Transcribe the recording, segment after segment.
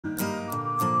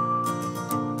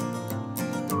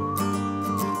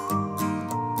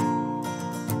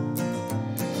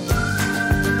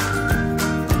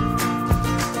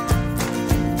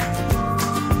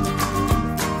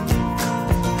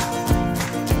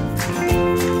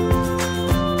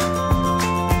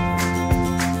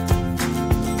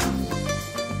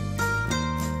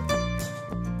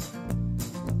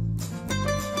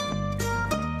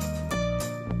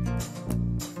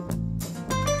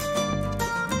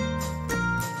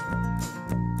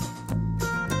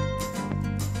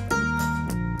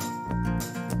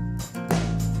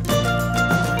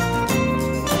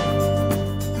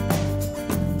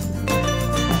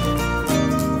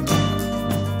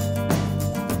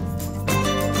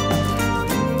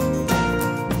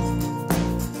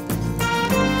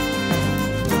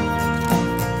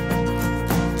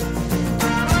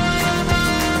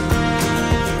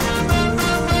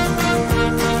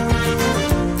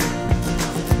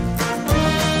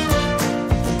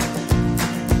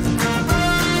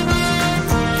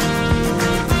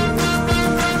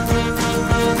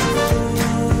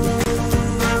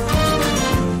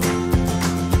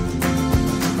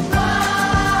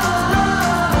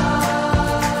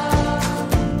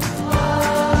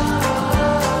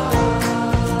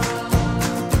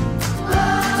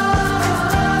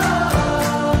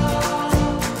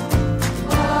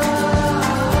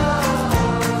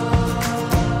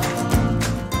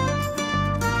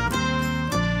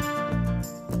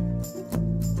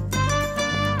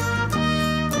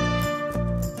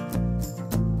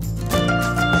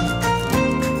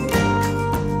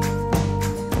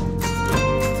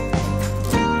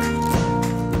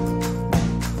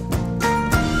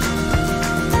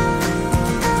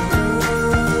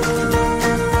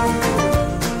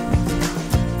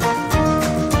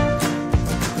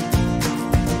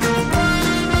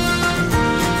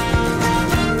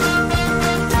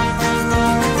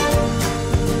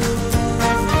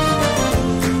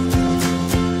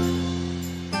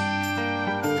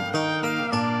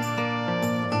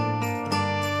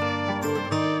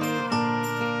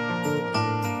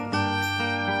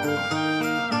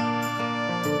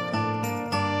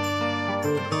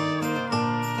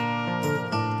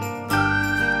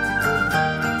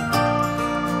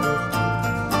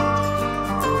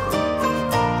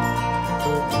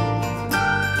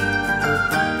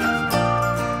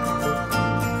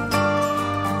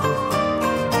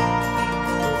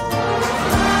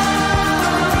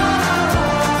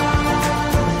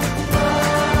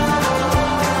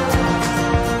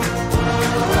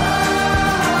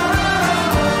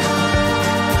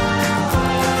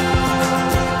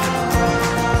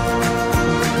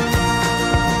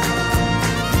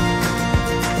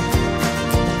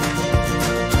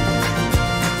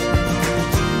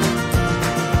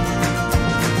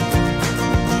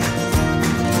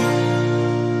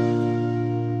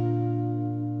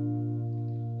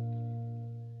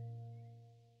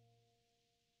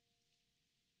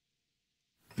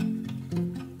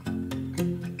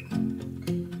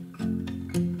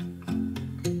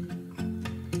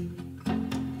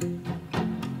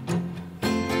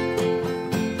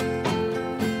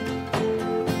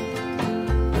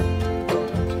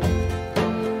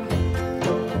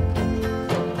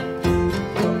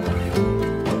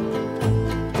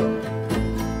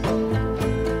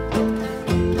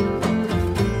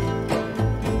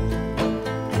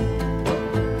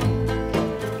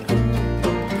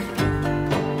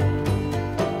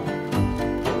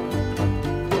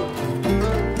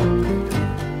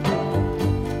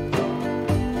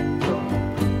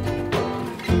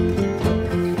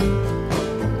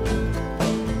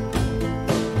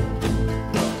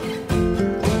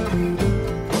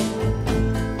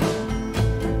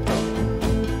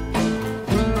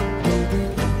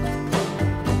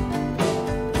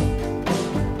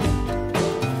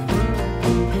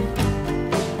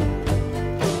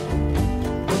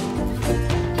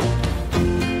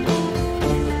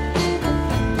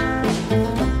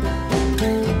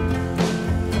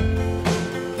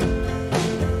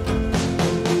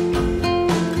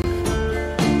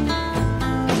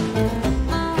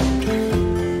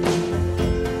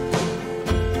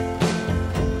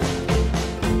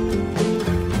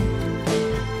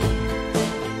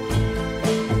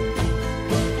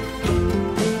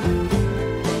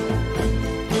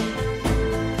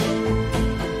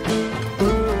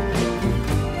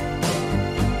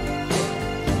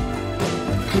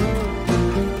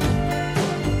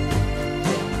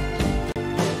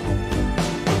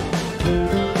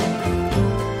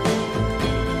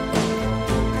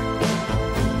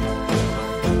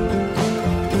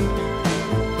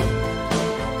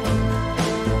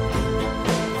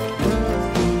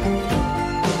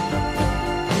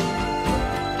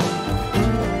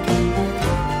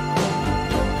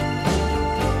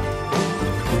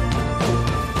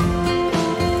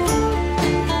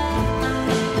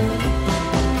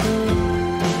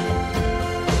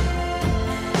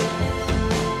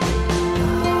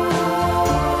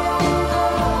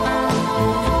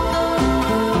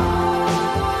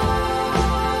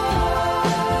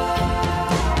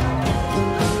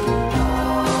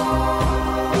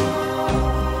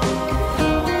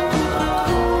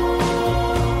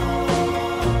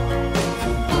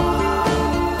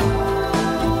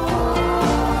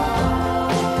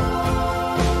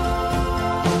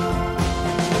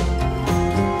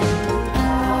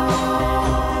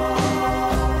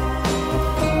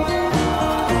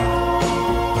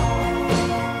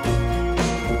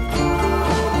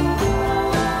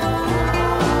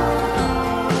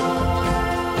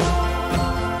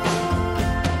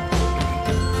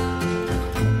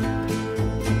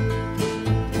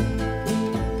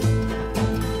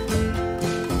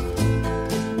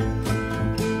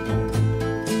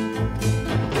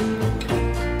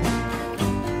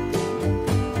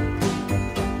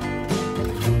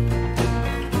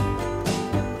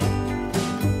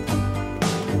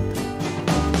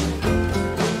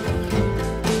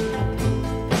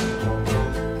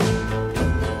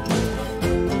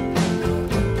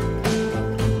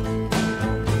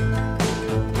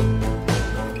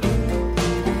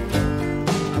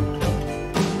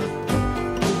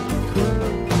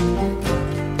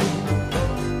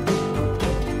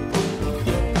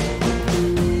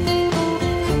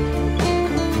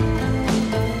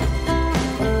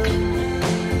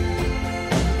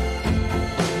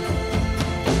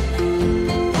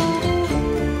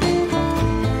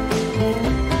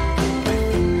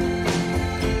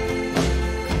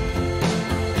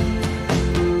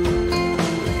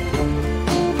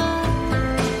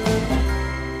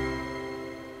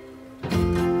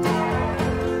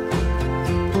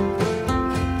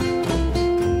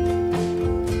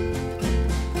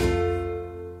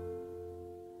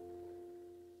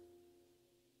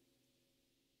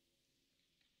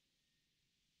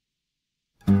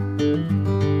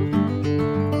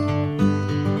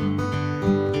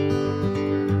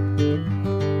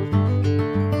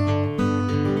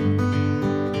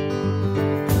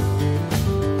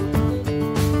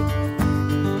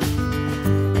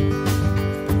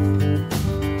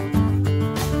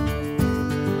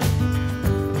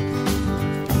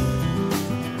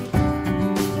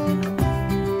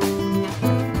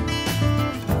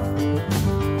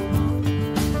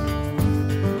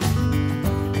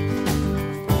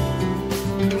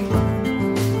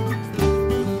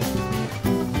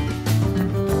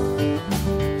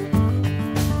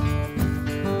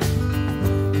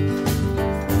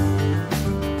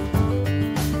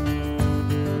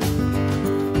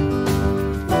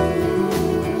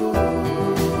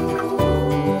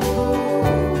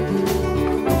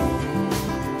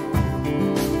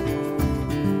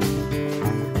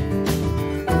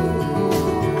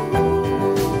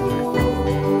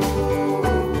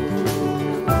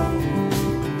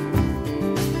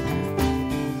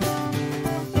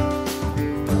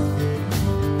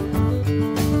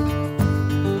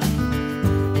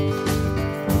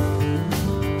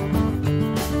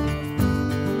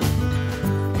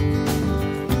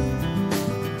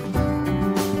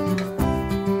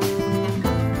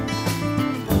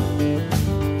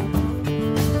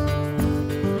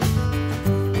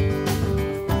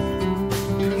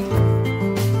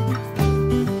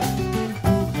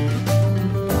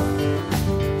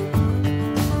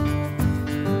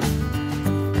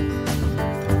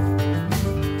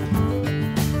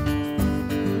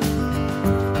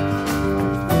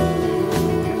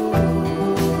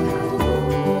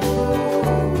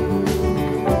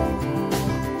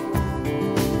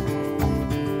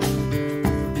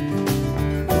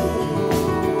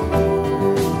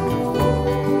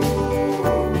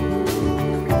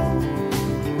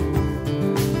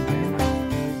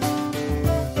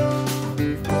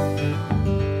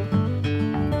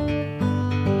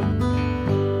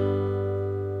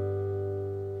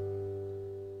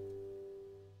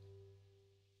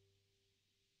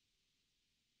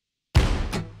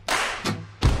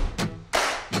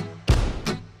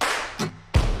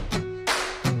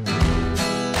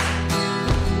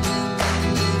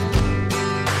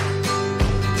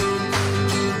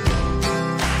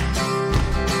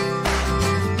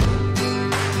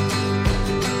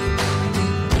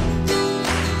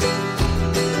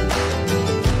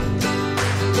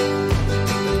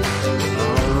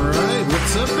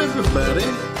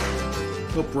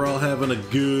hope we're all having a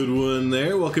good one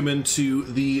there. Welcome into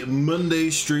the Monday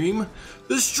stream.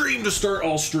 The stream to start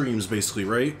all streams, basically,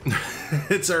 right?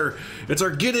 it's our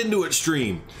get into it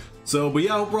stream. So, but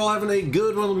yeah, I hope we're all having a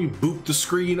good one. Let me boot the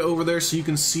screen over there so you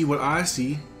can see what I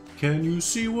see. Can you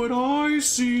see what I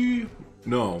see?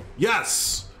 No.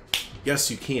 Yes! Yes,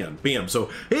 you can. Bam. So,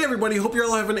 hey everybody, hope you're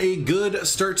all having a good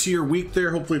start to your week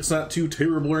there. Hopefully it's not too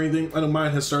terrible or anything. I know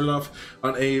mine has started off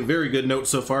on a very good note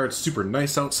so far. It's super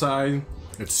nice outside.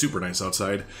 It's super nice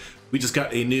outside. We just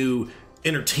got a new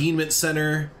entertainment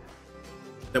center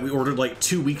that we ordered like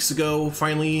 2 weeks ago.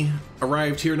 Finally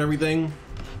arrived here and everything.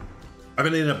 I've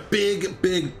been in a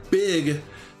big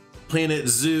Planet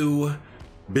Zoo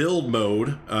build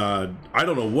mode. I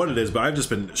don't know what it is, but I've just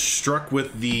been struck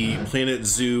with the Planet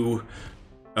Zoo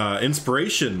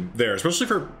inspiration there, especially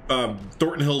for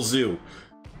Thornton Hills Zoo.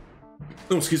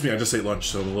 Oh, excuse me, I just ate lunch,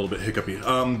 so I'm a little bit hiccupy.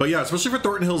 But yeah, especially for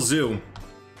Thornton Hills Zoo,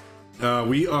 I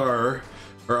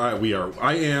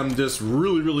am just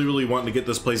really wanting to get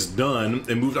this place done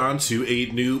and moved on to a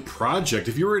new project.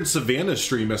 If you were in Savannah's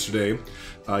stream yesterday,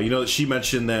 you know that she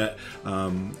mentioned that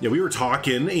yeah, we were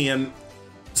talking, and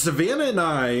Savannah and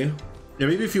I, and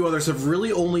maybe a few others, have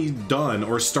really only done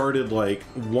or started like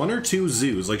 1 or 2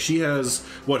 zoos. Like she has,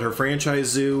 what, her franchise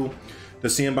zoo, the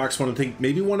sandbox one, I think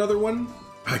maybe one other one.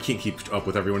 I can't keep up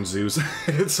with everyone's zoos.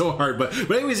 It's so hard. But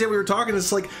anyways, yeah, we were talking.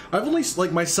 It's like, I've only,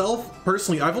 like myself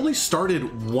personally, I've only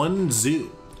started 1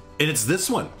 zoo, and it's this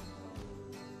one.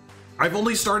 I've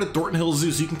only started Thornton Hills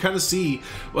Zoo, so you can kind of see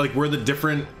like where the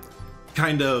different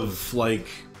kind of like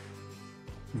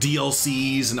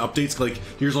DLCs and updates, like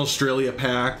here's Australia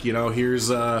Pack, you know, here's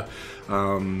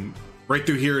right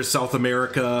through here is South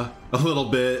America a little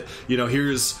bit, you know,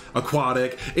 here's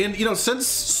Aquatic. And you know, since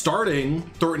starting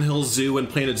Thornton Hills Zoo and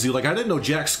Planet Zoo, like I didn't know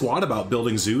jack squat about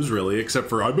building zoos really, except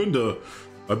for I've been to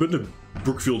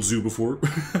Brookfield Zoo before.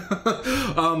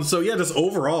 So yeah, just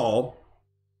overall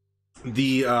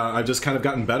I've just kind of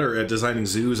gotten better at designing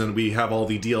zoos, and we have all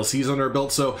the DLCs under our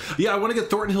belt. So yeah, I want to get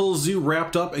Thornton Hills Zoo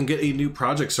wrapped up and get a new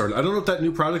project started. I don't know what that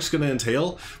new project's going to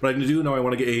entail, but I do know I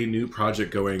want to get a new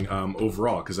project going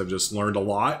overall, because I've just learned a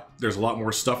lot. There's a lot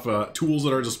more stuff, tools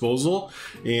at our disposal,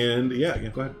 and yeah,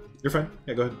 go ahead. You're fine.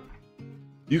 Yeah, go ahead.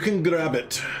 You can grab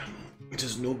it. It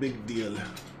is no big deal. You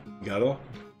got it all?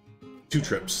 2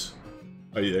 trips.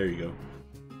 Oh yeah, there you go.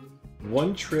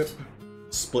 1 trip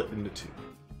split into 2.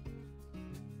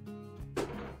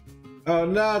 Oh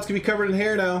no, it's gonna be covered in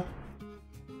hair now.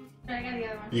 I got the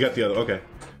other one. You got the other, okay.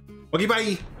 Okay,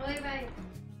 bye. Okay, bye.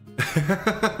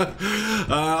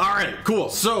 All right, cool.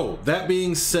 So that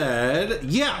being said,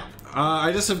 yeah,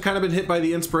 I just have kind of been hit by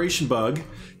the inspiration bug.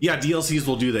 Yeah, DLCs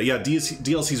will do that. Yeah,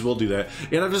 DLCs will do that.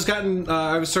 And I've just gotten,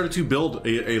 I've started to build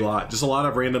a lot, just a lot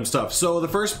of random stuff. So the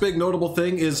first big notable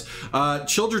thing is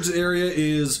children's area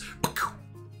is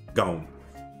gone.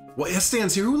 Well,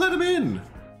 S-Stan's here. Who let him in?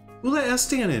 Who let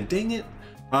S-Stan in? Dang it.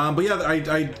 But yeah,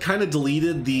 I kind of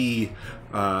deleted the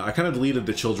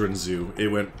children's zoo. It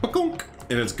went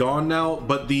and it's gone now,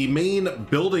 but the main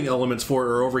building elements for it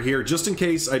are over here, just in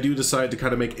case I do decide to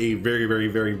kind of make a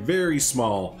very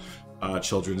small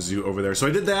children's zoo over there. So I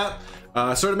did that.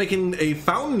 Started making a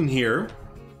fountain here.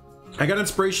 I got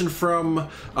inspiration from,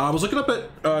 I was looking up at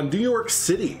New York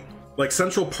City, like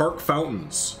Central Park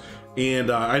fountains. And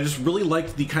I just really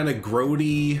liked the kind of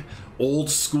grody,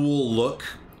 old school look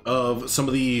of some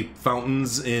of the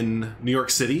fountains in New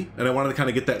York City, and I wanted to kind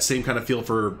of get that same kind of feel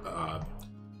for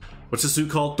what's this zoo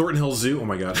called? Thornton Hills Zoo. Oh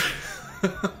my god.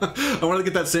 I wanted to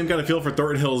get that same kind of feel for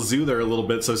Thornton Hills Zoo there a little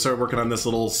bit, so I started working on this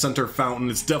little center fountain.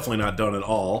 It's definitely not done at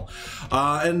all.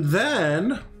 And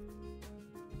then,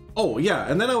 oh yeah,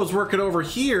 and then I was working over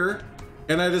here,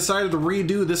 and I decided to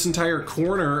redo this entire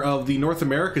corner of the North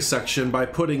America section by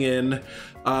putting in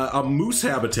a moose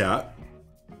habitat.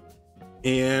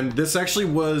 And this actually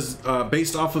was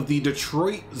based off of the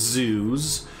Detroit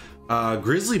Zoo's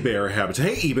grizzly bear habitat.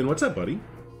 Hey, Eben, what's up, buddy?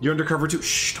 You're undercover too.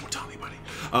 Shh, don't tell anybody.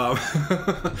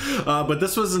 But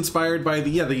this was inspired by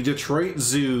the Detroit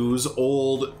Zoo's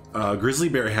old grizzly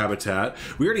bear habitat.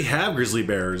 We already have grizzly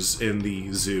bears in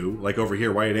the zoo, like over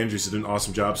here. Wyatt Andrews did an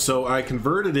awesome job. So I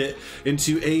converted it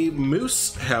into a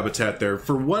moose habitat there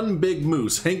for one big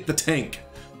moose, Hank the Tank.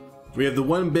 We have the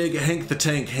one big Hank the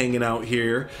Tank hanging out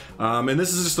here. And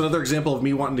this is just another example of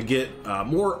me wanting to get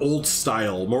more old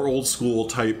style, more old school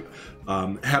type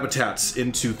habitats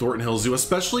into Thornton Hills Zoo,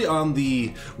 especially on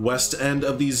the west end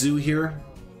of the zoo here.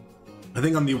 I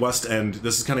think on the west end,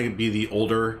 this is kind of be the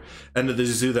older end of the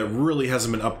zoo that really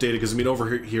hasn't been updated, because I mean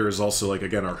over here is also like,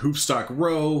 again, our hoofstock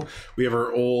row. We have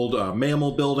our old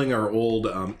mammal building, our old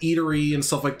eatery and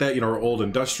stuff like that, you know, our old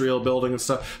industrial building and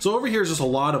stuff. So over here is just a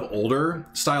lot of older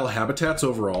style habitats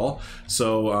overall.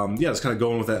 So yeah, it's kind of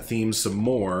going with that theme some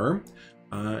more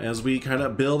as we kind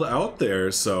of build out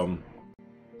there. So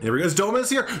here we go. Is Domez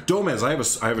here? Domez,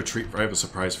 I have a treat. I have a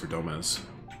surprise for Domez.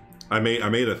 I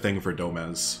made a thing for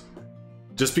Domez.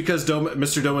 Just because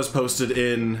Mr. Domez posted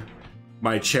in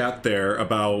my chat there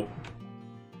about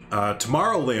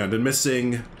Tomorrowland and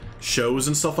missing shows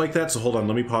and stuff like that. So hold on,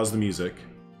 let me pause the music.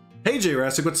 Hey Jay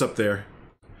Rassic, what's up there?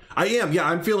 I am, yeah,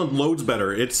 I'm feeling loads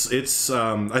better. It's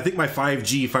I think my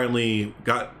 5G finally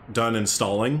got done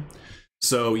installing.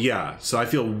 So yeah, so I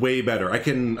feel way better. I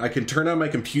can turn on my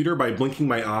computer by blinking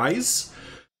my eyes,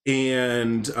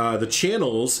 and the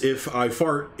channels, if I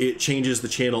fart, it changes the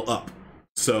channel up.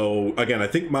 So again, I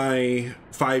think my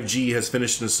 5G has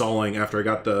finished installing after I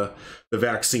got the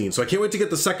vaccine. So I can't wait to get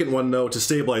the second one though to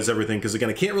stabilize everything, because again,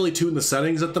 I can't really tune the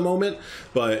settings at the moment,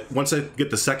 but once I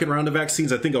get the second round of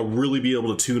vaccines, I think I'll really be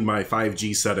able to tune my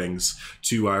 5G settings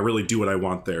to really do what I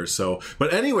want there. So,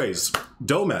 but anyways,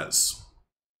 Domez,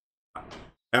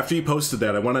 after you posted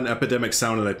that, I went on Epidemic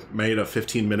Sound and I made a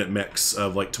 15-minute mix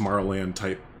of like Tomorrowland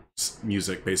type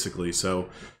music basically. So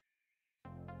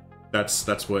that's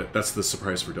the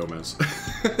surprise for Domez.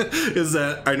 Is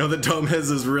that I know that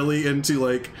Domez is really into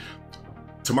like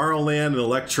Tomorrowland and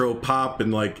electro pop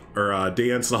and like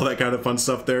dance and all that kind of fun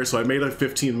stuff there. So I made a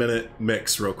 15-minute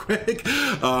mix real quick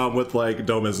with like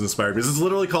Domez inspired. This is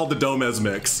literally called the Domez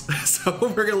mix. So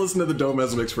we're gonna listen to the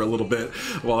Domez mix for a little bit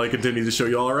while I continue to show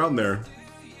you all around there.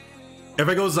 If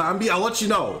I go zombie, I'll let you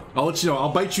know.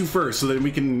 I'll bite you first so that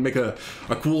we can make a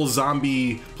cool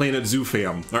zombie Planet Zoo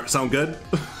fam. All right, sound good?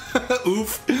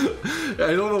 Oof.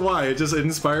 I don't know why, it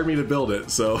inspired me to build it,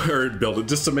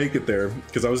 just to make it there,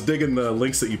 because I was digging the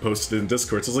links that you posted in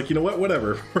Discord, so I was like, you know what,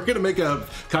 whatever, we're gonna make a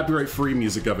copyright-free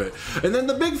music of it. And then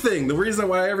the big thing, the reason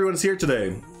why everyone's here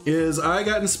today, is I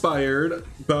got inspired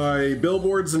by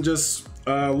billboards and just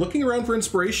looking around for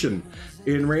inspiration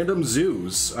in random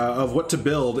zoos of what to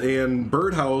build, and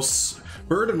bird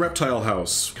and reptile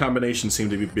house combination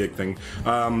seemed to be a big thing,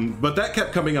 but that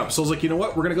kept coming up, so I was like, you know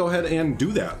what, we're gonna go ahead and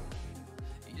do that.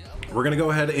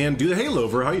 Hey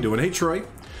Lover, how you doing? Hey Troy.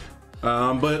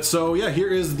 But so yeah, here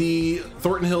is the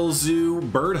Thornton Hills Zoo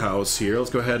birdhouse here. Let's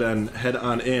go ahead and head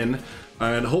on in,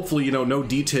 and hopefully, you know, no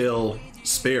detail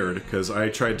spared, because I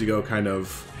tried to go kind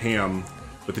of ham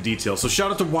with the detail. So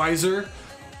shout out to Wiser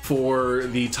for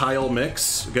the tile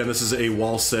mix. Again, this is a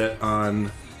wall set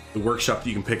on the workshop that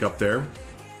you can pick up there.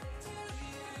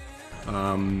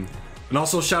 And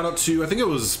also shout out to, I think it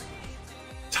was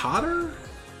Totter?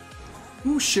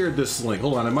 Who shared this link?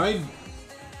 Hold on, in my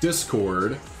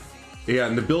Discord, yeah,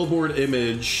 in the billboard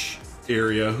image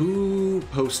area, who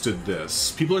posted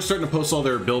this? People are starting to post all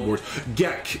their billboards.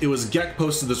 Geck, it was Geck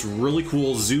posted this really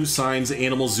cool zoo signs,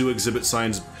 animal zoo exhibit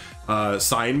signs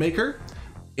sign maker.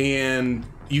 And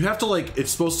you have to like, it's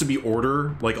supposed to be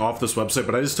order like off this website,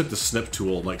 but I just took the snip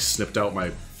tool and like snipped out my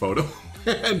photo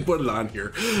and put it on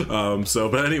here.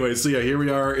 But anyway, so yeah, here we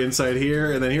are inside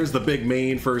here, and then here's the big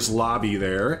main first lobby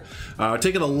there. We're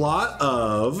taking a lot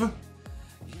of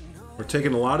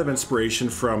inspiration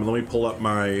from, let me pull up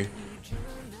my,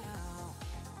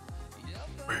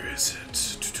 where is it?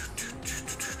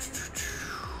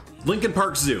 Lincoln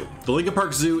Park Zoo. The Lincoln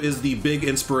Park Zoo is the big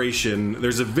inspiration.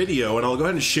 There's a video, and I'll go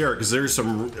ahead and share it because there's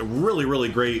some really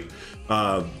great,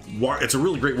 it's a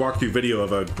really great walkthrough video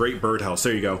of a great birdhouse.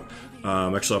 There you go.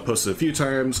 Actually, I'll post it a few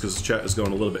times because the chat is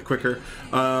going a little bit quicker.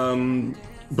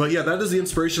 But yeah, that is the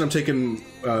inspiration I'm taking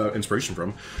inspiration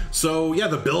from. So yeah,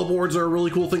 the billboards are a really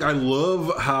cool thing. I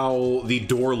love how the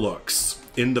door looks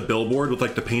in the billboard with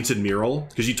like the painted mural,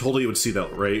 because you totally would see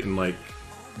that, right? And like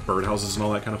birdhouses and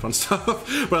all that kind of fun stuff.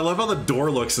 But I love how the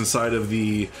door looks inside of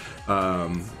the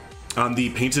on the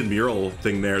painted mural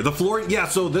thing there. The floor, yeah,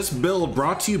 so this build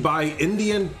brought to you by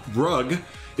Indian Rug.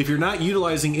 If you're not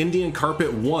utilizing Indian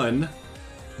Carpet 1,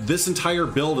 this entire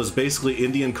build is basically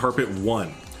Indian Carpet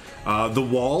 1. The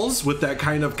walls with that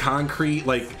kind of concrete,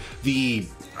 like the,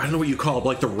 I don't know what you call it,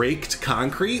 like the raked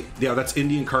concrete. Yeah, that's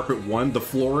Indian Carpet 1. The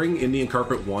flooring, Indian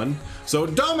Carpet 1. So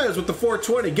Domez with the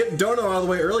 420, getting Dono out of the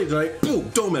way early tonight. Boom,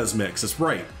 Domez mix, that's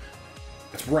right.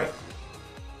 That's right.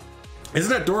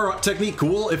 Isn't that door technique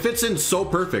cool? It fits in so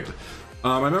perfect.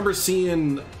 I remember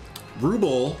seeing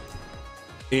Rubel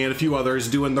and a few others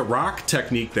doing the rock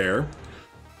technique there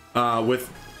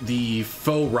with the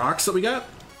faux rocks that we got,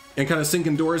 and kind of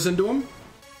sinking doors into them.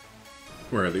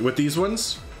 Where are they? With these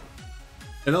ones.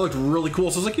 And that looked really cool.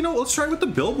 So I was like, you know, let's try with the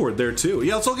billboard there too.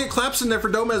 Yeah, let's all get claps in there for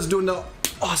Domez doing the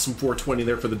awesome 420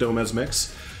 there for the Domez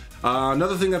mix.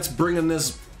 Another thing that's bringing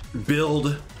this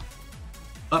build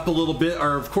up a little bit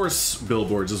are, of course,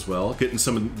 billboards as well. Getting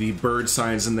some of the bird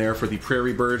signs in there for the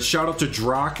prairie birds. Shout out to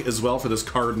Drock as well for this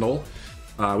cardinal.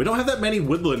 We don't have that many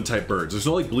woodland type birds. There's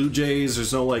no like blue jays.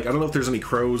 There's no like, I don't know if there's any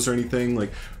crows or anything.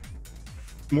 Like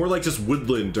more like just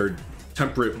woodland or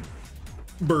temperate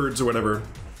birds or whatever.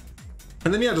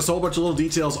 And then yeah, just a whole bunch of little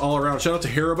details all around. Shout out to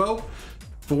Haribo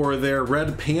for their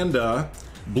red panda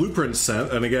blueprint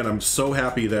set. And again, I'm so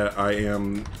happy that I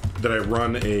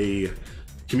run a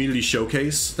community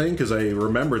showcase thing, because I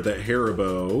remembered that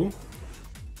Haribo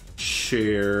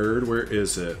shared, where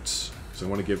is it? Because I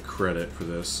want to give credit for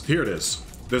this. Here it is.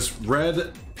 This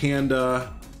red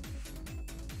panda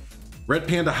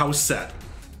house set.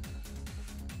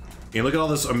 And look at all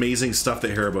this amazing stuff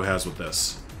that Haribo has with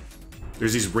this.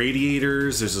 There's these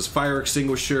radiators, there's this fire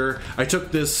extinguisher. I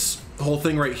took this whole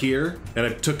thing right here and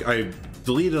I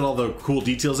deleted all the cool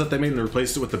details that they made and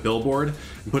replaced it with the billboard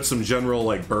and put some general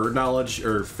like bird knowledge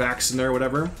or facts in there or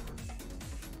whatever.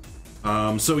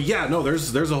 So yeah, no,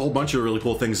 there's a whole bunch of really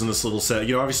cool things in this little set.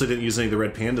 You know, obviously didn't use any of the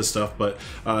red panda stuff, but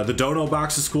the dono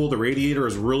box is cool, the radiator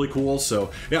is really cool. So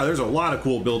yeah, there's a lot of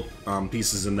cool build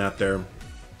pieces in that there.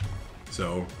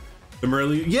 So the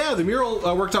mural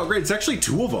worked out great. It's actually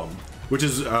 2 of them, which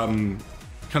is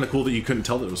kind of cool that you couldn't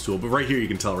tell that it was 2, but right here you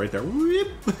can tell right there.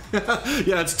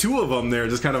 Yeah, it's 2 of them there,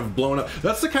 just kind of blown up.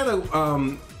 That's the kind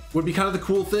of would be kind of the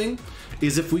cool thing,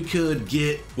 is if we could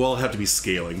get, well, it'd have to be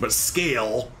scaling, but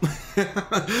scale.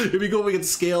 It'd be cool if we could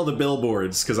scale the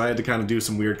billboards, because I had to kind of do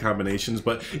some weird combinations,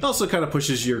 but it also kind of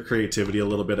pushes your creativity a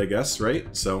little bit, I guess, right?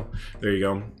 So there you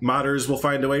go. Modders will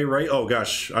find a way, right? Oh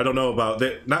gosh, I don't know about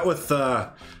that. Not with I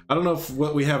don't know if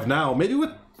what we have now. Maybe with,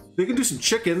 they can do some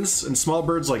chickens and small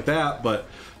birds like that, but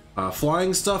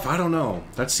flying stuff, I don't know.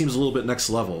 That seems a little bit next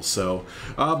level. So,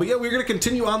 but yeah, we're going to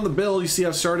continue on the build. You see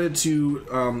I've started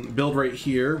to build right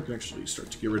here. We can actually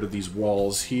start to get rid of these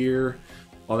walls here,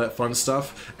 all that fun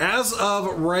stuff. As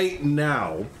of right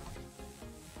now,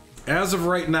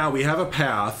 we have a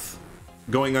path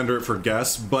going under it for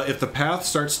guests, but if the path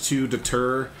starts to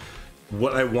deter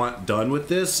what I want done with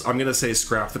this, I'm gonna say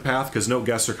scrap the path, because no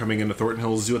guests are coming into Thornton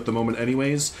Hills Zoo at the moment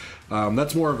anyways.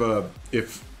 That's more of a,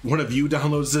 if one of you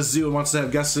downloads this zoo and wants to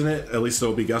have guests in it, at least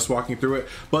there'll be guests walking through it.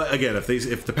 But again,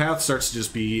 if the path starts to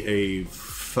just be a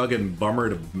fucking bummer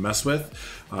to mess with,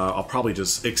 I'll probably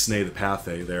just ixnay the path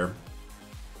there.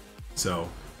 So,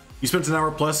 you spent an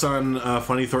hour plus on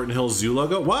funny Thornton Hills Zoo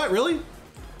logo? What, really?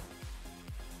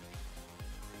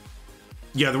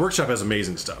 Yeah, the workshop has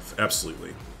amazing stuff,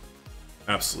 absolutely.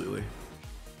 Absolutely.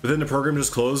 But then the program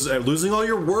just closed at losing all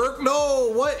your work?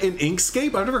 No, what? In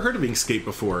Inkscape? I've never heard of Inkscape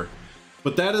before.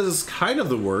 But that is kind of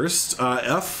the worst.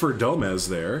 F for Domez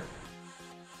there.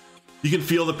 You can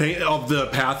feel the pain of the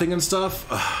pathing and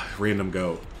stuff. Random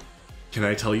goat. Can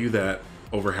I tell you that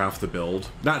over half the build,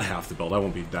 not half the build, I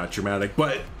won't be that dramatic,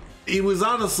 but it was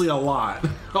honestly a lot.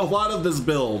 A lot of this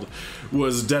build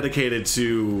was dedicated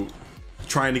to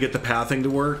trying to get the pathing to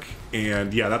work.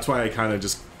 And yeah, that's why I kind of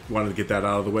just wanted to get that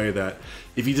out of the way, that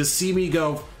if you just see me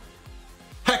go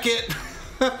heck it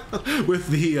with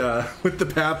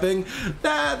the pathing,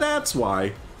 that's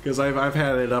why, because I've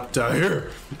had it up to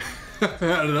here.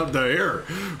 Had it up to here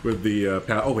with the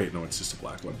path. Oh wait, no, it's just a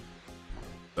black one.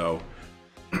 So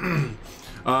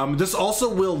this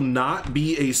also will not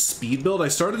be a speed build. I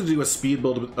started to do a speed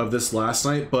build of this last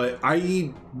night, but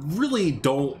I really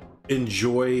don't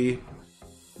enjoy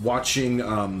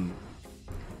watching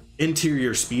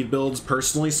interior speed builds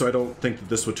personally, so I don't think that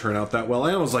this would turn out that well.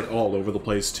 I know it's like all over the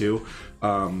place too.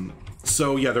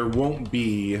 So yeah, there won't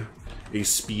be a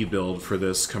speed build for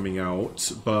this coming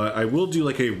out, but I will do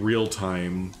like a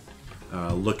real-time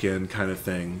look-in kind of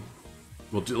thing.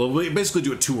 We'll basically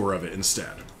do a tour of it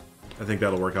instead. I think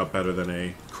that'll work out better than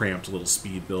a cramped little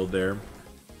speed build there.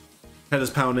 Head is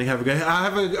pounding. Have a good.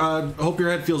 Hope your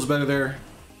head feels better there,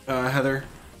 Heather.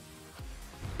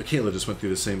 Michaela just went through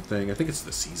the same thing. I think it's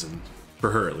the season.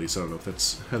 For her, at least. I don't know if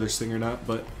that's Heather's thing or not,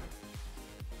 but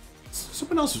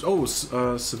someone else was...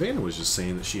 Oh, Savannah was just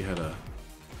saying that she had a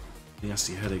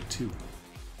nasty headache, too.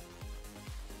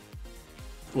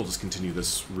 We'll just continue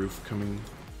this roof coming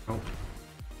out.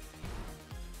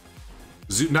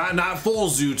 Zoo, not full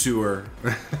zoo tour.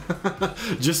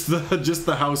 just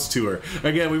the house tour.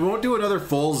 Again, we won't do another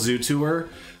full zoo tour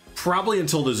probably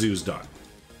until the zoo's done.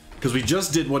 Because we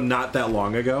just did one not that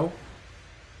long ago,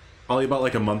 probably about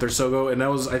like a month or so ago, and that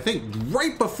was, I think,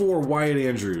 right before Wyatt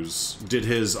Andrews did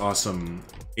his awesome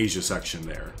Asia section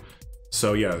there.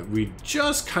 So yeah, we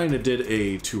just kind of did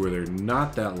a tour there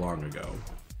not that long ago.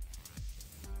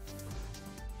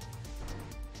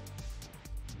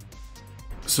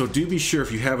 So do be sure,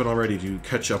 if you haven't already, to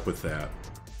catch up with that.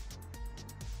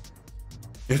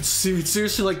 It's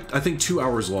seriously like, I think 2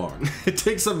 hours long. It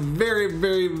takes a very,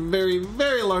 very, very,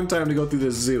 very long time to go through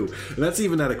this zoo. And that's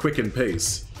even at a quickened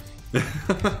pace.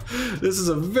 This is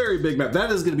a very big map.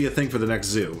 That is going to be a thing for the next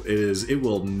zoo. It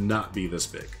will not be this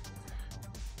big.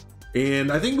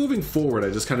 And I think moving forward, I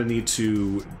just kind of need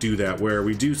to do that, where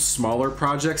we do smaller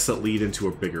projects that lead into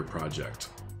a bigger project.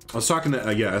 I was talking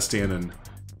to, yeah, Estan and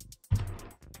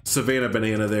Savannah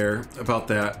Banana there about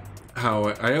that. How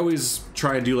I always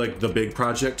try and do like the big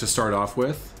project to start off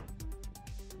with,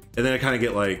 and then I kind of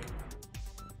get like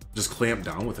just clamped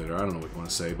down with it, or I don't know what you want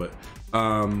to say, but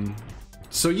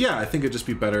so yeah, I think it'd just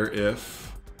be better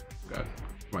if, God,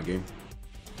 come on game,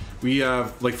 we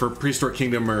like for Prehistoric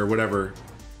Kingdom or whatever,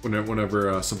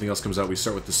 whenever something else comes out, we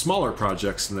start with the smaller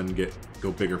projects and then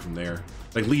go bigger from there,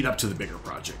 like lead up to the bigger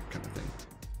project kind of thing.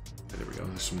 There we go.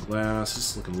 There's some glass.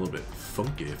 It's looking a little bit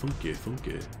funky.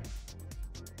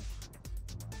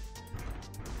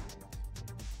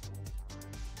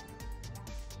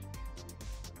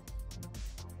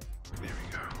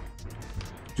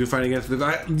 Do you find against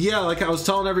the yeah, like I was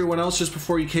telling everyone else just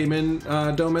before you came in,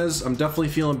 Domez, I'm definitely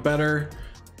feeling better,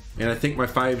 and I think my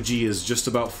 5G is just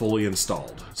about fully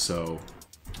installed, so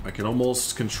I can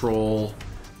almost control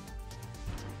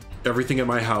everything in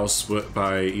my house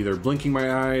by either blinking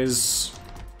my eyes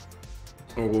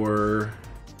or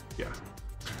yeah.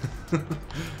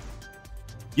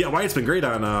 Yeah, Wyatt's been great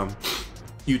on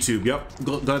YouTube. Yep,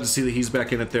 glad to see that he's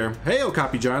back in it there. Hey,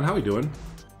 Okapi John, how we doing?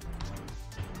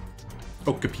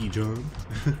 Okapi John.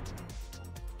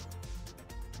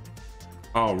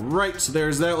 All right, so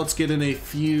there's that. Let's get in a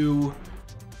few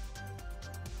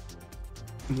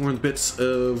more bits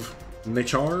of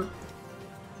nature.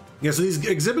 Yeah, so these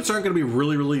exhibits aren't going to be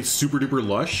really, really super duper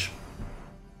lush.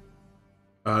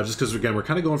 Just because, again, we're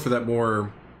kind of going for that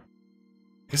more,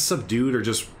 I guess, subdued or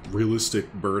just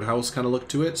realistic birdhouse kind of look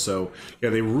to it. So, yeah,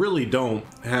 they really don't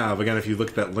have, again, if you look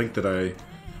at that link that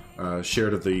I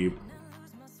shared of the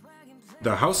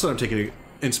house that I'm taking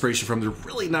inspiration from, there's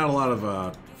really not a lot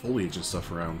of foliage and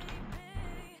stuff around.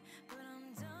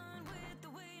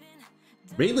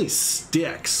 Mainly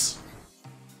sticks.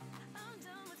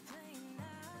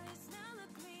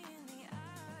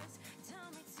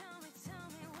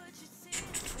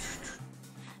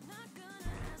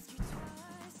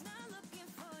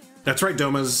 That's right,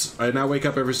 Domas. I now wake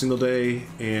up every single day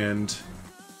and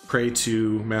pray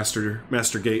to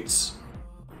Master Gates.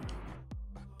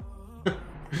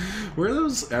 Where are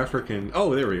those African?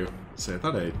 Oh, there we go. Say, I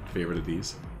thought I favorited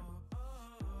these.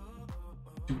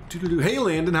 Hey,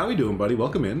 Landon, how you doing, buddy?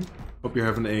 Welcome in. Hope you're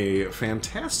having a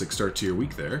fantastic start to your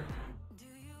week there.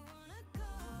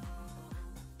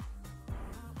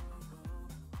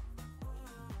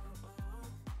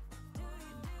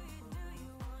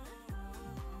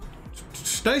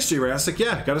 Nice, Jurassic.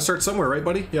 Yeah, gotta start somewhere, right,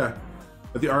 buddy? Yeah.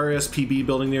 At the RSPB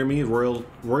building near me,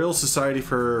 Royal Society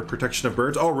for Protection of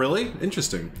Birds. Oh, really?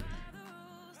 Interesting.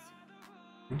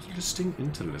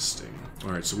 Interesting.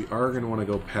 All right, so we are going to want to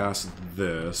go past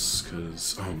this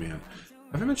because, oh man,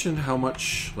 have I mentioned how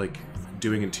much like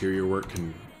doing interior work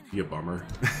can be a bummer?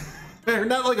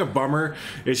 Not like a bummer.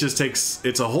 It just takes.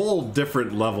 It's a whole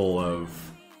different level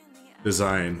of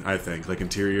design. I think, like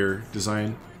interior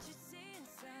design.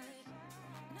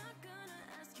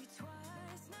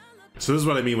 So this is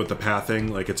what I mean with the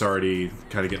pathing. Like it's already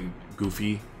kind of getting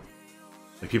goofy.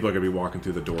 Like people are gonna be walking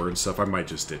through the door and stuff. I might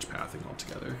just ditch pathing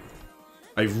altogether.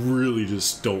 I really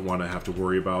just don't want to have to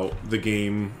worry about the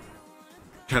game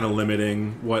kind of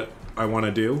limiting what I want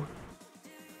to do.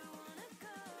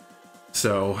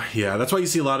 So yeah, that's why you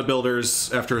see a lot of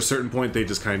builders after a certain point, they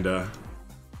just kind of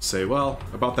say, well,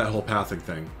 about that whole pathing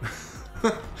thing.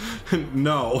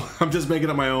 No, I'm just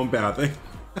making up my own pathing.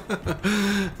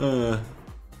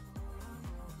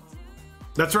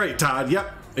 That's right, Todd. Yep,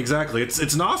 exactly.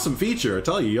 It's an awesome feature. I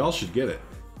tell you, y'all should get it.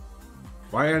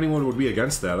 Why anyone would be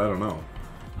against that, I don't know.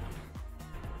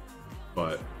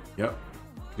 But, yep.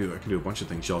 I can do a bunch of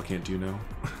things y'all can't do now.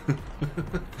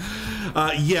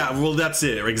 Yeah, well, that's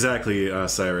it. Exactly,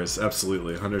 Cyrus.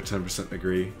 Absolutely. 110%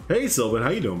 agree. Hey, Sylvan. How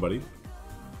you doing, buddy?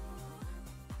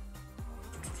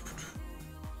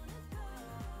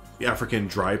 The African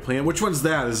dry plant. Which one's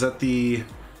that? Is that the...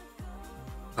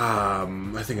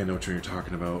 I think I know which one you're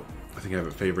talking about. I think I have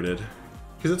it favorited.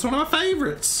 Because it's one of my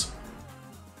favorites.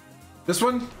 This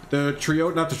one? The trio,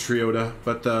 not the Triota,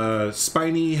 but the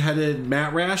spiny-headed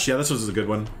mat rash. Yeah, this was a good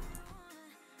one.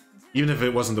 Even if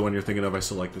it wasn't the one you're thinking of, I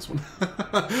still like this one.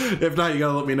 If not, you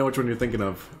gotta let me know which one you're thinking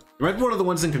of. It might be one of the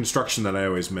ones in construction that I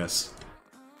always miss.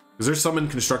 Because there's some in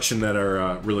construction that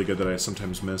are really good that I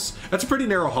sometimes miss. That's a pretty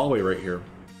narrow hallway right here.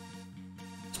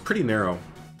 It's pretty narrow.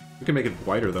 We can make it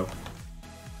wider though.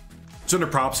 It's under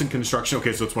props in construction.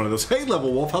 Okay, so it's one of those. Hey,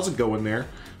 Level Wolf, how's it going there?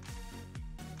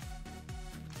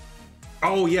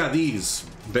 Oh yeah, these.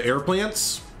 The air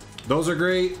plants. Those are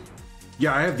great.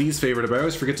 Yeah, I have these favorited, but I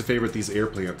always forget to favorite these air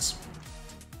plants.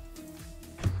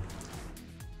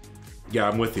 Yeah,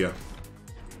 I'm with you.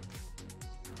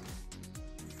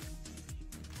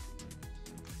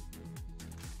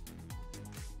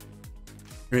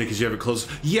 Because you have it close.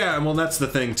 Yeah, well, that's the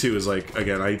thing too. Is like,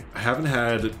 again, I haven't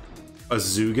had a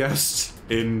zoo guest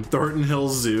in Thornton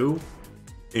Hills Zoo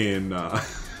in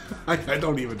I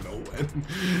don't even know when.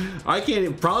 I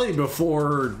can't, probably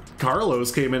before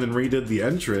Carlos came in and redid the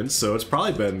entrance, so it's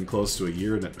probably been close to a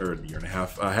year or a year and a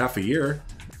half, half a year.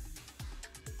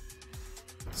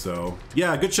 So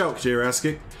yeah, good shout,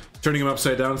 Jiraskic. Turning him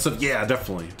upside down and stuff. Yeah,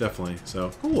 definitely, definitely.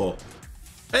 So cool.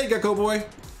 Hey, Gecko Boy.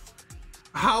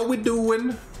 How we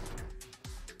doing?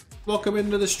 Welcome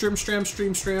into the stream stram.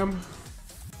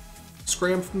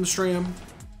 Scram from the stram.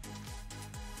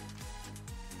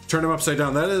 Turn him upside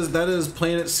down. That is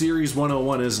Planet Series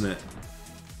 101, isn't it?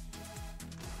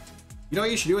 You know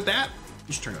what you should do with that?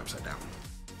 You should turn it upside down.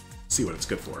 See what it's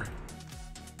good for.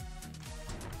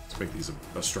 Let's make these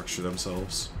a structure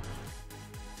themselves.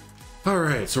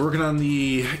 Alright, so working on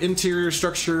the interior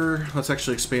structure. Let's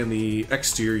actually expand the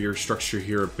exterior structure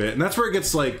here a bit. And that's where it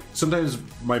gets like, sometimes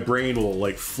my brain will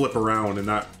like flip around and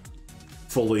not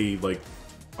fully like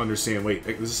understand, wait,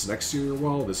 is this an exterior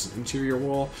wall? This is an interior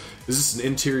wall? Is this an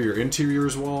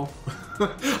interiors wall?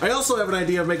 I also have an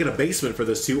idea of making a basement for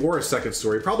this too, or a second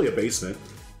story, probably a basement.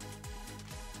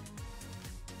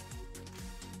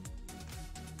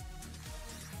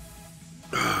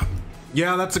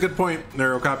 Yeah, that's a good point,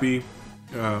 Narrow Copy.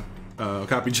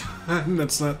 Copy John.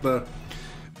 That's not the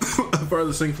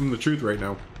farthest thing from the truth right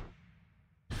now.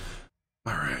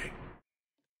 All right.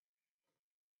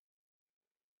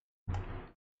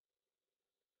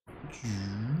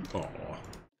 Oh,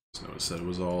 just noticed that it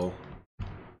was all.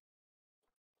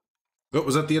 Oh,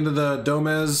 was that the end of the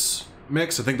Domez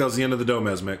mix? I think that was the end of the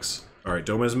Domez mix. All right,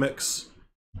 Domez mix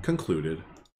concluded.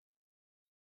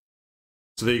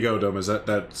 So there you go, Domez.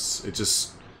 That's it.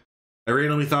 Just I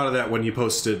randomly thought of that when you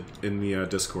posted in the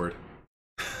Discord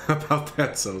about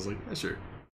that, so I was like, yeah, sure.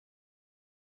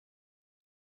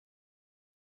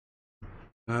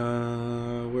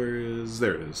 Where is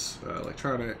there? It is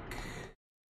electronic.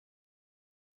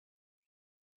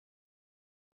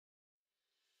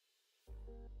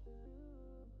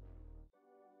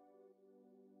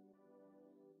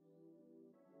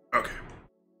 Okay.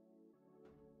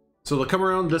 So they'll come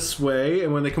around this way,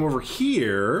 and when they come over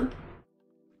here,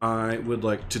 I would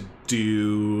like to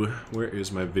do... Where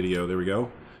is my video? There we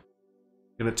go.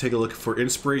 Gonna take a look for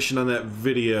inspiration on that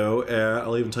video.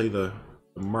 I'll even tell you the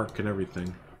mark and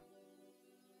everything.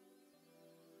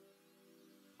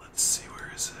 Let's see,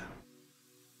 where is it?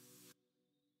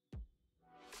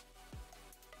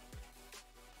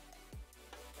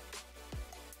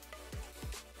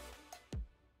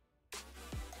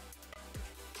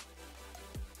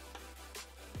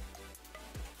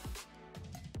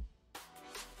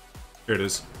 There it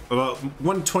is. About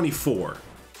 124.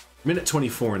 Minute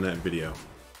 24 in that video.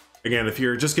 Again, if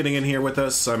you're just getting in here with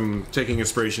us, I'm taking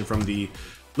inspiration from the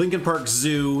Lincoln Park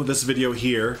Zoo, this video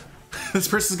here. This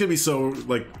person's gonna be so,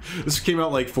 like, this came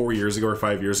out like 4 years ago or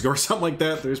 5 years ago or something like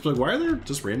that. They're just like, why are there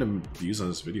just random views on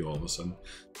this video all of a sudden?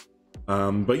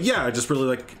 But yeah, I just really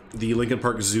like the Lincoln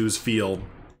Park Zoo's feel.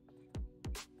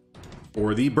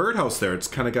 Or the birdhouse there. It's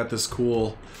kind of got this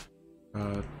cool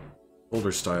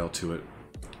older style to it.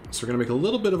 So we're gonna make a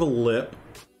little bit of a lip,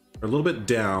 or a little bit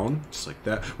down, just like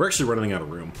that. We're actually running out of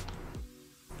room.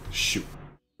 Shoot.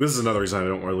 This is another reason I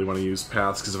don't really want to use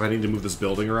paths, because if I need to move this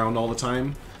building around all the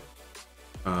time,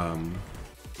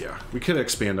 yeah, we could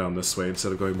expand down this way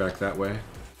instead of going back that way.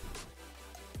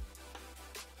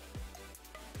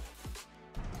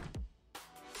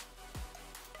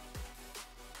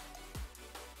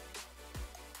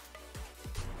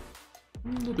 A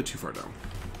little bit too far down.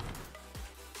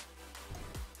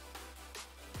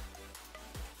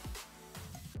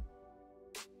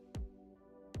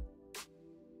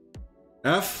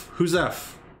 F? Who's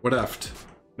F? What F'd?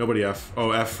 Nobody F.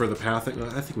 Oh, F for the pathing?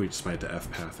 I think we just might have to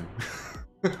F pathing.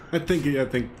 I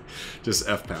think just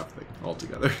F pathing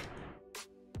altogether.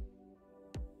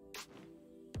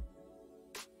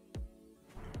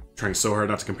 Trying so hard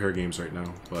not to compare games right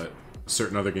now, but a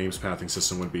certain other game's pathing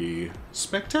system would be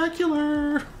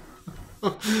spectacular. Hey,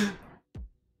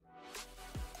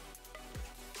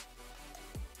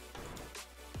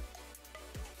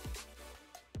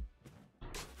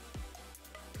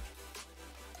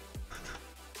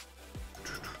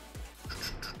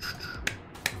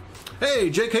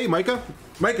 JK, Micah.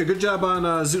 Micah, good job on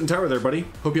Zootin Tower there, buddy.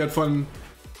 Hope you had fun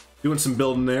doing some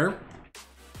building there.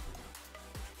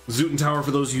 Zootin Tower,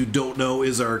 for those of you who don't know,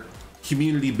 is our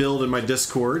community build in my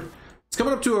Discord. It's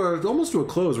coming up to almost to a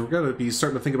close. We're gonna be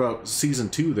starting to think about season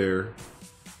 2 there.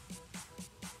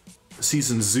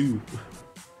 Season Zoo.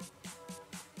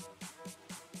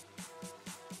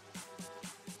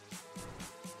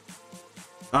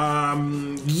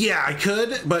 Yeah, I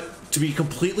could, but to be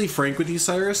completely frank with you,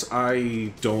 Cyrus,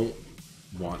 I don't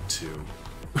want to.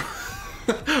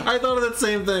 I thought of that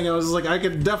same thing. I was like, I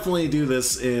could definitely do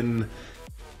this in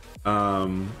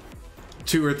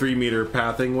 2 or 3 meter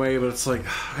pathing way, but it's like,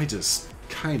 I just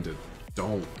kind of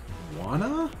don't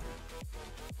wanna.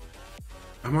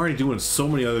 I'm already doing so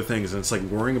many other things, and it's like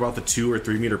worrying about the 2 or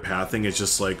 3 meter pathing is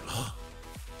just like, ugh.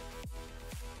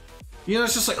 You know,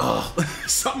 it's just like, oh,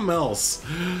 something else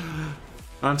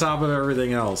on top of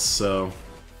everything else. So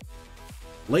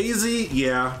lazy,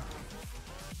 yeah,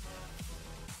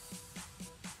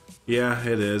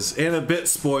 it is, and a bit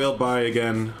spoiled by,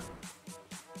 again,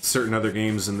 certain other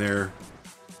games in there,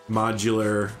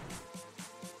 modular,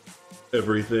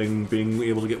 everything being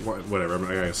able to get whatever.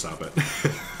 I gotta stop it.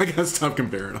 I gotta stop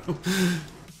comparing them.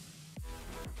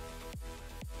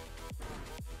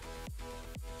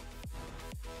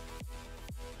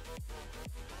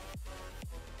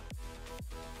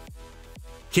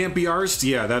 Can't be arsed?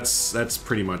 Yeah, that's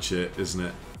pretty much it, isn't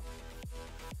it?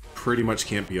 Pretty much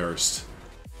can't be arsed.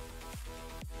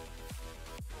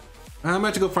 I'm gonna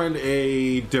have to go find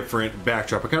a different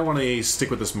backdrop. I kind of want to stick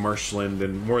with this marshland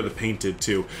and more of the painted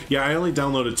too. Yeah, I only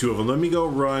downloaded 2 of them. Let me go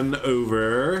run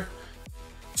over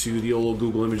to the old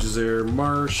Google Images there.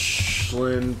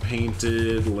 Marshland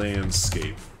painted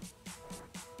landscape.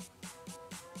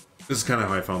 This is kind of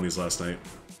how I found these last night.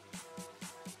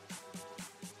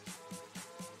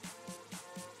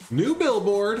 New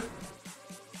billboard.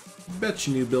 Bet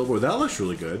you new billboard. That looks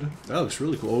really good. That looks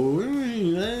really cool.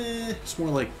 Oh, it's more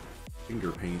like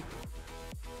finger paint.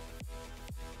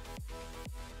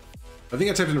 I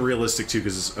think I typed in realistic too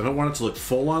because I don't want it to look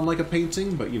full on like a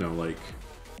painting, but you know, like,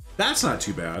 that's not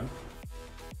too bad.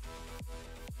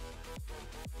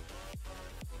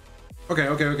 Okay.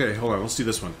 Hold on. Let's do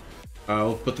this one.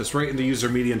 I'll put this right into user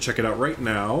media and check it out right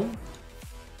now.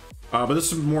 But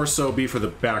this would more so be for the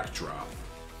backdrop.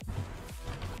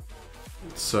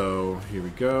 So here we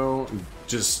go.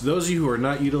 Just those of you who are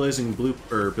not utilizing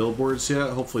billboards yet,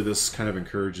 hopefully this kind of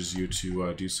encourages you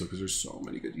to do so, because there's so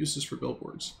many good uses for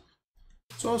billboards.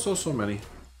 So many.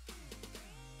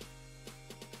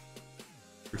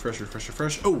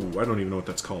 Refresh. Oh, I don't even know what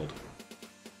that's called.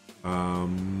 I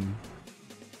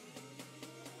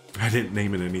didn't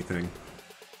name it anything.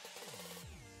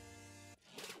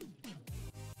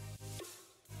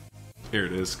 Here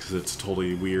it is, because it's a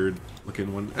totally weird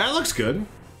looking one. That looks good.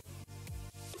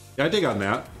 Yeah, I dig on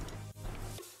that.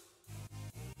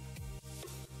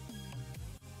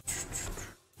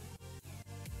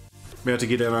 May have to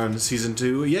get in on season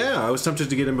 2. Yeah, I was tempted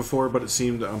to get in before, but it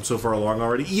seemed I'm so far along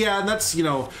already. Yeah, and that's, you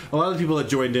know, a lot of people that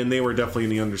joined in, they were definitely in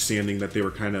the understanding that they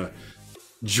were kind of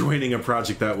joining a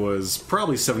project that was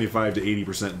probably 75 to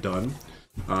 80% done.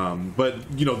 But,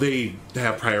 you know, they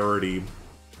have priority.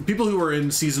 People who are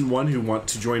in season 1 who want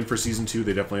to join for season 2,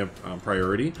 they definitely have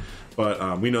priority.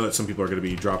 But we know that some people are going to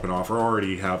be dropping off or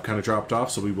already have kind of dropped off,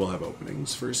 so we will have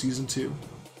openings for season 2.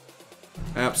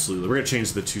 Absolutely. We're going to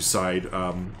change the 2 side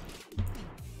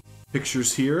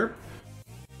pictures here.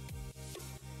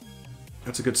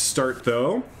 That's a good start,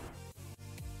 though.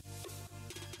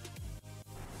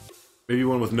 Maybe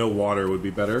one with no water would be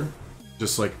better.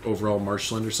 Just like overall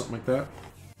marshland or something like that.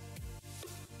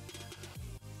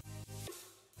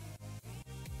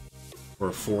 Or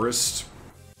a forest.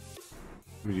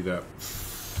 Let me do that.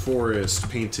 Forest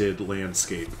painted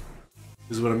landscape.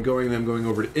 This is what I'm going. I'm going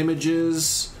over to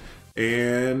images.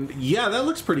 And yeah, that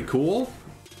looks pretty cool.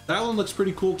 That one looks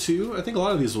pretty cool too. I think a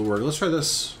lot of these will work. Let's try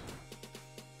this.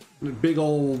 Big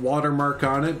old watermark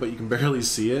on it, but you can barely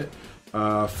see it.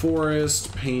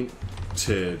 Forest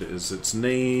painted is its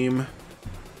name.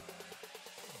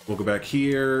 We'll go back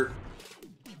here.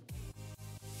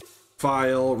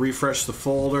 File, refresh the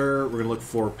folder. We're gonna look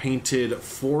for painted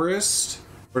forest.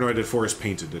 Or no, I did forest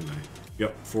painted, didn't I?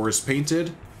 Yep, forest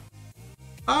painted.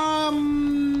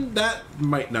 That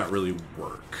might not really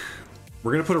work.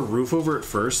 We're gonna put a roof over it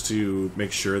first to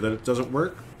make sure that it doesn't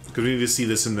work, because we need to see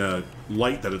this in the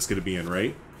light that it's gonna be in,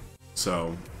 right?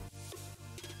 So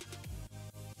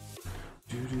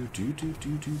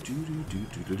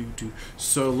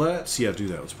So let's, yeah, do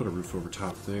that. Let's put a roof over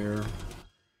top there.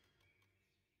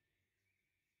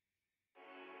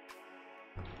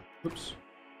 Oops.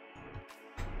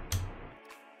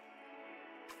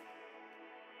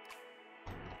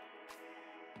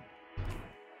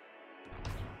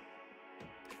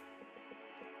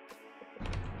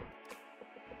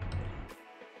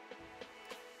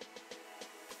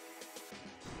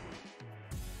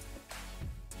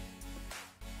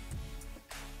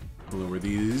 Lower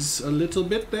these a little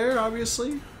bit there,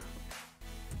 obviously.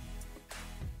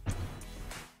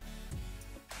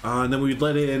 And then we'd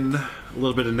let in a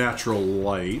little bit of natural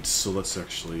light. So let's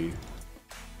actually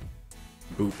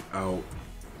boop out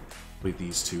with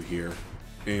these two here.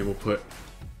 And we'll put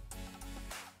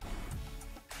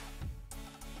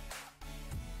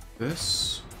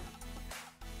this.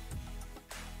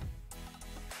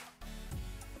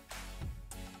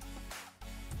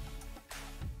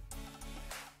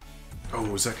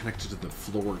 Oh, is that connected to the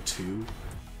floor too?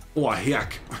 Oh,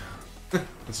 heck.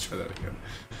 Let's try that again.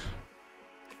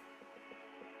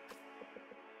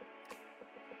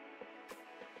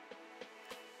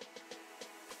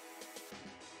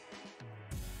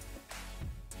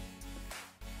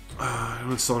 I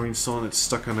don't install reinstalling, it's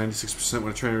stuck on 96%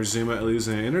 when I try to resume it, I lose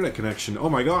an internet connection. Oh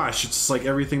my gosh, it's like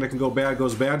everything that can go bad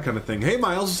goes bad kind of thing. Hey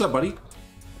Miles, what's up, buddy?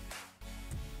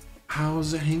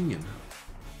 How's it hanging?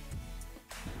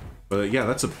 But yeah,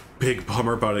 that's a big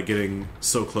bummer about it getting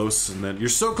so close, and then you're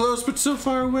so close but so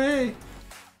far away.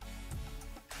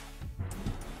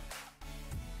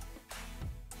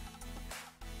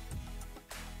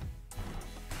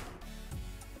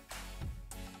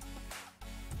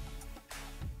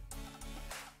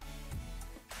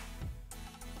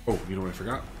 Oh, you know what I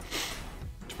forgot?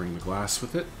 To bring the glass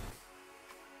with it.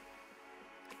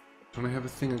 Don't I have a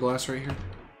thing of glass right here?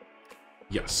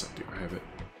 Yes, I do. I have it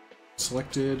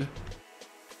selected.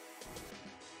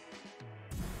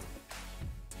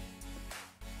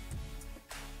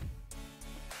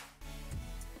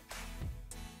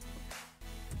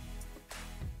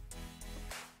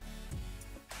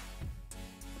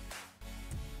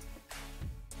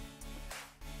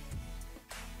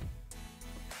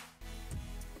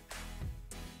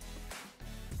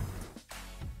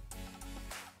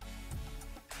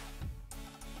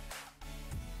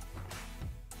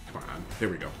 Come on, there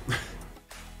we go.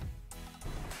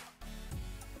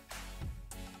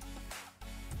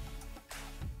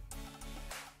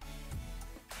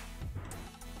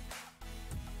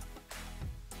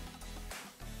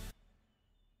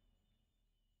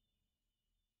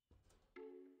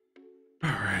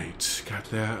 Got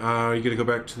that. You gonna go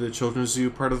back to the children's zoo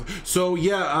part of... So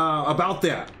yeah, about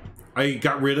that. I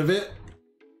got rid of it.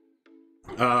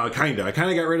 I kind of got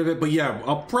rid of it, but yeah,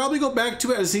 I'll probably go back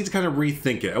to it. I just need to kind of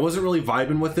rethink it. I wasn't really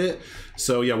vibing with it.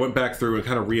 So yeah, I went back through and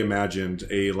kind of reimagined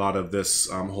a lot of this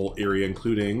whole area,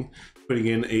 including putting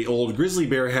in a old grizzly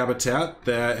bear habitat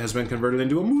that has been converted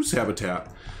into a moose habitat.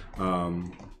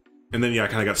 And then yeah, I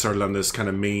kind of got started on this kind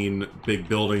of main big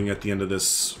building at the end of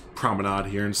this promenade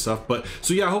here and stuff. But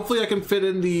so yeah, hopefully I can fit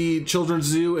in the children's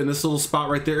zoo in this little spot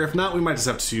right there. If not, we might just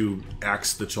have to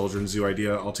axe the children's zoo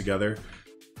idea altogether.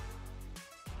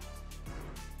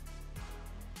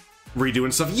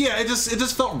 Redoing stuff. Yeah, it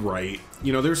just felt right.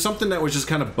 You know, there's something that was just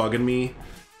kind of bugging me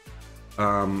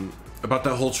about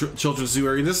that whole children's zoo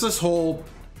area. This whole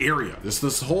area,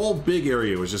 this whole big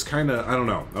area was just kind of, I don't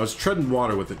know, I was treading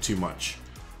water with it too much.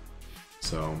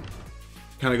 So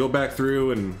kind of go back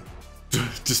through and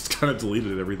just kind of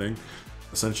deleted everything,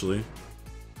 essentially.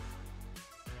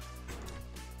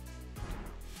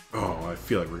 Oh, I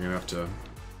feel like we're gonna have to...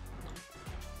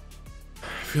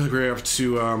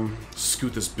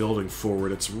 scoot this building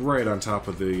forward. It's right on top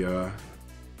of the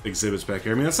exhibits back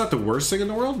here. I mean, that's not the worst thing in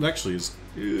the world. It actually is.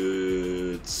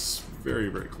 It's very,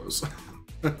 very close.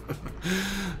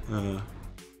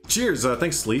 Cheers.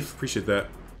 Thanks, Leaf. Appreciate that.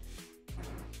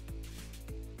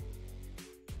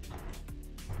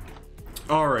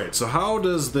 All right, so how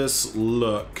does this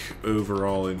look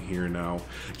overall in here now?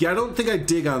 Yeah, I don't think I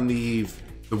dig on the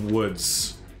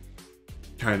woods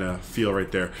kind of feel right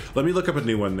there. Let me look up a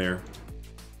new one there.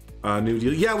 New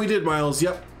deal. Yeah, we did, Miles.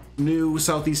 Yep. New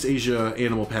Southeast Asia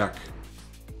animal pack.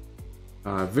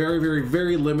 Very, very,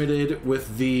 very limited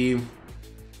with the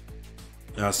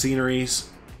sceneries.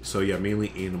 So yeah,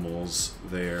 mainly animals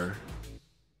there.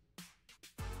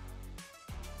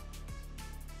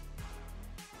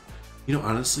 You know,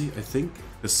 honestly, I think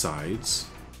the sides,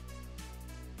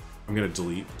 I'm gonna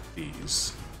delete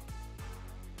these.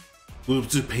 We'll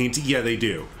do painting. Yeah, they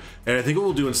do. And I think what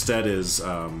we'll do instead is,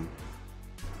 I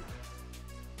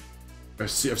I've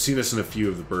seen this in a few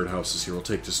of the birdhouses here. We'll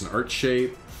take just an arch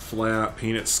shape, flat,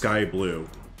 paint it sky blue.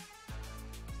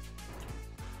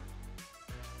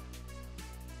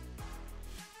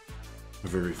 A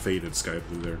very faded sky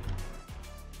blue there.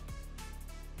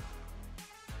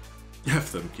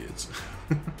 F them kids.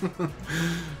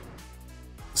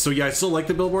 So yeah, I still like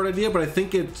the billboard idea, but I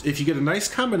think if you get a nice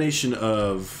combination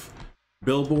of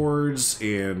billboards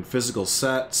and physical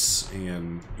sets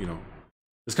and, you know,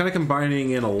 it's kind of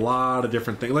combining in a lot of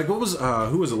different things. Like what was,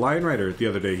 who was it, Lion Rider the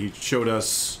other day? He showed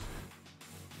us,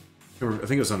 I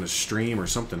think it was on his stream or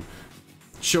something,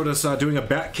 showed us doing a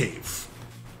bat cave.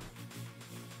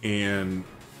 And,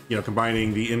 you know,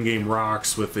 combining the in-game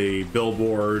rocks with a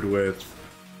billboard with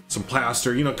some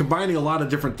plaster, you know, combining a lot of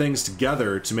different things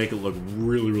together to make it look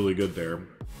really, really good there.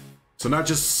 So not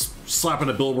just slapping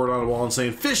a billboard on a wall and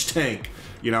saying fish tank,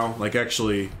 you know, like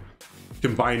actually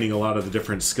combining a lot of the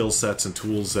different skill sets and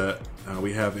tools that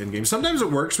we have in game. Sometimes it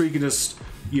works where you can just,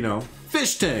 you know,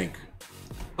 fish tank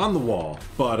on the wall,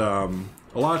 but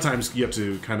a lot of times you have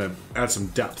to kind of add some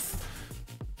depth,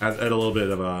 add a little bit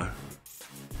of a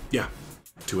yeah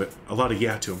to it, a lot of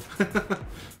yeah to him.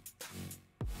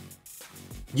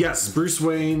 Yes, Bruce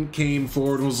Wayne came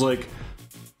forward and was like,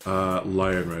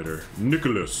 Lion Rider,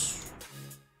 Nicholas.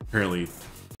 Apparently,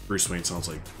 Bruce Wayne sounds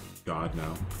like God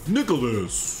now.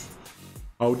 Nicholas,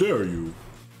 how dare you?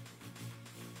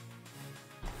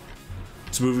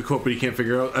 It's a movie quote, but you can't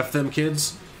figure out. F them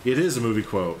kids. It is a movie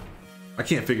quote. I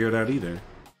can't figure it out either.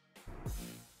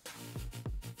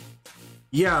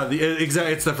 Yeah,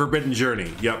 it's the Forbidden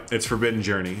Journey. Yep, it's Forbidden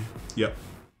Journey. Yep.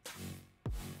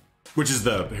 Which is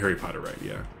the Harry Potter ride,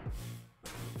 yeah.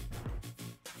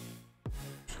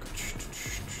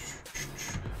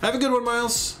 Have a good one,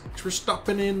 Miles. Thanks for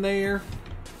stopping in there.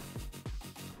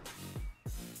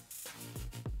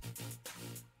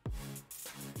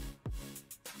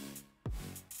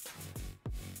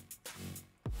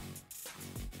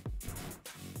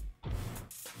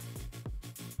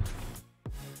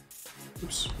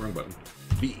 Oops, wrong button.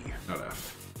 B, not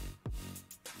F.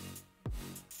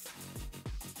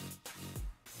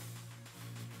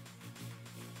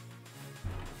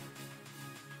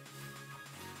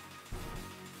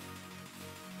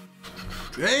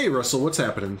 Hey, Russell, what's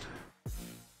happening?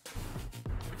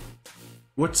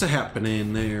 What's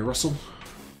happening there, Russell?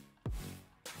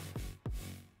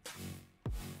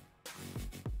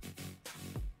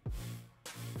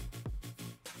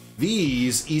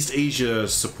 These East Asia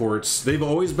supports, they've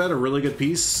always been a really good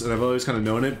piece, and I've always kind of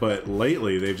known it, but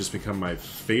lately they've just become my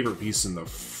favorite piece in the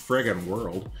friggin'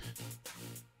 world.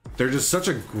 They're just such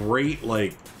a great,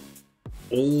 like,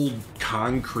 old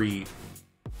concrete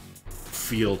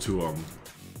feel to them.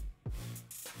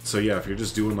 So yeah, if you're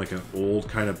just doing like an old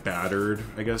kind of battered,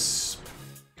 I guess,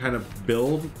 kind of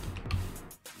build,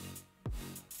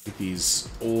 like these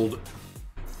old,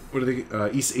 what are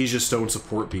they, East Asia stone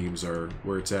support beams are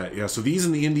where it's at. Yeah, so these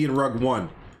in the Indian Rug 1.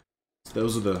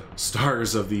 Those are the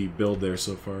stars of the build there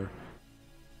so far.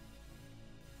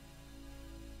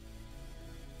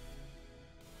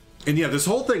 And yeah, this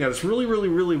whole thing, I just really, really,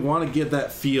 really want to get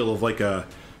that feel of like a,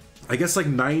 I guess like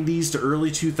 90s to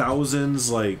early 2000s,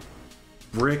 like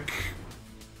brick.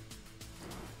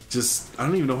 Just, I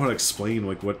don't even know how to explain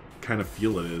like what kind of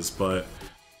feel it is, but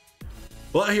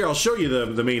well, here, I'll show you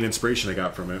the main inspiration I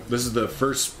got from it. This is the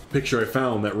first picture I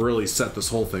found that really set this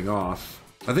whole thing off.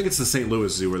 I think it's the St.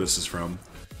 Louis Zoo where this is from.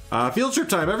 Field trip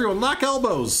time, everyone, lock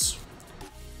elbows.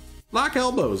 Lock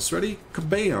elbows, ready?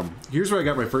 Kabam. Here's where I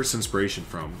got my first inspiration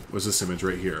from, was this image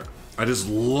right here. I just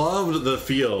loved the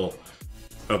feel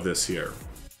of this here.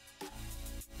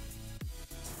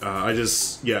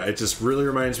 It just really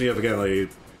reminds me of, again, like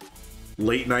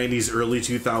late 90s, early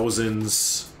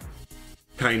 2000s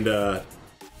kind of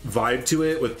vibe to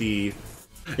it with the,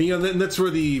 you know, that's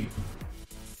where the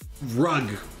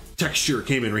rug texture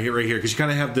came in right here, because you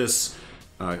kind of have this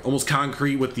almost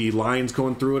concrete with the lines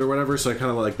going through it or whatever, so I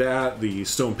kind of like that, the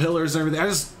stone pillars and everything. I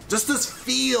just this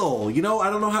feel, you know,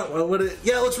 I don't know how, what it,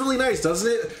 yeah, it looks really nice, doesn't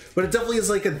it? But it definitely is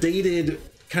like a dated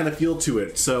kind of feel to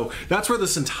it. So that's where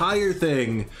this entire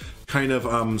thing kind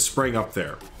of sprang up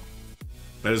there.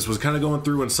 I just was kind of going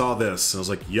through and saw this, and I was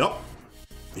like, yup,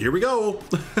 here we go.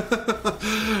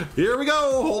 Here we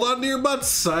go, hold on to your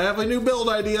butts, I have a new build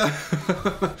idea.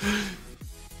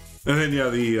 And then yeah,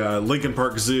 the Lincoln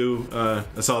Park Zoo, I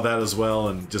saw that as well,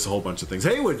 and just a whole bunch of things.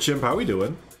 Hey Wood Chimp, how we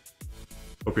doing?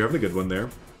 Hope you're having a good one there.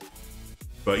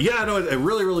 But yeah, no, a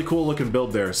really, really cool looking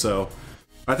build there. So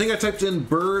I think I typed in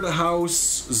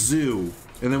Birdhouse Zoo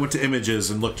and then went to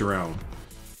images and looked around.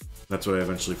 That's what I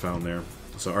eventually found there.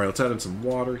 So all right, let's add in some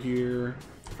water here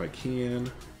if I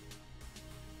can.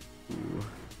 Ooh.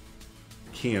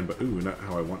 can, but ooh, not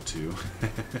how I want to.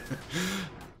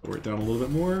 Lower it down a little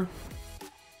bit more.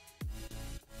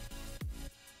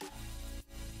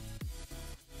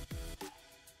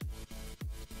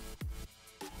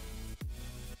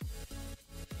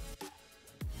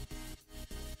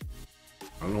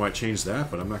 I don't know why I changed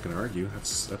that, but I'm not going to argue.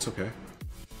 That's okay.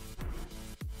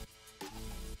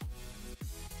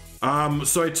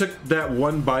 So I took that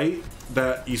one bite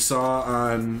that you saw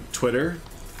on Twitter,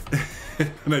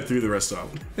 and I threw the rest out.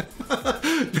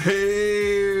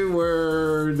 They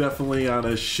were definitely on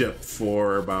a ship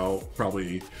for about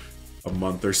probably a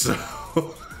month or so.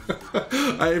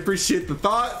 I appreciate the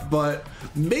thought, but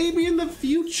maybe in the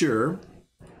future,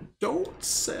 don't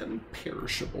send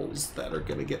perishables that are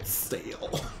gonna get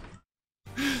stale.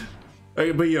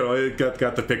 But you know, I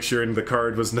got the picture and the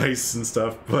card was nice and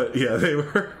stuff. But yeah, they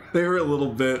were a little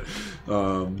bit.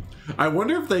 I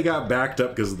wonder if they got backed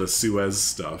up because of the Suez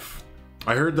stuff.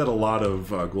 I heard that a lot of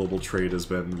global trade has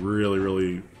been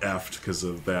really effed because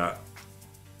of that.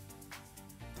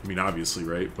 I mean, obviously,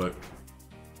 right? But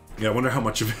yeah, I wonder how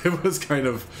much of it was kind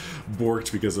of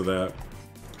borked because of that.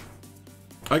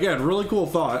 Again, really cool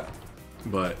thought,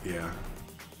 but yeah.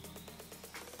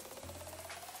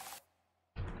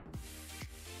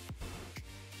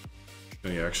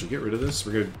 Let me actually get rid of this.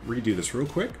 We're gonna redo this real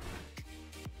quick.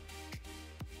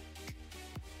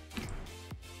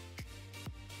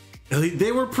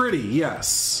 They were pretty,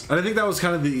 yes. And I think that was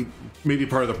kind of the maybe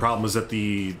part of the problem is that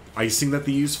the icing that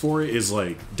they use for it is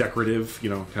like decorative, you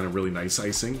know, kind of really nice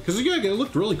icing. Because yeah, it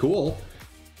looked really cool.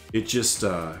 It just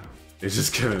kind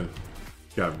of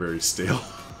got very stale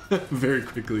very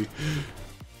quickly.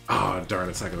 Oh darn,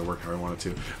 it's not gonna work how I want it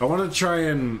to. I want to try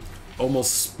and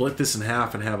almost split this in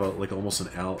half and have a like almost a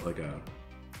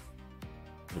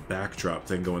backdrop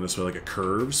thing going this way, like it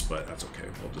curves, but that's okay.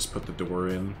 We'll just put the door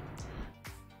in.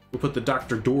 We'll put the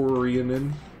Dr. Dorian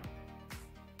in.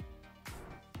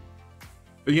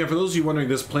 But yeah, for those of you wondering,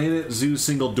 this Planet Zoo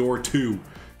single door 2.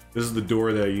 This is the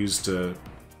door that I used to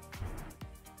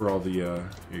for all the here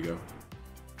you go.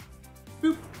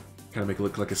 Boop. Kind of make it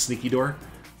look like a sneaky door.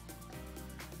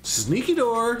 Sneaky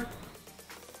door.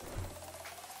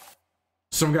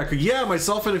 Someone got, yeah,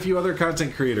 myself and a few other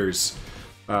content creators.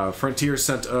 Frontier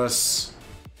sent us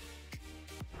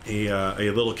a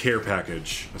little care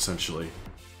package, essentially.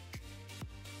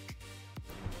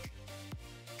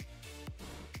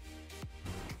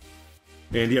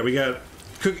 And yeah, we got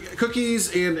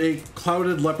cookies and a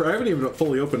clouded leopard. I haven't even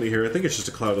fully opened it here. I think it's just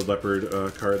a clouded leopard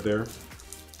card there.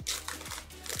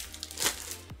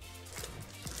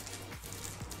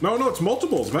 No, it's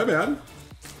multiples. My bad.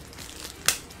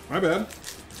 My bad.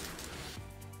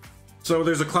 So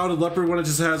there's a clouded leopard one. It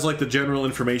just has like the general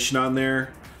information on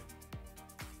there.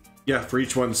 Yeah, for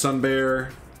each one, sun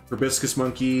bear, proboscis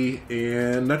monkey,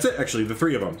 and that's it. Actually, the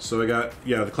 3 of them. So I got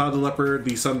the clouded leopard,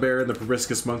 the sun bear, and the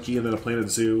proboscis monkey, and then a Planet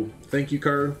Zoo thank you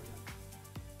card.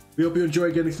 We hope you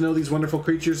enjoy getting to know these wonderful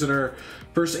creatures in our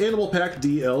first Animal Pack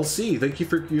DLC. Thank you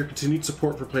for your continued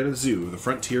support for Planet Zoo, the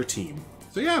Frontier team.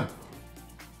 So yeah.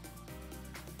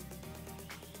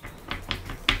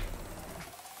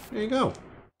 There you go.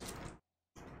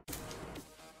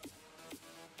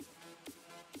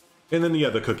 And then, yeah,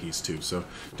 the cookies, too. So,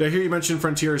 did I hear you mention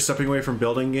Frontier is stepping away from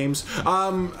building games?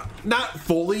 Not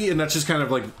fully, and that's just kind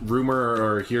of like rumor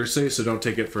or hearsay, so don't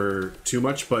take it for too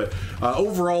much. But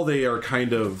overall, they are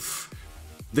kind of...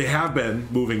 They have been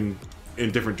moving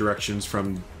in different directions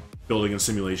from building and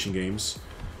simulation games.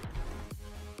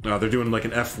 They're doing like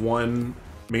an F1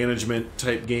 management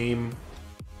type game.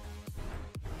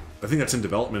 I think that's in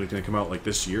development. It's going to come out like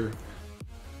this year.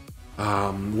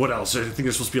 What else? I think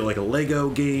there's supposed to be like a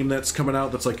Lego game that's coming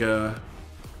out that's like a...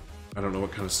 I don't know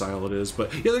what kind of style it is,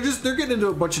 but yeah, they're getting into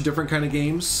a bunch of different kind of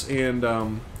games, and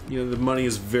you know, the money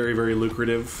is very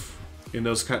lucrative in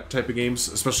those type of games,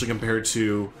 especially compared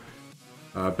to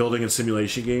building and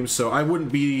simulation games. So I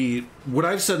wouldn't be... What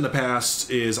I've said in the past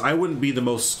is I wouldn't be the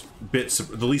least bit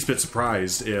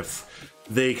surprised if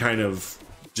they kind of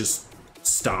just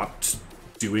stopped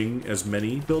doing as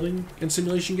many building and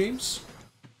simulation games.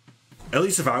 At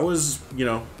least if I was, you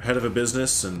know, head of a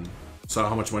business and saw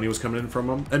how much money was coming in from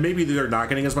them, and maybe they're not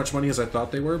getting as much money as I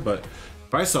thought they were, but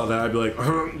if I saw that, I'd be like,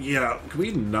 yeah, can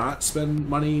we not spend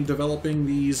money developing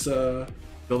these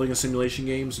building and simulation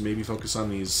games and maybe focus on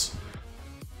these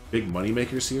big money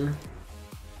makers here?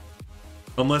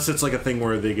 Unless it's like a thing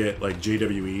where they get like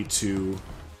JWE to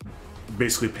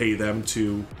basically pay them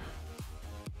to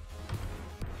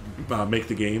make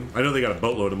the game. I know they got a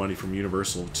boatload of money from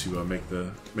Universal to make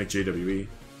JWE.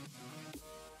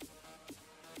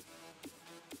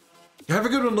 Have a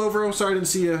good one, Lovro. Sorry I didn't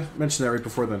see you mention that right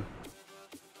before then.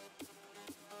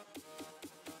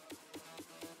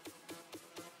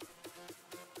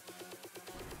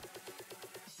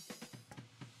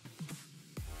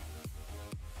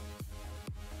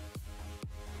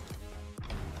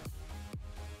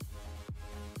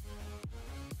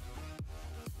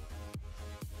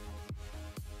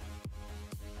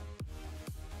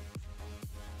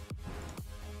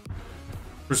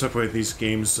 Separate these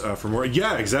games for more.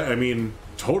 Yeah, exactly. I mean,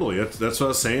 totally. That's what I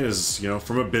was saying is, you know,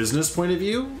 from a business point of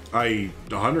view, I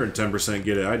 110%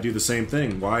 get it. I do the same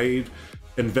thing. Why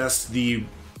invest the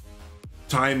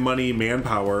time, money,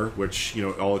 manpower, which, you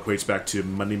know, all equates back to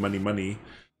money, money, money,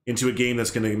 into a game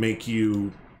that's going to make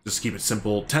you, just keep it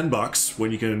simple, $10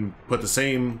 when you can put the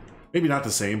same, maybe not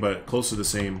the same, but close to the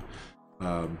same,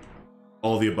 all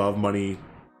of the above, money,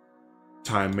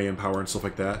 time, manpower, and stuff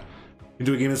like that,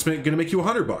 into a game that's going to make you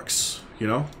 $100, you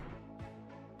know?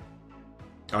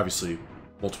 Obviously,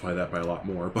 multiply that by a lot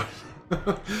more,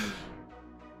 but...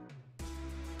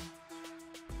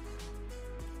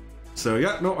 So,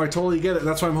 yeah, no, I totally get it.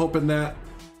 That's why I'm hoping that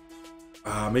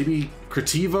maybe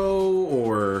Creativo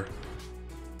or...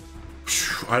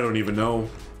 I don't even know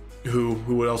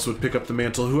who else would pick up the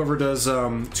mantle. Whoever does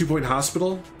 2 Point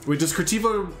Hospital. Wait, does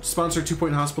Creativo sponsor 2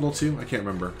 Point Hospital too? I can't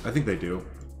remember. I think they do.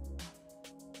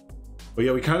 But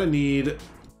yeah, we kind of need,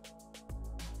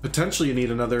 potentially you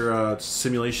need another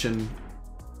simulation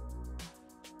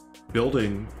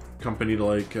building company to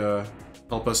like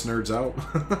help us nerds out.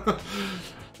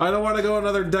 I don't want to go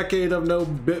another decade of no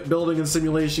building and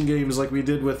simulation games like we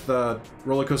did with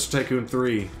Roller Coaster Tycoon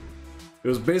 3. It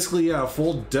was basically, yeah, a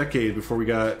full decade before we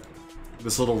got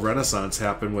this little renaissance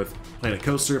happen with Planet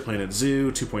Coaster, Planet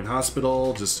Zoo, 2 Point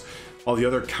Hospital, just all the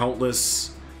other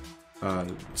countless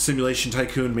simulation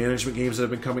tycoon management games that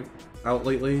have been coming out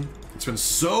lately. It's been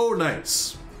so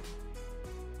nice.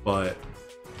 But,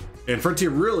 and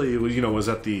Frontier really, you know, was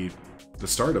at the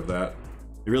start of that.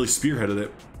 They really spearheaded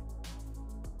it.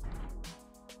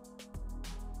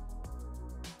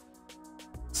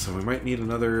 So we might need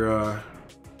another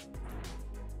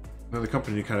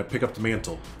company to kind of pick up the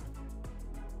mantle.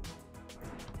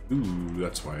 Ooh,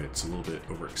 that's why it's a little bit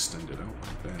overextended. I don't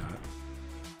like that.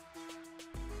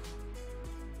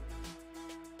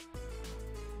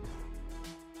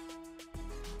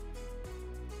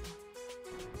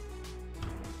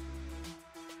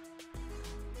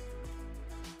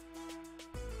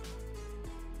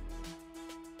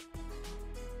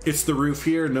 It's the roof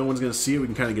here. No one's gonna see it. We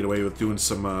can kind of get away with doing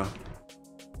some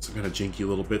kind of janky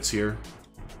little bits here.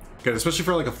 Okay, especially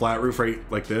for like a flat roof right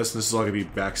like this. This is all gonna be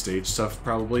backstage stuff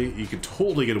probably. You could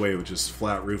totally get away with just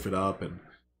flat roof it up and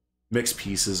mix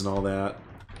pieces and all that.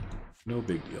 No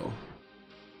big deal.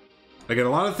 Again,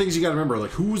 a lot of things you gotta remember,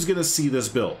 like who's gonna see this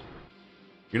build?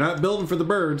 You're not building for the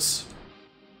birds,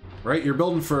 right? You're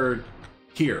building for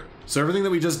here. So everything that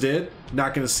we just did,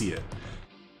 not gonna see it.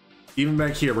 Even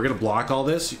back here, we're gonna block all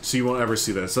this, so you won't ever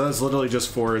see this. So that's literally just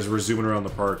for as we're zooming around the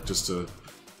park, just to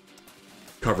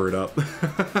cover it up.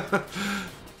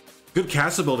 Good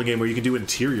castle building game where you can do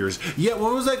interiors. Yeah,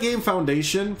 what was that game,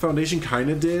 Foundation? Foundation kind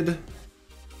of did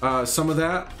some of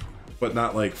that, but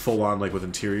not like full on like with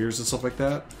interiors and stuff like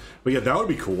that. But yeah, that would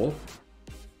be cool.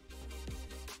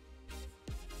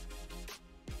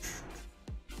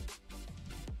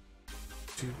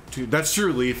 Dude, that's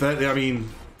true, Leaf. That, I mean,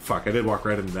 fuck, I did walk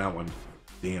right into that one.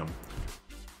 Damn.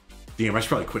 Damn, I should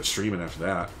probably quit streaming after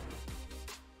that.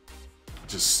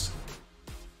 Just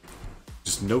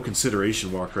no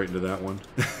consideration walked right into that one.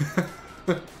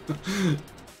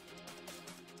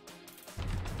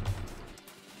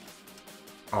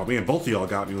 Oh man, both of y'all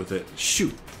got me with it.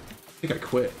 Shoot. I think I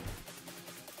quit.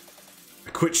 I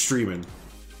quit streaming.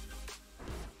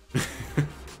 I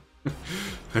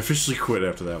officially quit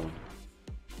after that one.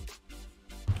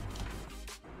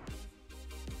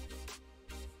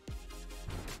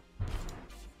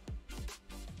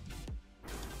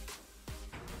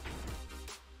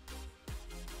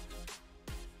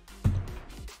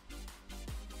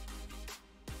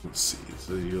 Let's see,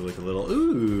 so you're like a little,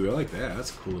 ooh, I like that.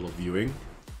 That's a cool little viewing.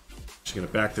 Just gonna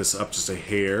back this up just a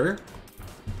hair.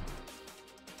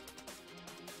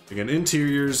 Again,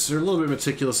 interiors are a little bit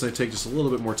meticulous and they take just a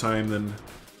little bit more time than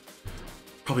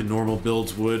probably normal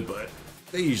builds would, but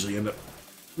they usually end up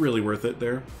really worth it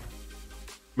there.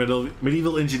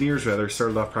 Medieval Engineers, rather,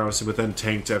 started off promising, but then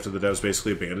tanked after the devs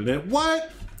basically abandoned it.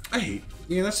 What? I hate,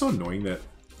 yeah, that's so annoying that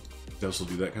devs will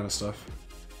do that kind of stuff.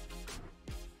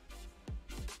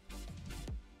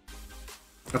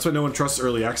 That's why no one trusts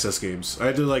early access games. I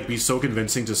had to like be so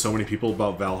convincing to so many people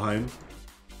about Valheim.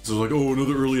 So like, oh,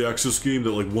 another early access game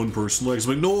that like one person likes.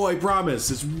 I'm like, no, I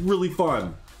promise, it's really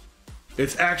fun.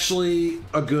 It's actually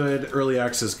a good early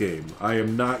access game. I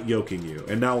am not yoking you.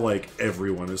 And now like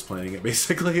everyone is playing it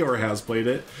basically, or has played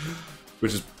it,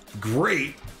 which is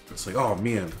great. It's like, oh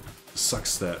man, it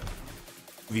sucks that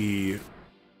the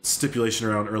stipulation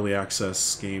around early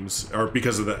access games are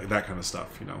because of that kind of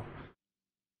stuff, you know.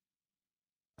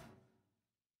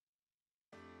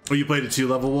 Oh, you played it too,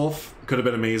 Level Wolf? Could have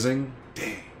been amazing.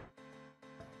 Dang.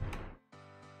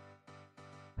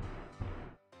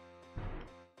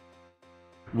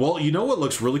 Well, you know what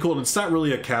looks really cool? And it's not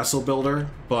really a castle builder,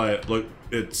 but look,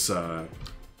 it's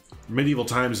medieval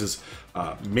times is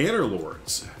manor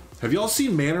lords. Have y'all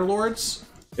seen manor lords?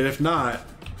 And if not,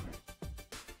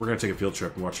 we're gonna take a field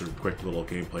trip and watch a quick little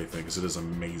gameplay thing because it is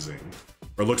amazing.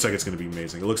 Or it looks like it's gonna be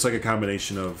amazing. It looks like a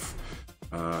combination of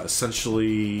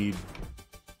essentially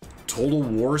Total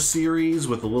War series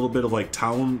with a little bit of like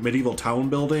medieval town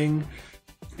building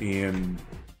and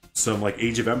some like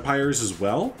Age of Empires as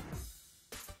well.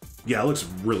 Yeah, it looks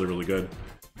really, really good.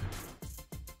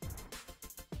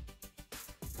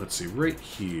 Let's see, right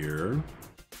here.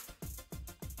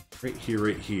 Right here,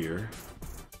 right here.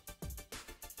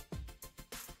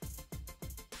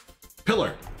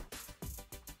 Pillar.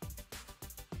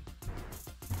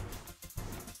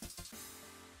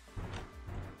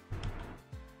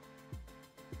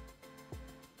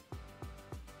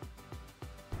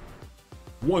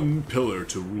 One pillar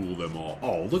to rule them all.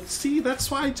 Oh, look, see, that's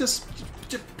why I just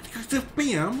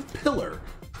bam, pillar.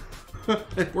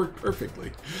 It worked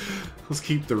perfectly. Let's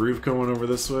keep the roof going over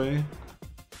this way.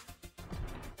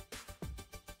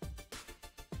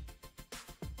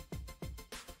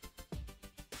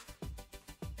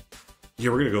 Yeah,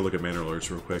 we're gonna go look at Manor Lords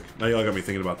real quick. Now y'all got me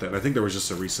thinking about that. And I think there was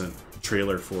just a recent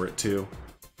trailer for it too.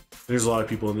 There's a lot of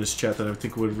people in this chat that I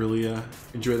think would really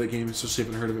enjoy that game, especially if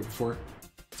they haven't heard of it before.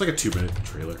 It's like a 2-minute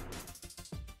trailer.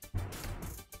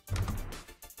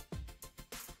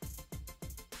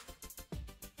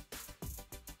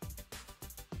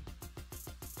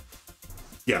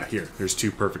 Yeah, there's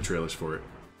 2 perfect trailers for it.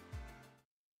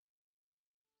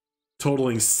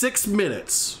 Totaling 6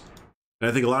 minutes. And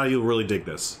I think a lot of you will really dig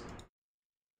this.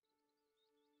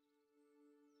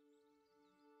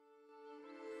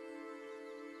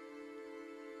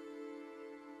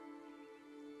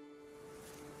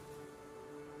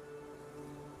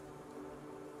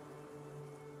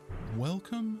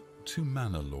 Welcome to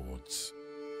Manor Lords.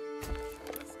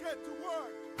 Let's get to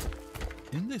work.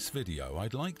 In this video,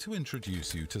 I'd like to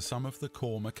introduce you to some of the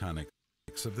core mechanics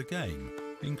of the game,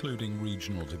 including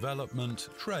regional development,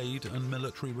 trade, and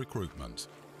military recruitment.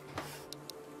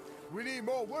 We need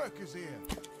more workers here.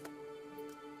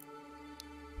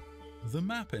 The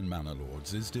map in Manor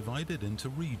Lords is divided into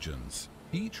regions.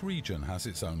 Each region has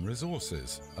its own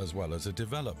resources, as well as a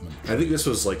development tree. I think this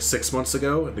was like 6 months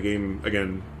ago. The game,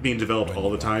 again, being developed all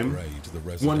the time.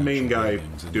 The One main guy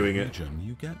doing it. Region,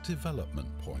 you get development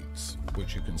points,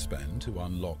 which you can spend to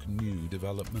unlock new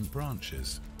development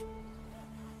branches.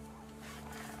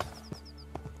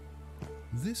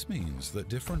 This means that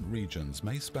different regions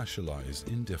may specialize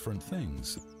in different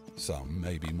things. Some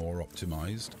may be more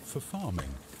optimized for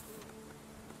farming,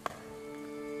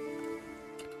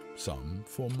 some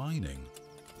for mining,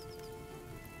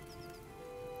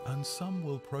 and some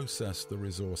will process the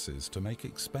resources to make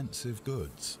expensive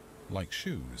goods, like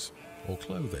shoes or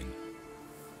clothing.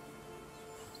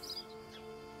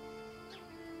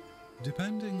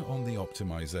 Depending on the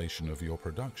optimization of your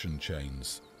production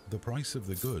chains, the price of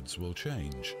the goods will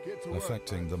change,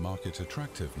 affecting the market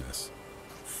attractiveness.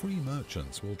 Free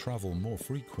merchants will travel more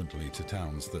frequently to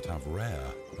towns that have rare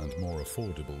and more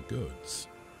affordable goods.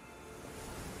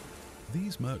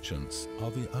 These merchants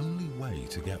are the only way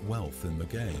to get wealth in the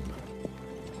game.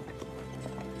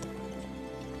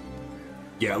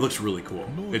 Yeah, it looks really cool.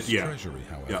 Lord's treasury,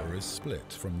 however, is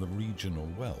split from the regional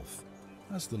wealth.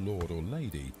 As the lord or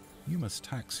lady, you must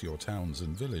tax your towns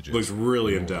and villages. Looks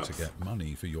really in in order depth. to get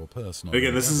money for your personal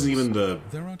Again, this isn't even the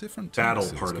There are different battle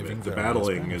taxes part of giving it. The various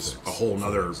battling is benefits. a whole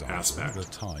nother For example, aspect. The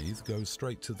tithe goes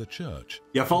straight to the church.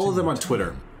 Yeah, follow But in them on return,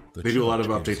 Twitter. the They do a lot of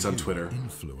church gives updates on you Twitter.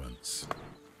 Influence.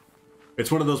 It's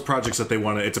one of those projects that they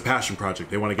want to, it's a passion project.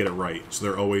 They want to get it right. So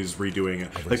they're always redoing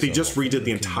it. Like they just redid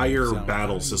the entire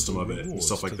battle system of it and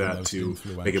stuff like that to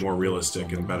make it more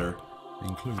realistic and better.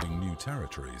 Including new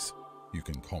territories. You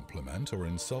can compliment or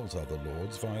insult other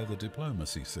lords via the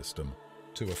diplomacy system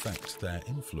to affect their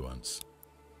influence.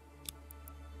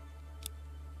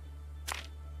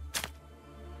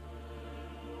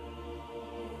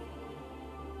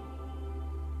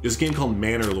 This game called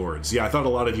Manor Lords. Yeah, I thought a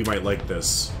lot of you might like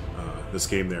this this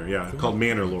game there. Yeah, called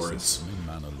Manor Lords.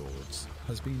 Manor Lords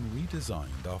has been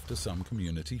redesigned after some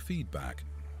community feedback.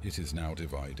 It is now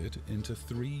divided into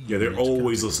 3 Yeah, they're unit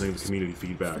always categories. listening to community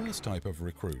feedback. First type of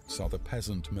recruits are the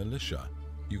peasant militia.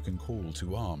 You can call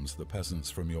to arms the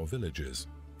peasants from your villages.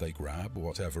 They grab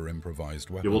whatever improvised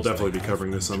weapons. Yeah, we'll definitely they be have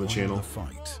covering this and on the join channel. The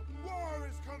fight. War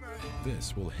is coming.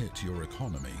 This will hit your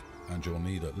economy, and you'll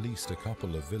need at least a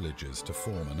couple of villages to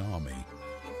form an army.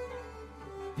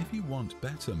 If you want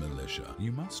better militia,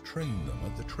 you must train them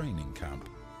at the training camp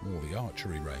or the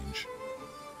archery range.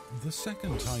 The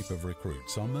second type of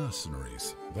recruits are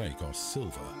mercenaries. They cost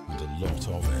silver and a lot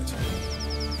of it.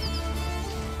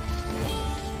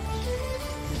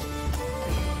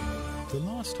 The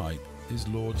last type is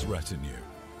Lord's Retinue.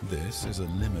 This is a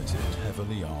limited,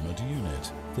 heavily armored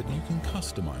unit that you can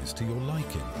customize to your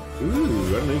liking. Ooh,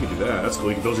 I didn't know you could do that. That's cool.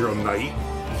 You can build your own knight.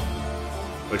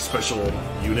 Like special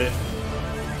unit.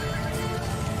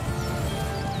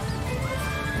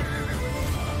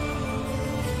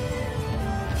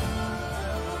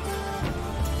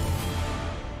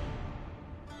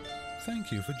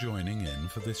 Thank you for joining in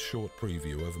for this short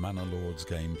preview of Manor Lord's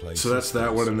gameplay. So that's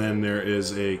that one, and then there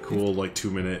is a cool like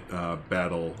 2-minute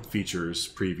battle features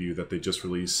preview that they just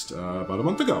released about a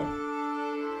month ago.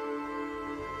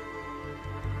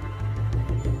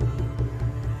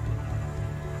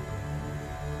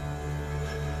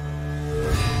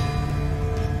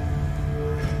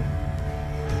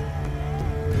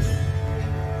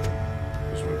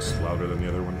 This one's louder than the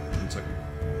other one. 1 second.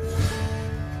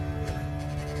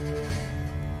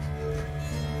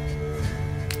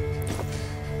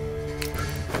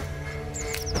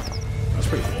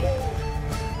 Pretty cool.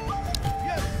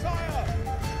 Yes, sire!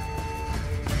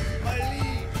 My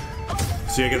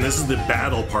liege! See, again, this is the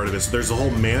battle part of it. So there's a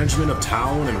whole management of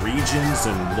town and regions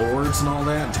and lords and all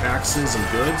that, and taxes and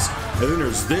goods. And then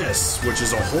there's this, which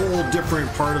is a whole different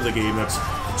part of the game that's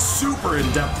super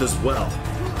in-depth as well.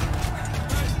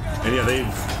 And yeah,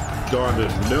 they've gone to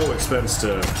no expense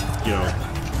to, you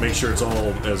know, make sure it's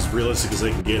all as realistic as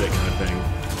they can get it kind of thing.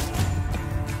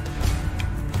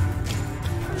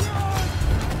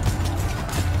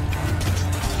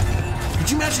 Could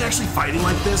you imagine actually fighting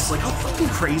like this? Like, how fucking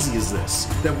crazy is this?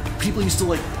 That people used to,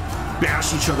 like,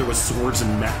 bash each other with swords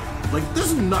and metal. Like, this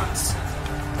is nuts.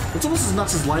 It's almost as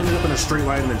nuts as lining up in a straight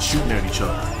line and then shooting at each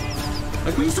other.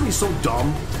 Like, we used to be so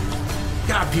dumb.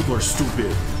 God, people are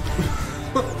stupid.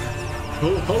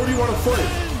 How do you want to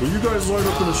fight? Well, you guys line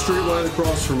up in a straight line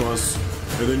across from us,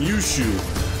 and then you shoot.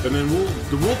 And then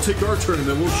we'll take our turn, and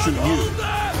then we'll shoot you.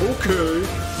 Okay.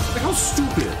 Like, how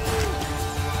stupid.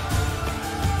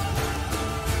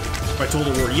 By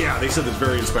Total War, yeah, they said it's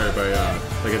very inspired by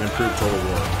like an improved Total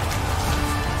War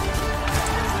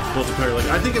multiplayer. Like,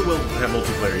 I think it will have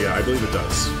multiplayer. Yeah, I believe it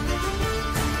does.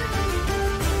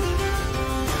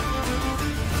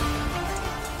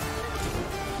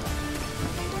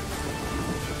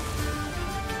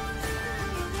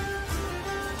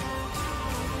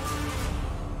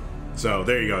 So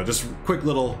there you go. Just quick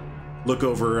little look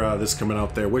over this coming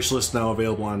out there. Wishlist now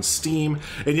available on Steam,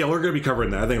 and yeah, we're gonna be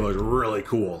covering that. I think it looks really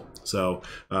cool. So,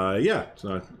 yeah,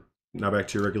 so now back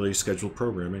to your regularly scheduled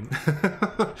programming.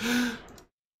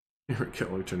 Here we go,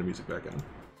 let me turn the music back on.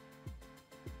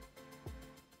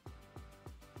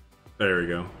 There we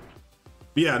go.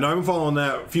 But yeah, no, I've been following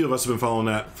that. A few of us have been following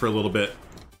that for a little bit,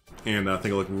 and I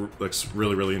think it looks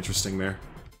really, really interesting there.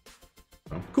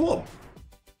 So, cool.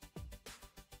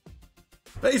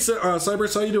 Hey,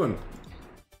 Cybers, how you doing?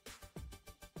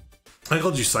 I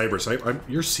called you Cybers.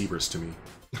 You're Cybers to me.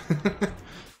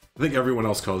 I think everyone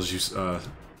else calls you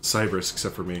Cybers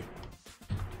except for me.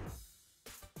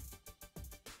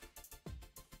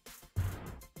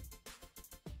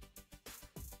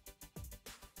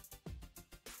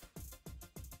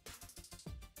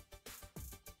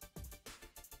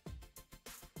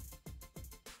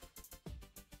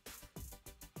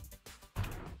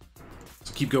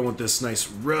 So keep going with this nice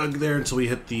rug there until we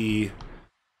hit the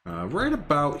right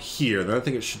about here. Then I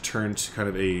think it should turn to kind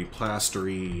of a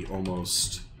plastery,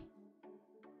 almost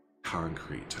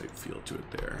concrete type feel to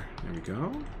it there. There we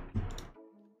go.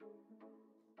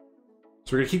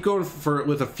 So we're gonna keep going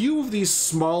with a few of these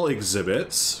small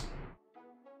exhibits.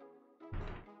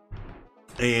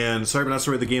 And sorry, but not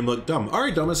sorry the game looked dumb. All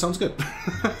right, dumb, it sounds good.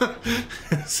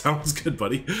 Sounds good,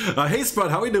 buddy. Hey, Spud,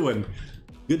 how we doing?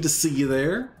 Good to see you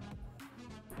there.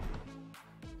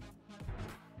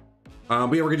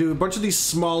 But yeah, we're gonna do a bunch of these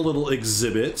small little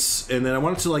exhibits, and then I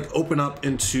wanted to like open up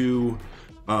into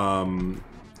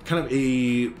kind of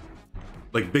a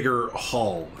like bigger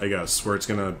hall, I guess, where it's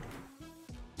gonna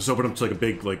just open up to like a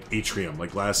big like atrium,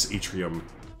 like glass atrium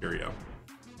area.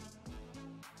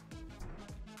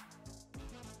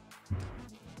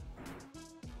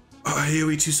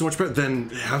 AoE 2 so much better. Then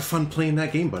have fun playing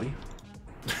that game, buddy.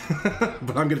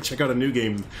 But I'm gonna check out a new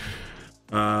game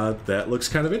that looks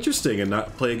kind of interesting and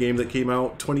not play a game that came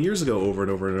out 20 years ago over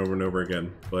and over and over and over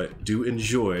again. But do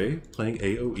enjoy playing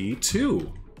AoE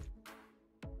 2.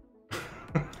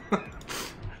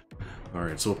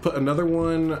 Alright, so we'll put another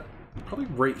one probably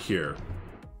right here.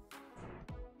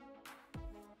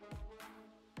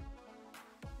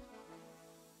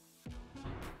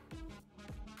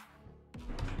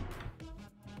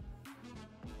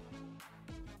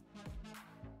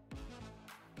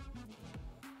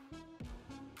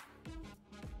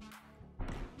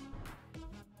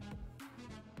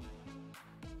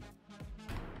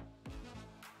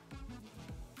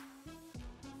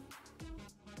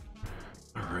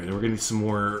 right, then we're gonna need some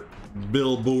more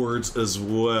billboards as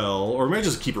well, or we might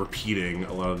just keep repeating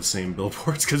a lot of the same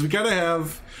billboards because we gotta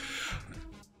have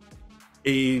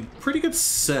a pretty good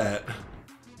set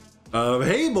of,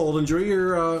 hey Bold, enjoy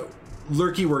your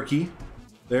lurky worky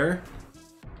there.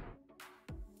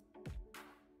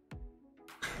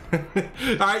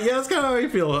 Alright, yeah, that's kind of how I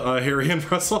feel, Harry and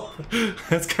Russell.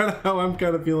 That's kind of how I'm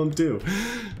kind of feeling too.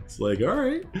 It's like,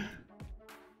 alright.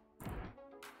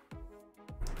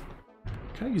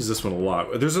 I use this one a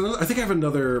lot. There's another, I think I have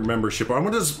another membership. I'm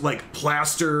gonna just like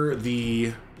plaster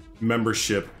the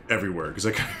membership everywhere because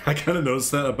I kind of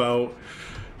noticed that about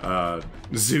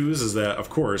zoos, is that of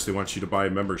course they want you to buy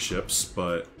memberships,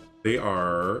 but they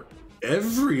are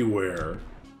everywhere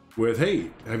with, hey,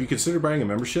 have you considered buying a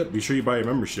membership? Be sure you buy a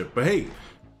membership. But hey,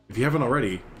 if you haven't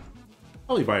already,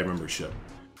 probably buy a membership.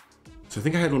 So I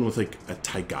think I had one with like a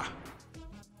taiga.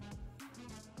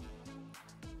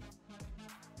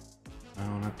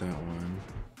 No, not that one.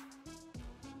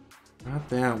 Not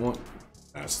that one.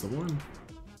 That's the one.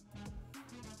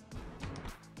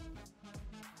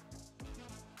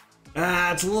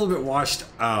 Ah, it's a little bit washed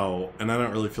out, and I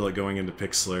don't really feel like going into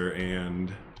Pixlr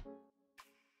and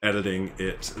editing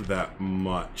it that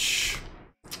much.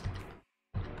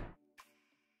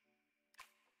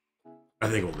 I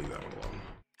think we'll leave that one alone.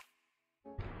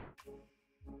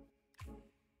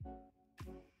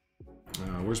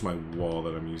 Where's my wall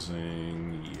that I'm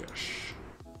using? Yes.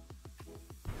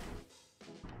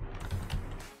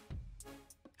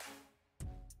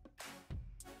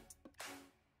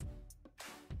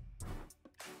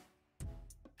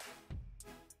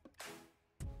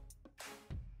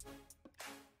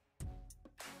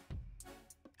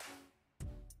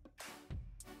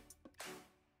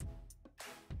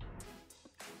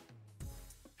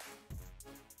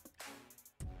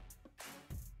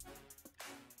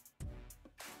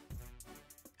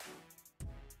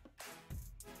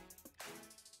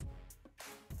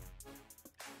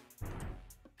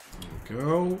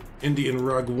 Go. Indian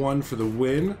Rug 1 for the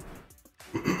win.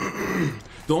 The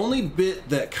only bit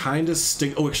that kind of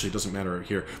stinks... Oh, actually, it doesn't matter right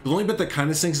here. The only bit that kind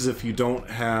of stinks is if you don't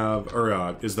have...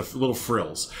 Or, is the little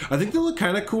frills. I think they look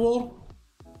kind of cool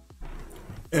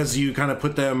as you kind of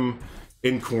put them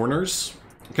in corners.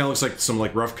 It kind of looks like some,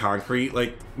 like, rough concrete,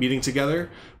 like, meeting together.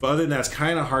 But other than that, it's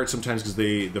kind of hard sometimes because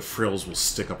the frills will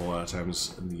stick up a lot of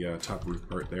times in the top roof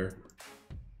part there.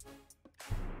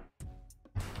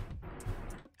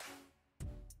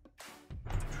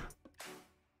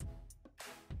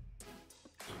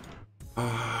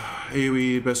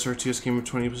 AoE best RTS game of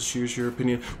 20 plus years. Your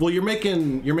opinion? Well, you're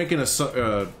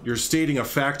stating a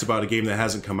fact about a game that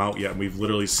hasn't come out yet, and we've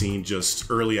literally seen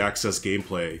just early access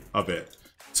gameplay of it.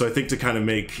 So I think to kind of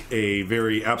make a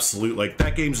very absolute, like,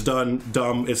 that game's done,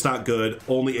 dumb, it's not good,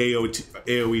 only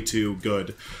AoE 2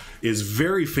 good, is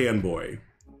very fanboy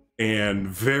and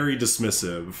very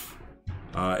dismissive,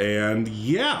 and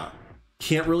yeah,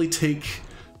 can't really take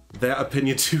that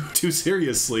opinion too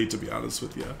seriously, to be honest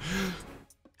with you.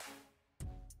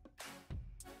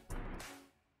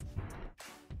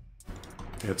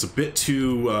 It's a bit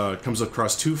too, comes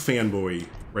across too fanboy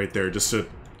right there, just to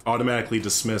automatically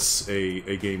dismiss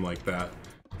a game like that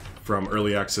from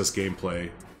early access gameplay.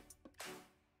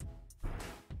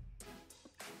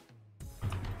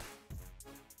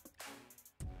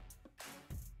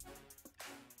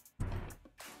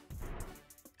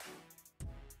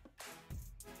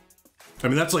 I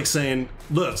mean, that's like saying,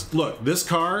 look, this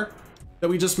car that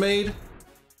we just made,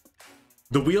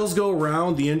 the wheels go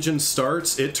around, the engine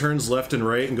starts, it turns left and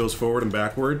right and goes forward and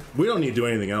backward. We don't need to do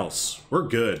anything else. We're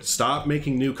good. Stop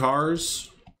making new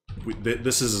cars.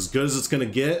 This is as good as it's gonna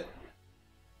get.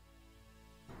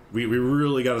 We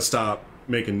really gotta stop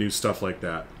making new stuff like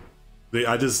that.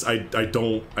 I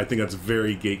think that's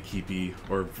very gatekeepy,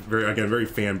 or very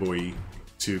fanboy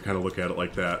to kind of look at it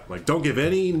like that. Like, don't give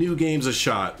any new games a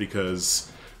shot because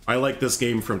I like this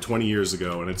game from 20 years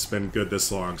ago and it's been good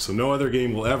this long, so no other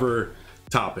game will ever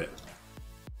top it.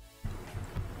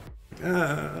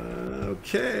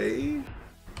 Okay.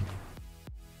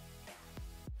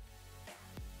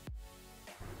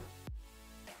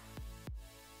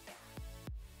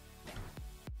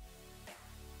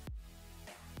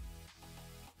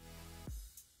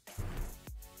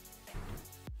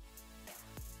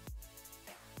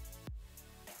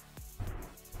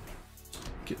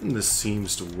 Getting the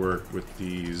seams to work with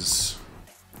these.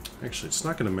 Actually, it's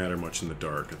not going to matter much in the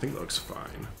dark. I think it looks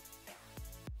fine.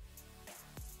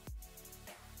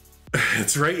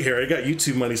 It's right here. I got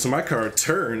YouTube money, so my car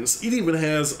turns. It even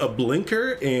has a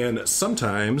blinker, and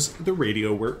sometimes the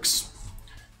radio works.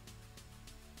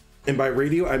 And by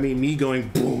radio, I mean me going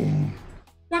boom.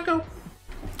 Wacko.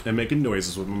 and making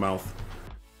noises with my mouth.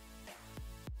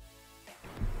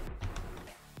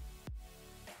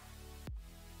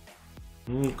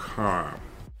 Okay.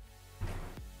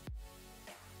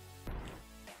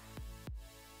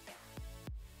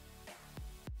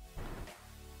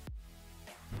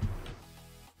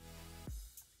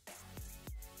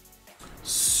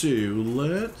 So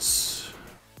let's...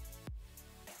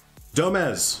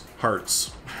 Dumbass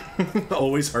hearts.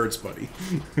 Always hearts, buddy.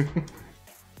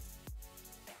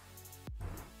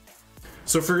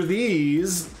 So for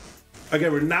these,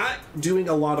 again, we're not doing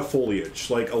a lot of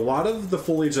foliage. Like, a lot of the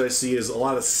foliage that I see is a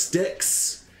lot of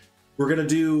sticks. We're gonna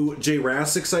do Jay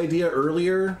Rassick's idea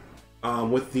earlier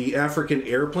with the African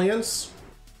air plants.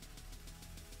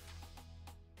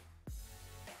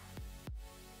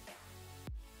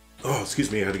 Oh,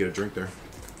 excuse me, I had to get a drink there.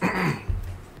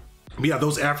 But yeah,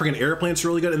 those African air plants are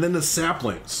really good. And then the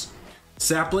saplings.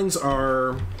 Saplings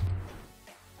are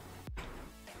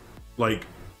like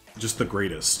just the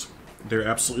greatest. They're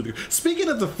absolutely... Speaking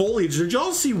of the foliage, did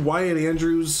y'all see Wyatt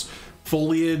Andrews'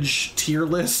 foliage tier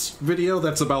list video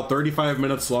that's about 35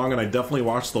 minutes long? And I definitely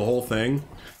watched the whole thing.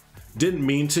 Didn't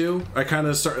mean to. I kind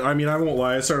of started... I mean, I won't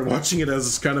lie. I started watching it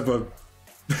as kind of a...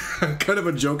 kind of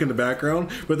a joke in the background.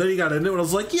 But then he got into it and I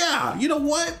was like, yeah, you know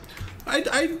what?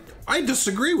 I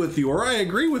disagree with you, or I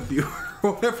agree with you,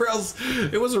 or whatever else.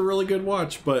 It was a really good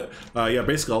watch. But yeah,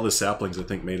 basically all the saplings I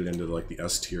think made it into like the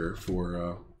S tier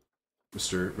for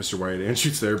Mr. Wyatt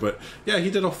Andrews there. But yeah, he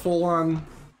did a full-on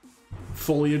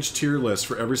foliage tier list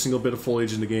for every single bit of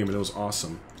foliage in the game, and it was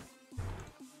awesome.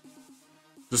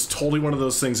 Just totally one of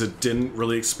those things that didn't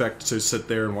really expect to sit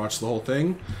there and watch the whole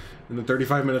thing. And then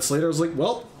 35 minutes later, I was like,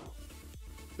 well,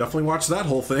 definitely watch that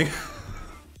whole thing.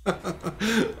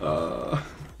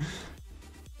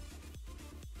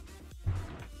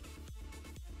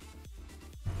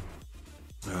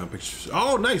 Pictures.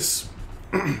 Oh, nice.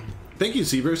 Thank you,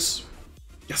 Seavers.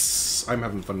 Yes, I'm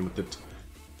having fun with it.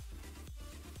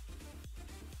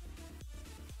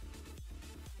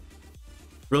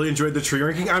 Really enjoyed the tree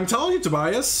ranking. I'm telling you,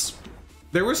 Tobias,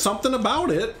 there was something about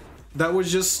it that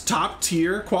was just top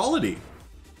tier quality.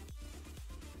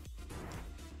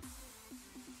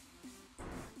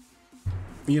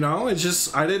 You know, it's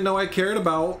just, I didn't know I cared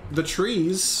about the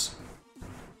trees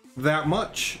that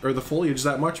much, or the foliage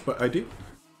that much, but I do.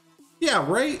 Yeah,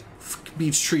 right? Fuck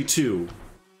Beech Tree 2.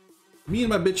 Me and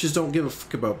my bitches don't give a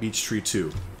fuck about Beech Tree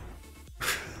 2.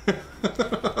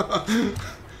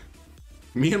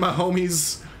 Me and my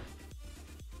homies,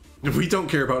 we don't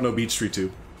care about no Beech Tree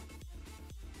 2.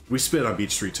 We spit on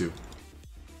Beech Tree 2.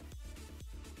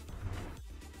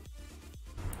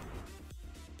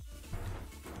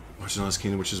 Watching The Last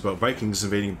Kingdom, which is about Vikings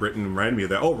invading Britain, reminded me of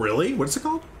that. Oh, really? What's it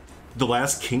called? The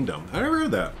Last Kingdom. I never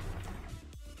heard that.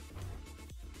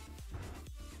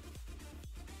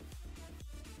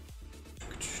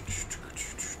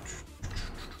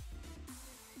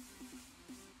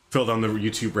 Fell down the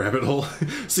YouTube rabbit hole.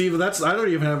 See, but that's, I don't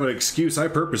even have an excuse. I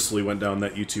purposely went down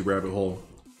that YouTube rabbit hole.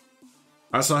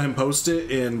 I saw him post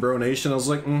it in Bro Nation. I was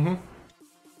like, I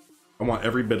want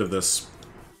every bit of this.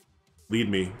 Lead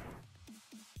me.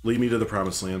 Lead me to the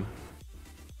promised land.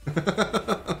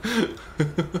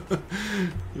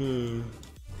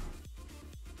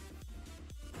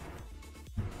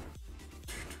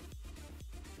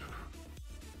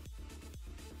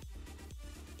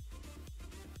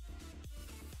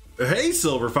 Hey,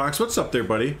 Silver Fox, what's up there,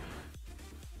 buddy?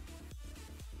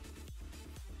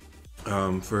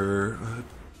 For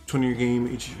 20-year game,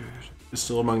 each year is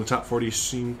still among the top 40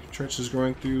 scene trenches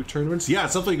growing through tournaments. Yeah,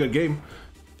 it's definitely a good game.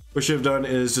 What you have done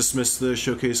is dismiss the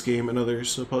showcase game and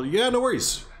others. So yeah, no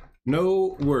worries.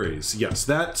 No worries. Yes,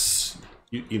 that's...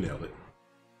 You nailed it.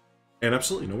 And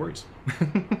absolutely, no worries.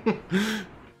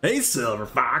 Hey, Silver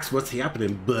Fox, what's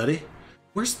happening, buddy?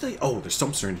 Where's the... Oh, there's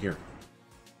Stumpster in here.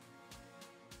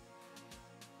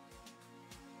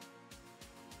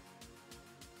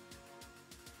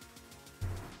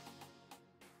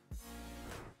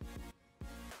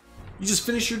 You just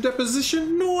finished your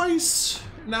deposition? Nice!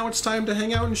 Now it's time to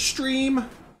hang out and stream.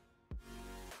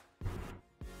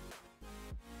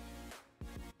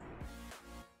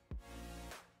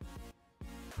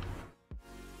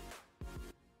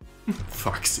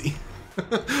 Foxy.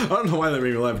 I don't know why that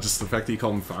made me laugh, just the fact that you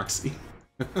call him Foxy.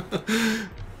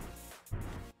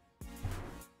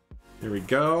 There we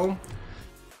go.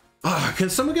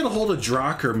 Can someone get a hold of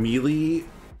Drock or Mealy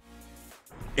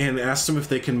and ask them if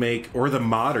they can make, or the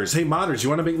modders, hey modders, you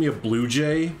want to make me a blue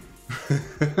jay?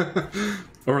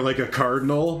 Or like a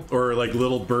cardinal, or like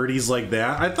little birdies like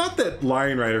that. I thought that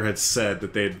Lion Rider had said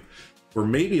that they were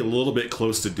maybe a little bit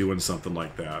close to doing something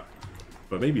like that,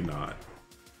 but maybe not.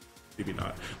 maybe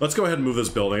not. Let's go ahead and move this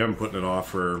building. I'm putting it off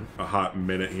for a hot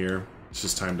minute here. It's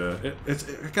just time to,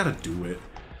 I gotta do it.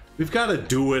 We've got to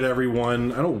do it,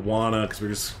 everyone. I don't wanna, because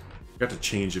we got to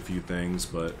change a few things,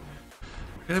 but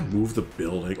I gotta move the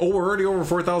building. Oh, we're already over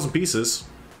 4,000 pieces.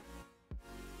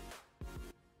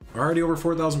 Already over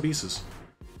 4,000 pieces.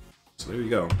 So there you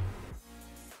go.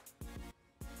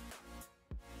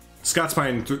 Scott's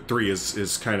Pine 3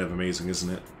 is kind of amazing, isn't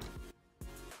it?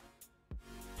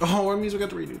 Oh, that means we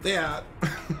got to redo that.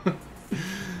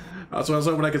 That's why I was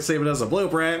hoping I could save it as a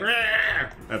blueprint.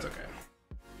 That's okay.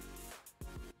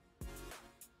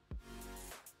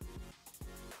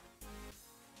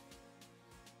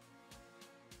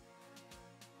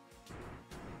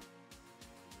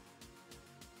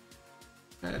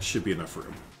 That should be enough room.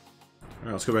 All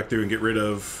right, let's go back through and get rid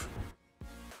of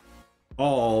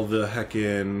all the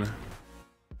heckin'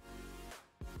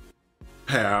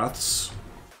 paths.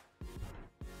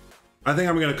 I think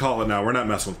I'm gonna call it now. We're not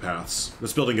messing with paths.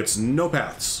 This building gets no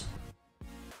paths.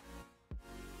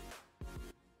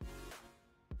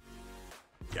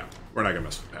 Yeah, we're not gonna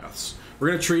mess with paths. We're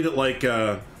gonna treat it like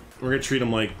we're gonna treat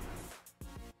them like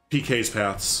PK's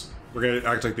paths. We're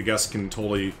gonna act like the guests can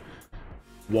totally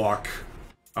walk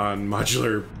on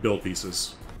modular build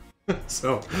pieces.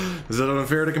 So, is it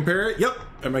unfair to compare it? Yep.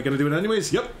 Am I gonna do it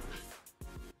anyways? Yep.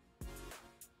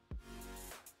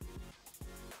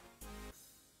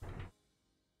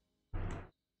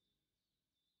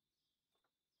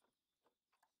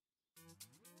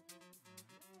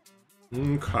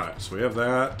 Okay, so we have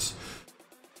that.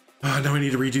 Now we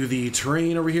need to redo the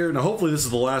terrain over here. Now hopefully this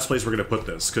is the last place we're gonna put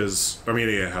this, because, I mean,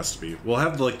 it has to be. We'll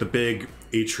have like the big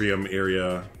atrium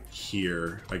area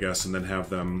here, I guess, and then have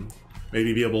them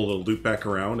maybe be able to loop back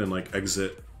around and like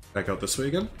exit back out this way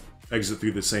again. Exit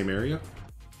through the same area.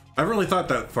 I haven't really thought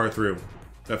that far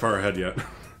ahead yet.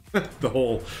 The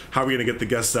whole, how are we gonna get the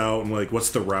guests out and like,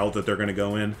 what's the route that they're gonna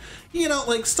go in? You know,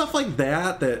 like stuff like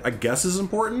that I guess is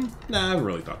important. Nah, I haven't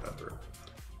really thought that through.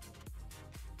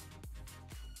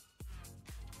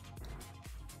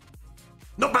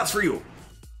 No paths for you!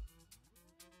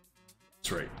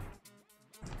 That's right.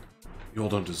 You all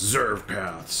don't deserve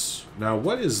paths. Now,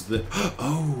 what is the...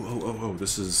 Oh,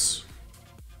 this is...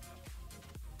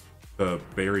 the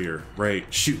barrier.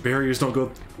 Right. Shoot, barriers don't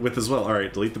go with as well.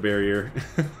 Alright, delete the barrier.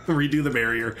 Redo the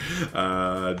barrier.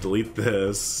 Delete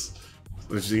this.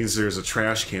 Which means there's a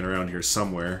trash can around here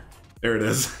somewhere. There it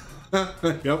is.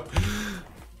 Yep.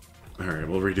 Alright,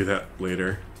 we'll redo that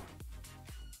later.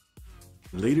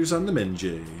 Later's on the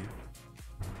Menjay.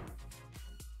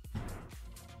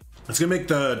 It's gonna make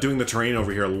doing the terrain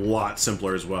over here a lot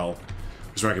simpler as well.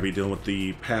 Because we're not gonna be dealing with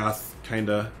the path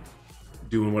kinda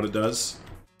doing what it does.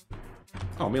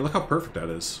 Oh man, look how perfect that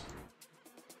is.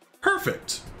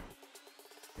 Perfect!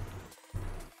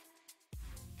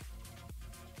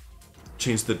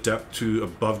 Change the depth to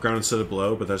above ground instead of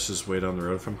below, but that's just way down the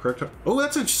road if I'm correct. Oh,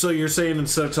 that's interesting. So you're saying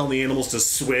instead of telling the animals to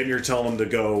swim, you're telling them to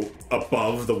go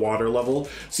above the water level.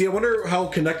 See, I wonder how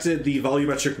connected the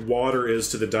volumetric water is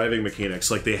to the diving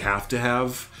mechanics. Like they have to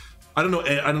have, I don't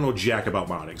know jack about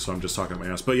modding, so I'm just talking my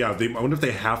ass. But yeah, I wonder if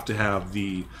they have to have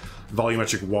the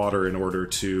volumetric water in order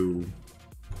to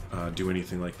do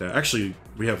anything like that. Actually,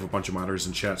 we have a bunch of modders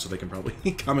in chat, so they can probably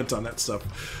comment on that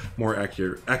stuff more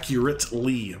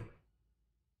accurately.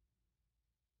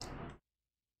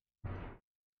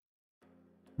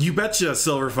 You betcha,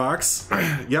 Silver Fox.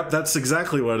 Yep, that's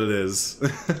exactly what it is.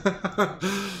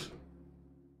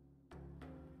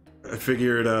 I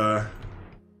figured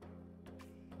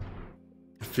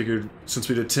since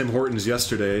we did Tim Hortons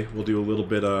yesterday, we'll do a little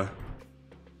bit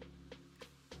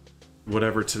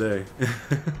whatever today.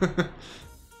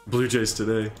 Blue Jays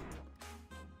today.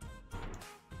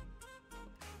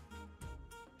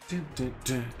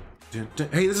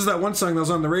 Hey, this is that one song that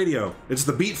was on the radio. It's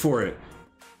the beat for it.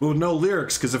 Well, no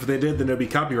lyrics, because if they did, then it'd be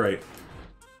copyright.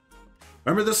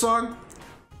 Remember this song?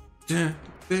 How'd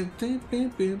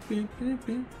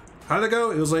it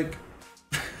go? It was like...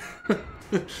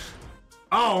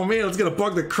 Oh man, it's gonna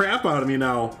bug the crap out of me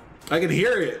now. I can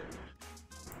hear it.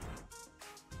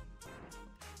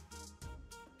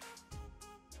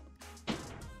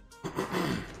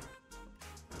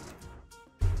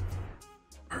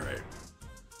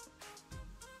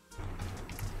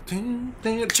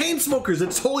 Chainsmokers!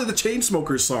 It's totally the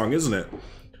Chainsmokers song, isn't it?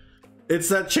 It's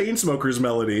that Chainsmokers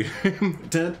melody.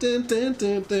 Dun, dun, dun,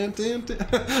 dun, dun, dun, dun.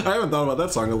 I haven't thought about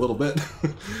that song a little bit.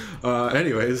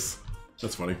 Anyways,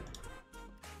 that's funny.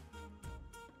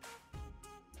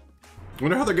 I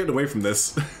wonder how they're getting away from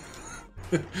this.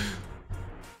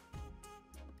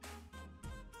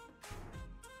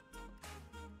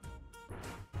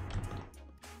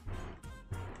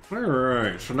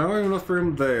 Alright, so now I have enough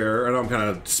room there. I know I'm kind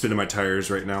of spinning my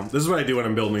tires right now. This is what I do when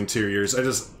I'm building interiors. I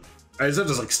just have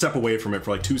to like step away from it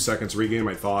for like 2 seconds, regain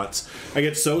my thoughts. I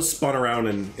get so spun around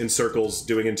in circles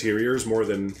doing interiors more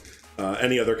than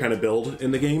any other kind of build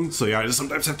in the game. So yeah, I just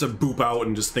sometimes have to boop out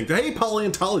and just think, hey,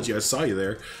 paleontology, I saw you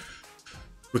there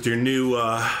with your new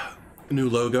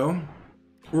logo.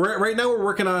 Right now we're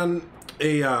working on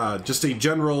a just a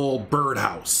general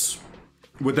birdhouse.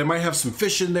 They might have some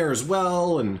fish in there as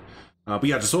well, and but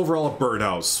yeah, just overall a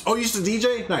birdhouse. Oh, you used to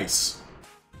DJ? Nice.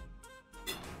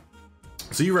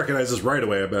 So you recognize this right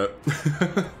away, I bet.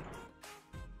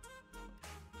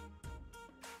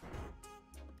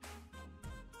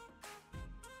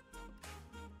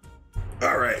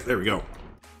 All right, there we go.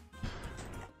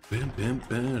 What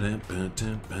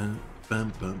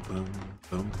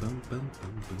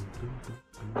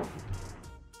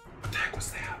the heck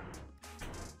was that?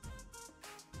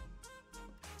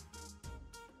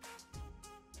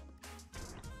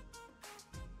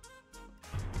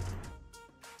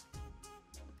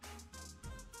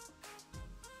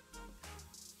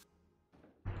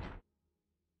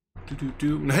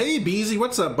 Hey Beezy,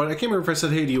 what's up, buddy? I can't remember if I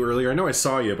said hey to you earlier. I know I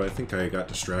saw you, but I think I got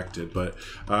distracted. But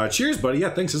cheers, buddy. Yeah,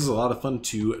 thanks. This is a lot of fun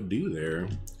to do there.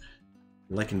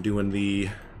 Liking doing the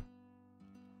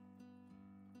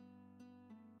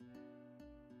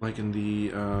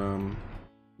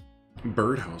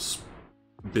birdhouse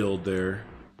build there.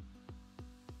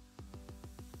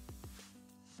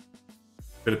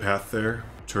 Bit of path there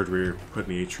toward where you're putting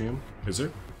the atrium. Is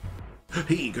there?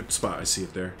 Hey, good spot. I see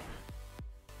it there.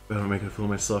 I'm making a fool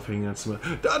of myself hanging on some.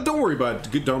 Don't worry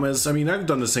about it, Gomez. I mean, I've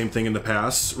done the same thing in the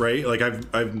past, right? Like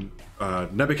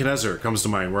I've Nebuchadnezzar comes to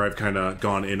mind where I've kind of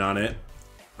gone in on it,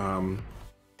 kind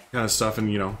of stuff,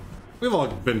 and you know, we've all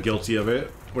been guilty of it,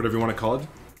 whatever you want to call it.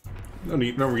 No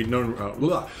need,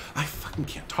 no. I fucking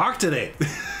can't talk today.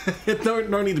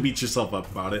 no need to beat yourself up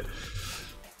about it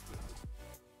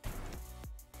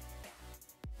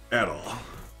at all.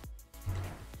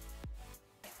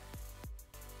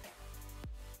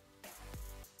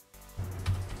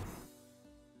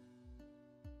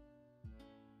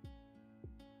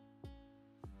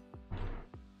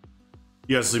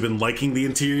 You guys have been liking the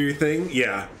interior thing?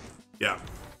 Yeah.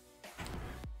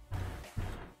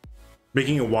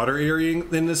 Making a water area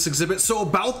in this exhibit. So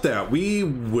about that, we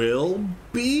will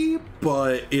be,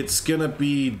 but it's gonna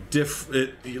be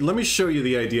different. Let me show you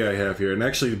the idea I have here. And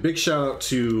actually, big shout out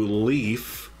to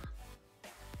Leaf.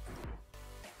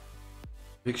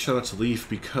 Big shout out to Leaf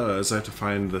because I have to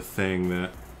find the thing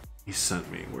that he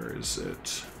sent me. Where is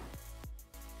it?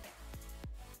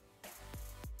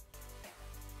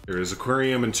 There is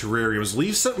aquarium and terrariums.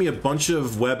 Leaf sent me a bunch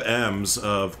of WebMs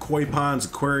of koi ponds,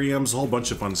 aquariums, a whole bunch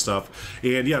of fun stuff.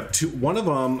 And yeah, two of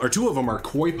them are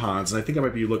koi ponds, and I think it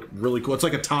might be look really cool. It's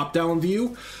like a top-down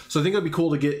view, so I think it'd be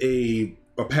cool to get a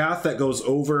path that goes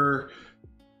over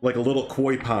like a little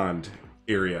koi pond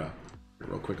area. Here,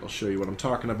 real quick, I'll show you what I'm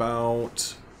talking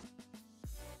about.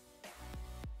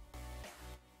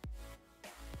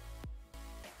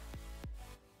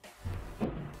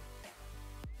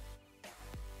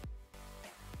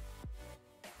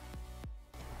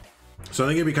 So I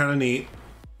think it'd be kind of neat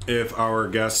if our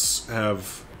guests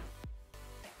have...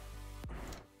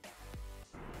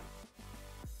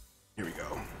 Here we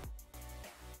go.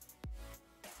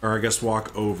 Or our guests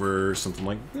walk over something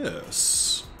like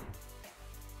this.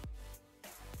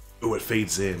 Oh, it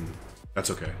fades in.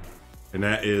 That's okay. And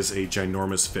that is a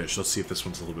ginormous fish. Let's see if this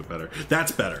one's a little bit better.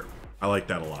 That's better. I like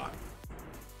that a lot.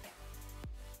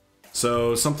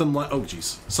 So something like... Oh,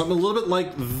 geez. Something a little bit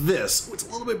like this. Oh, it's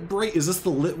a little bit bright. Is this the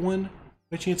lit one?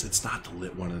 By chance it's not the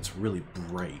lit one and it's really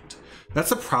bright.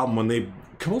 That's the problem when they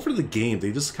come over to the game, they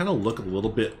just kind of look a little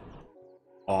bit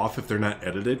off if they're not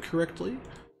edited correctly.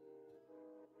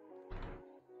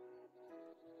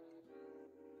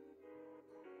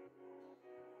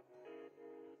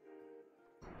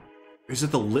 Is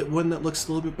it the lit one that looks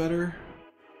a little bit better?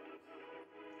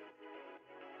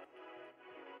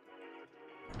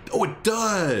 Oh, it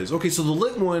does! Okay, so the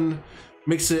lit one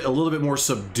makes it a little bit more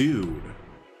subdued.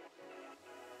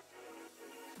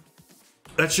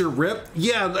 That's your rip?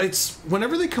 Yeah, it's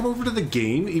whenever they come over to the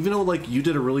game, even though like you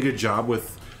did a really good job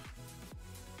with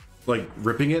like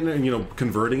ripping it and, you know,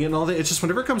 converting it and all that, it's just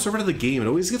whenever it comes over to the game, it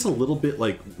always gets a little bit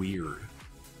like weird.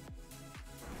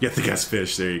 Get the guest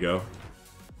fish, there you go.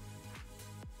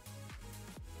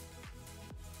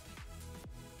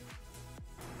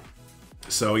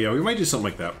 So yeah, we might do something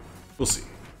like that. We'll see.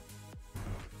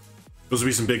 Those will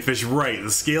be some big fish, right?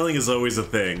 The scaling is always a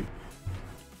thing.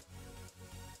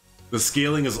 The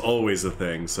scaling is always a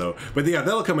thing. So, but yeah,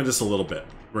 that'll come in just a little bit.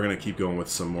 We're gonna keep going with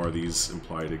some more of these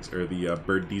implied or the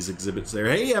bird bees exhibits there.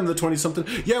 Hey, I'm the 20 something.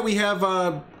 Yeah, we have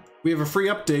a free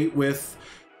update with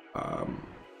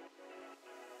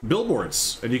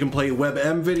billboards, and you can play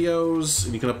WebM videos,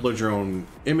 and you can upload your own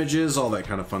images, all that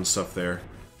kind of fun stuff there.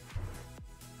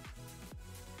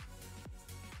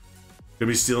 Gonna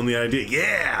be stealing the idea.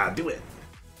 Yeah, do it.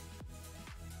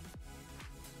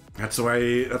 That's why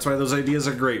those ideas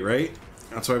are great, right?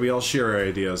 That's why we all share our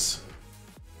ideas.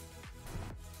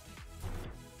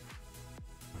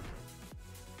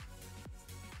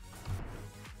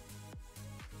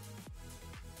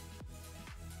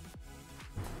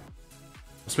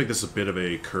 Let's make this a bit of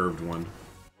a curved one.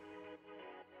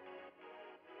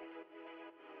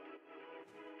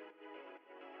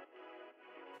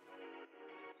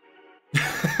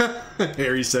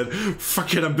 Harry said,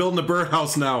 fuck it, I'm building a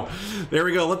birdhouse now. There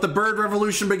we go. Let the bird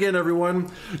revolution begin, everyone.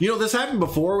 You know, this happened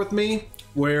before with me,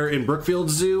 where in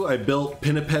Brookfield Zoo, I built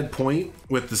Pinniped Point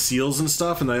with the seals and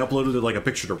stuff, and I uploaded like a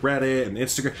picture to Reddit and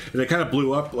Instagram, and it kind of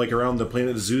blew up like around the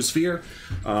Planet Zoosphere.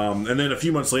 And then a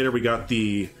few months later, we got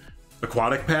the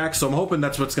aquatic pack, so I'm hoping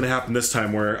that's what's going to happen this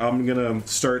time, where I'm going to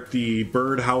start the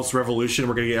birdhouse revolution.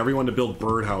 We're going to get everyone to build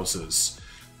birdhouses.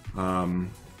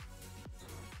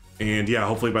 And yeah,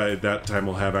 hopefully by that time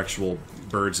we'll have actual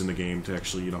birds in the game to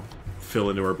actually, you know, fill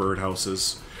into our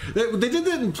birdhouses. They did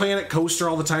that in Planet Coaster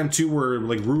all the time too, where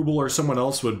like Ruble or someone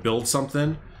else would build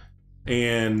something,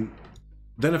 and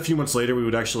then a few months later we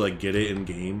would actually like get it in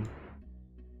game.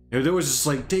 And there was just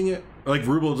like, dang it, like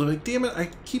Ruble was like, damn it, I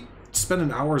keep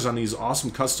spending hours on these awesome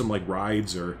custom like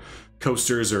rides or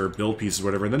coasters or build pieces or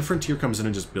whatever, and then Frontier comes in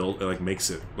and just like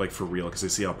makes it like for real because they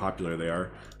see how popular they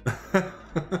are.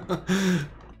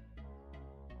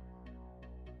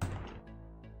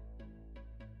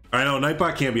 I know,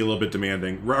 Nightbot can be a little bit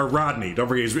demanding. Rodney, don't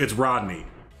forget, it's Rodney.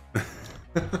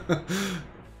 So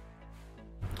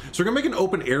we're gonna make an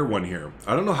open air one here.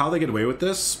 I don't know how they get away with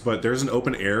this, but there's an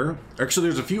open air. Actually,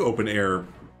 there's a few open air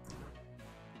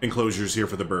enclosures here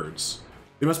for the birds.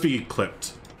 They must be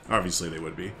clipped. Obviously they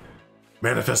would be.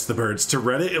 Manifest the birds to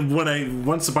Reddit.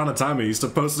 Once upon a time I used to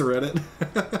post to Reddit.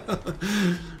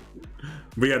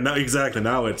 But yeah, now exactly,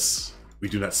 now it's, we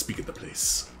do not speak at the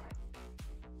place.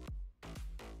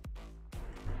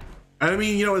 I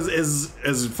mean, you know,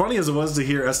 as funny as it was to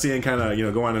hear SDN kind of, you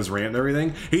know, go on his rant and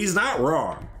everything, he's not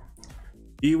wrong.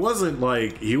 He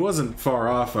wasn't far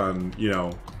off on, you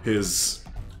know, his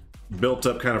built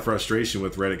up kind of frustration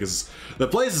with Reddit, because the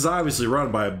place is obviously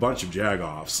run by a bunch of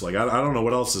jagoffs. Like, I don't know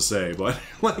what else to say, but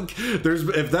like,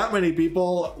 if that many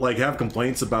people like have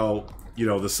complaints about, you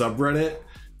know, the subreddit,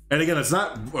 and again, it's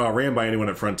not ran by anyone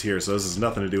at Frontier, so this has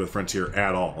nothing to do with Frontier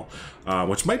at all,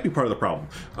 which might be part of the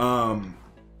problem.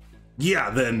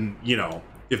 Yeah, then, you know,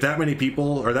 if that many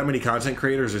people or that many content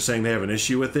creators are saying they have an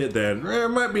issue with it, then there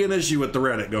might be an issue with the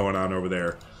Reddit going on over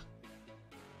there.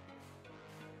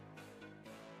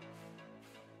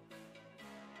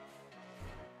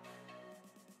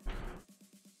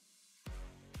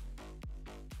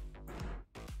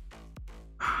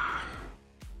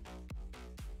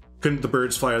 Couldn't the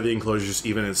birds fly out of the enclosures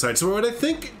even inside? So what I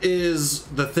think is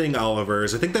the thing, Oliver,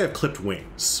 is I think they have clipped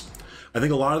wings. I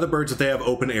think a lot of the birds, if they have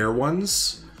open air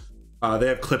ones, they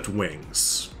have clipped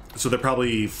wings. So they're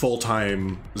probably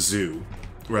full-time zoo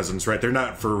residents, right? They're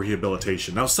not for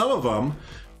rehabilitation. Now, some of them,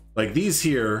 like these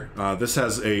here, this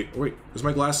has a, wait, is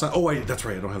my glass on? Oh, wait, that's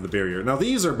right, I don't have the barrier. Now,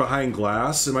 these are behind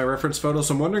glass in my reference photo,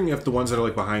 so I'm wondering if the ones that are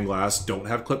like behind glass don't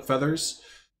have clipped feathers,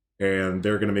 and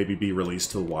they're gonna maybe be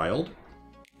released to the wild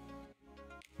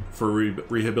for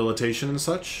rehabilitation and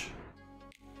such.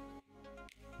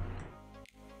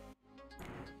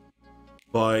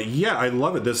 But yeah, I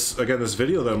love it. This, again, this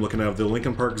video that I'm looking at of the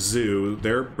Lincoln Park Zoo,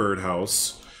 their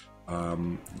birdhouse.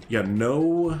 Yeah,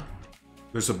 no,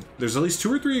 there's at least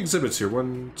 2 or 3 exhibits here.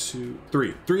 1, 2,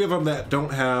 3. 3 of them that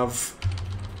don't have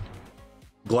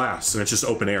glass, and it's just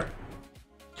open air.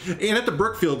 And at the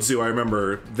Brookfield Zoo, I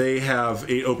remember they have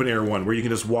a open air one where you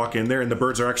can just walk in there and the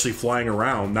birds are actually flying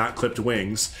around, not clipped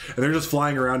wings, and they're just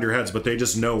flying around your heads, but they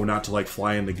just know not to like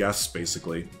fly into guests,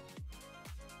 basically.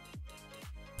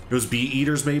 It was bee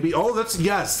eaters, maybe? Oh, that's,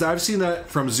 yes, I've seen that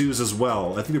from zoos as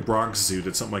well. I think the Bronx Zoo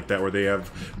did something like that where they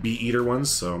have bee eater ones,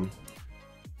 so.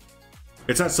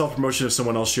 It's not self-promotion if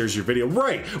someone else shares your video.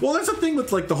 Right, well, that's the thing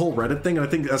with like the whole Reddit thing, and I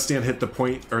think Stan hit the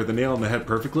point, or the nail on the head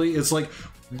perfectly. It's like,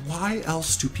 why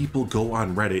else do people go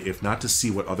on Reddit if not to see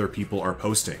what other people are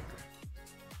posting?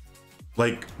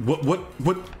 Like,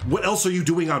 what else are you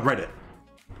doing on Reddit?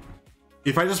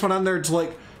 If I just went on there to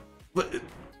like,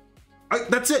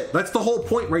 That's it. That's the whole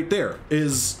point right there,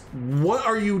 is what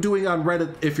are you doing on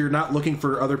Reddit if you're not looking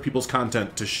for other people's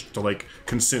content to like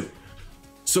consume?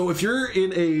 So if you're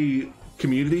in a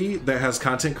community that has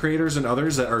content creators and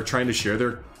others that are trying to share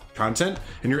their content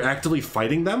and you're actively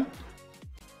fighting them,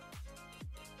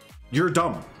 you're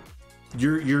dumb.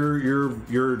 You're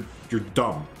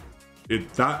dumb.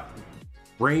 It's not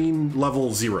brain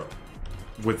level 0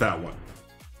 with that one.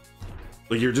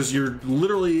 Like you're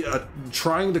literally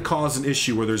trying to cause an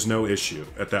issue where there's no issue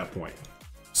at that point.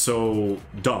 So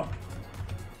dumb,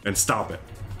 and stop it.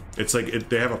 It's like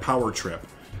they have a power trip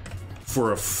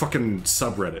for a fucking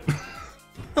subreddit.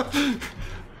 Like,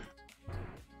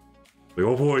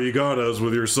 oh boy, you got us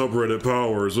with your subreddit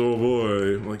powers. Oh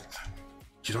boy, I'm like,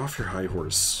 get off your high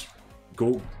horse.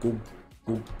 Go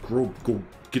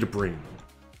get a brain.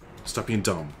 Stop being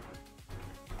dumb.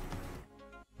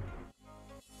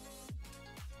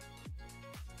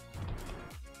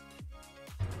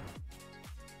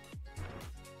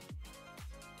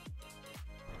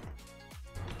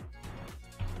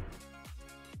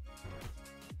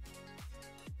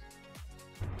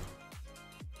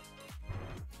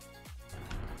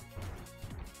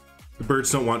 The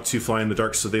birds don't want to fly in the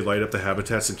dark, so they light up the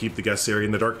habitats and keep the guest area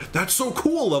in the dark. That's so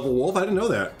cool, Level Wolf. I didn't know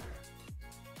that.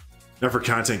 Not for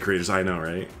content creators, I know,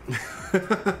 right?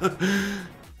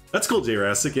 That's cool,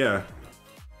 Jurassic, yeah.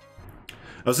 I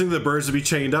was thinking the birds would be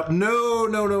chained up. No.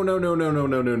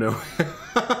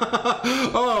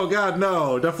 Oh god,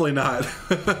 no, definitely not.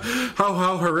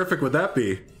 How horrific would that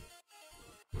be?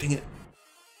 Dang it.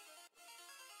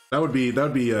 That would be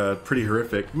pretty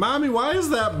horrific. Mommy, why is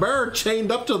that bird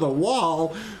chained up to the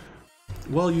wall?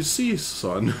 Well, you see,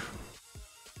 son,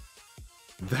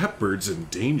 that bird's in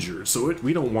danger, so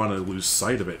we don't want to lose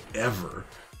sight of it ever.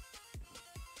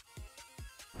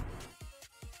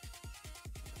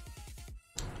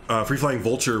 Free-flying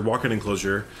vulture walk-in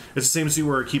enclosure. It's the same scene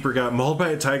where a keeper got mauled by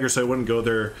a tiger, so I wouldn't go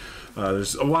there. Oh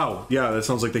wow, yeah, that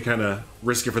sounds like they kind of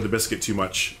risk it for the biscuit too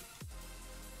much.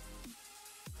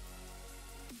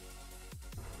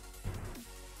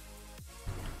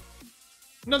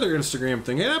 Another Instagram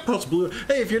thing. Hey, that post blue.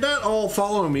 Hey, if you're not all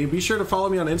following me, be sure to follow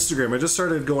me on Instagram. I just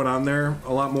started going on there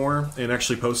a lot more and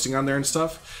actually posting on there and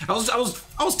stuff. I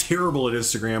was terrible at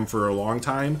Instagram for a long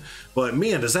time, but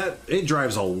man, it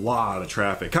drives a lot of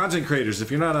traffic. Content creators, if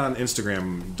you're not on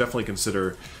Instagram, definitely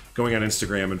consider going on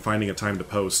Instagram and finding a time to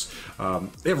post.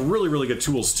 They have really good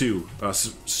tools too.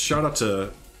 Shout out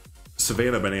to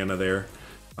Savannah Banana there.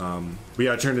 But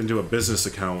yeah, I turned into a business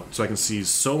account so I can see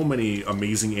so many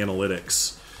amazing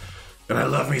analytics, and I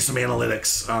love me some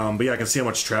analytics. But yeah, I can see how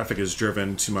much traffic is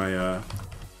driven to my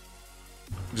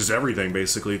just everything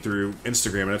basically through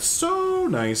Instagram, and it's so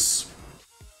nice.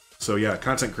 So yeah,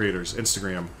 content creators,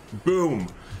 Instagram, boom.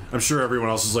 I'm sure everyone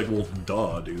else is like, well,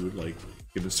 duh, dude, like,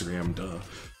 get Instagram, duh.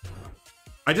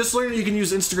 I just learned you can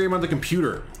use Instagram on the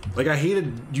computer. Like, I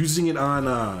hated using it on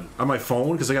my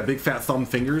phone because I got big fat thumb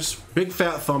fingers. Big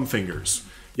fat thumb fingers.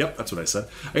 Yep, that's what I said.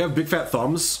 I have big fat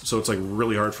thumbs, so it's like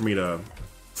really hard for me to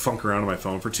funk around on my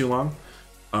phone for too long.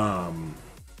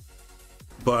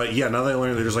 But yeah, now that I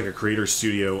learned that there's like a creator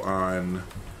studio on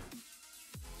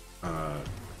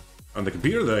the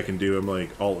computer that I can do, I'm like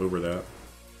all over that.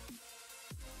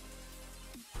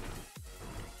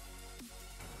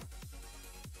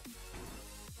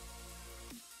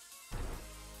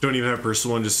 Don't even have a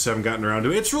personal one, just haven't gotten around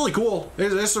to it. It's really cool.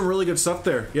 There's some really good stuff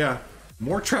there. Yeah.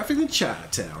 More traffic than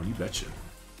Chinatown, you betcha.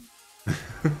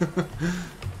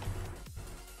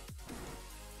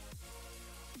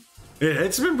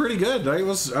 It's been pretty good. I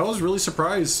was really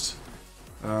surprised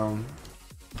how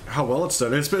well it's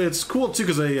done. It's cool too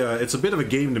because it's a bit of a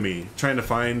game to me trying to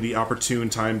find the opportune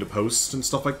time to post and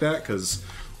stuff like that, because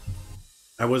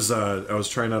I was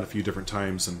trying out a few different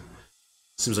times, and it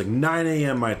seems like 9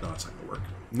 a.m. my no, it's not gonna work.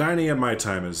 9 a.m. my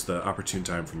time is the opportune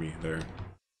time for me there.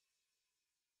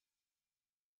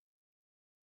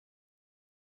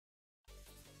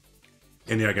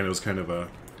 And yeah, again, it was kind of a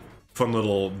fun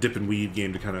little dip and weed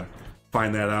game to kind of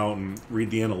find that out and read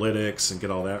the analytics and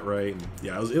get all that right. And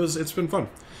yeah, it's been fun.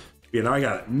 Yeah, now I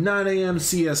got it. 9 a.m.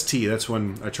 CST. That's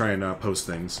when I try and post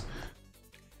things.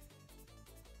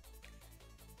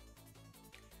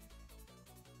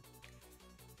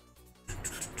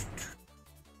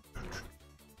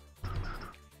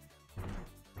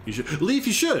 You should, Leaf.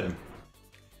 You should.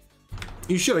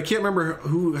 You should. I can't remember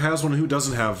who has one and who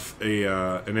doesn't have a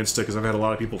an Insta, because I've had a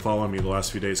lot of people following me the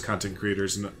last few days, content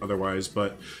creators and otherwise.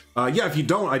 But yeah, if you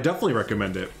don't, I definitely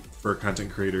recommend it for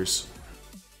content creators.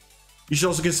 You should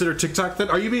also consider TikTok then.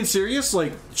 Are you being serious?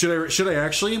 Like, should I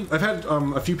actually? I've had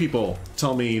a few people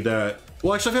tell me that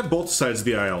Well, actually, I've had both sides of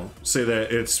the aisle say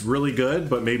that it's really good,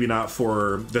 but maybe not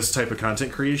for this type of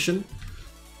content creation.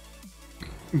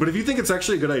 But if you think it's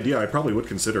actually a good idea, I probably would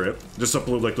consider it. Just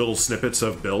upload like little snippets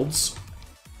of builds.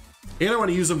 And I want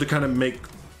to use them to kind of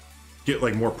get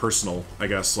like more personal, I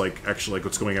guess, like actually like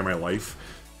what's going on in my life.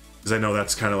 Because I know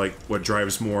that's kind of like what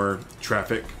drives more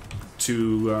traffic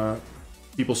to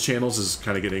people's channels, is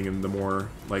kind of getting in the more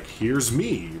like, here's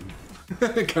me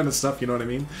kind of stuff, you know what I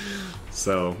mean?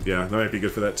 So yeah, that might be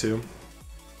good for that too.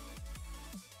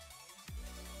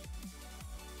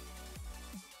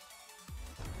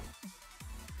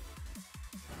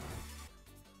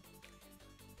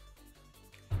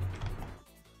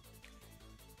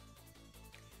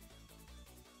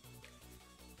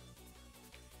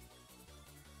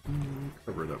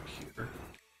 Cover it up here.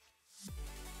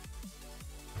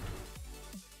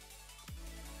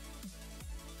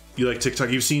 You like TikTok?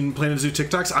 You've seen Planet Zoo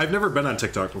TikToks? I've never been on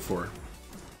TikTok before.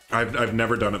 I've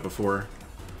never done it before.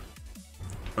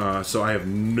 So I have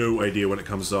no idea when it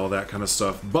comes to all that kind of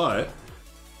stuff. But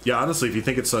yeah, honestly, if you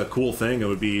think it's a cool thing, it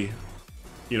would be,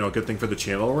 you know, a good thing for the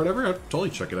channel or whatever, I'd totally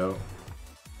check it out.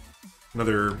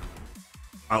 Another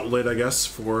outlet, I guess,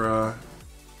 for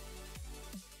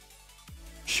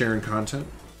sharing content.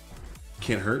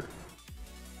 Can't hurt.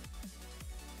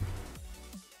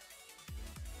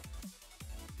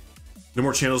 The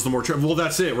more channels, the more well,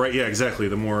 that's it, right? Yeah, exactly.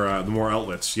 The more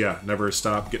outlets. Yeah, never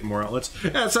stop getting more outlets.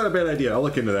 Yeah, it's not a bad idea. I'll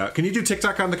look into that. Can you do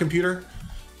TikTok on the computer?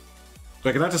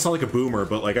 Like, not to sound like a boomer,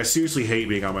 but like, I seriously hate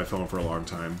being on my phone for a long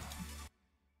time.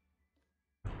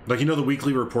 Like, you know the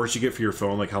weekly reports you get for your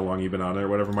phone, like how long you've been on it or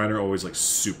whatever? Mine are always like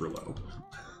super low.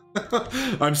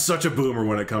 I'm such a boomer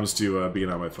when it comes to being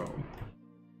on my phone.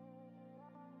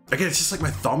 Again, it's just like my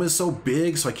thumb is so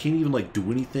big, so I can't even like do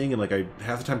anything, and like I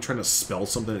half the time trying to spell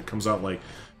something that comes out like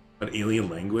an alien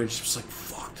language. It's just like,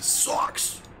 fuck, this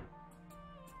sucks.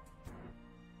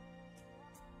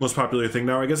 Most popular thing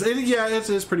now, I guess. Yeah,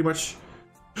 it's pretty much.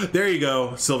 There you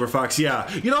go, Silver Fox. Yeah,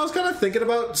 you know, I was kind of thinking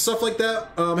about stuff like that.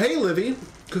 Hey, Livy,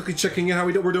 quickly checking in. How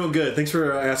we doing? We're doing good. Thanks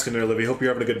for asking there, Livy. Hope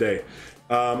you're having a good day.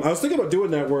 I was thinking about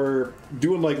doing that. We're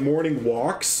doing like morning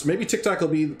walks. Maybe TikTok will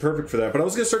be perfect for that. But I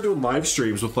was gonna start doing live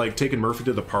streams with like taking Murphy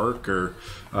to the park or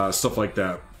stuff like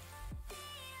that.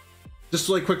 Just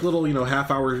like quick little, you know,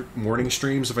 half-hour morning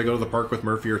streams. If I go to the park with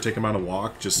Murphy or take him on a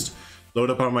walk, just load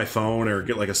up on my phone or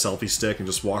get like a selfie stick and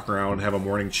just walk around and have a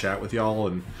morning chat with y'all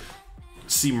and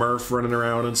see Murph running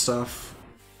around and stuff.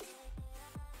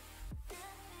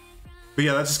 But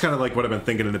yeah, that's just kind of like what I've been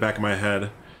thinking in the back of my head.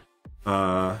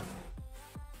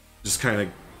 Just kind of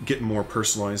getting more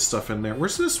personalized stuff in there.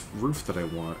 Where's this roof that I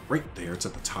want? Right there, it's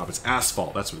at the top. It's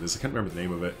asphalt, that's what it is. I can't remember the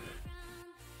name of it.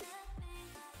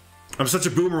 I'm such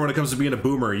a boomer when it comes to being a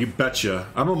boomer, you betcha.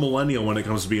 I'm a millennial when it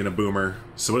comes to being a boomer.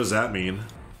 So what does that mean?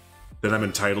 That I'm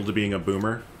entitled to being a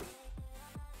boomer?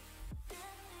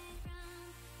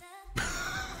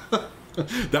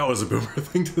 That was a boomer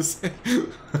thing to say.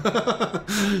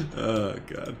 Oh,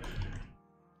 God.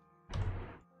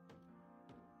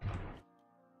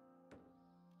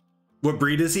 What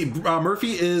breed is he?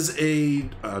 Murphy is a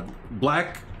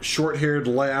black short-haired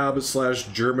lab slash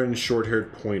German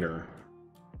short-haired pointer.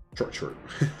 Short.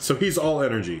 So he's all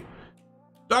energy.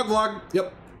 Dog vlog.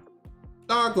 Yep.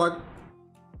 Dog vlog.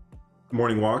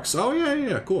 Morning walks. Oh,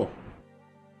 yeah, cool.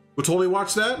 We'll totally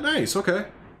watch that. Nice, okay.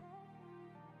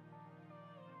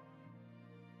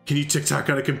 Can you TikTok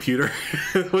on a computer?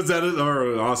 Was that it?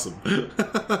 Oh, awesome.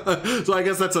 So I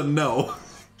guess that's a no.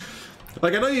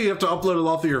 Like, I know you have to upload it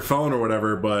all through your phone or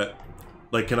whatever, but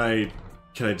like, can I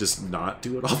just not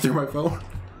do it all through my phone?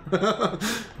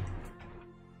 Because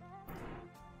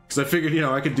I figured, you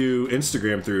know, I could do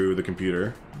Instagram through the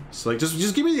computer. So like,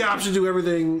 just give me the option to do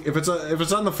everything. If it's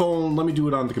on the phone, let me do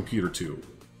it on the computer too.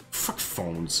 Fuck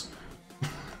phones.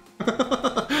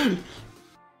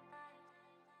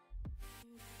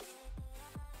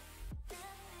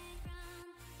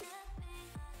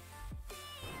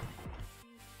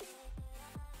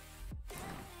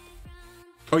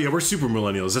 Oh yeah, we're super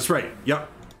millennials. That's right. Yep.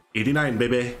 89,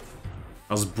 baby.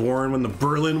 I was born when the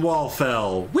Berlin Wall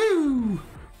fell. Woo!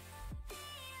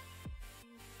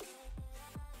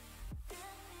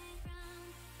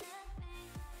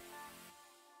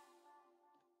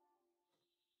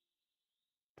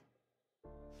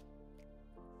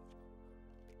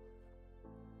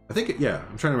 I think, yeah,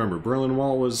 I'm trying to remember. Berlin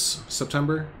Wall was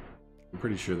September? I'm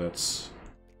pretty sure that's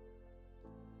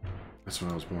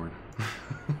when I was born.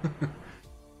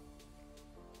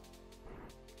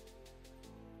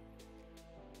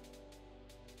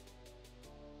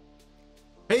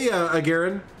 Hey,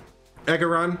 Agaron.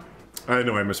 I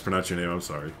know I mispronounced your name, I'm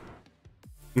sorry.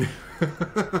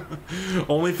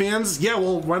 OnlyFans? Yeah,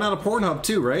 well, why not a Pornhub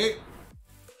too, right?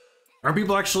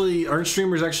 Aren't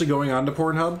streamers actually going on to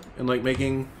Pornhub and like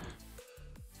making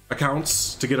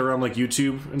accounts to get around like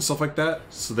YouTube and stuff like that,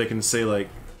 so they can say like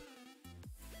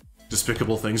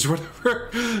despicable things or whatever?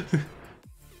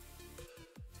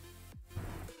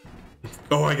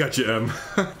 Oh, I got you, M.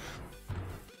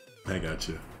 I got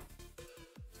you.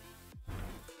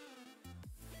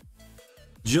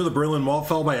 Did you know the Berlin Wall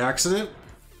fell by accident?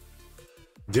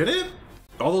 Did it?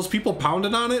 All those people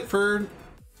pounded on it for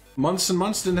months and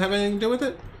months, didn't have anything to do with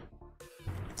it?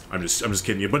 I'm just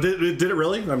kidding you, but did it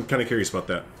really? I'm kind of curious about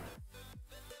that.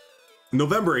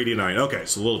 November 89. Okay,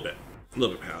 so a little bit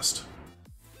past.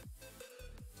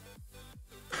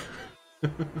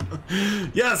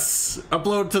 Yes,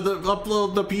 upload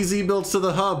the PZ builds to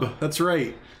the hub. That's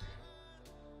right.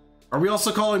 Are we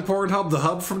also calling Pornhub the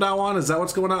hub from now on? Is that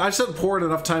what's going on? I've said porn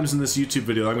enough times in this YouTube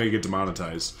video. I'm gonna get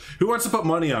demonetized. Who wants to put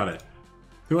money on it?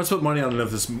 Who wants to put money on it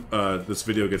if this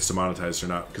video gets demonetized or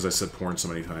not? Because I said porn so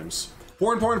many times.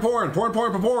 Porn, porn, porn, porn,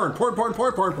 porn, porn, porn, porn, porn,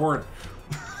 porn, porn, porn.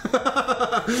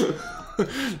 I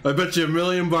bet you $1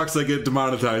 million I get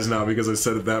demonetized now because I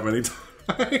said it that many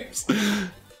times.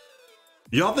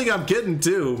 Y'all think I'm kidding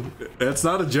too. It's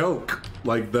not a joke.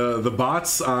 Like the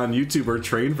bots on YouTube are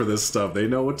trained for this stuff. They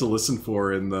know what to listen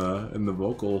for in the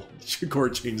vocal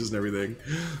chord changes and everything.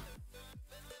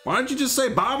 Why don't you just say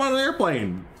bomb on an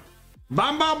airplane?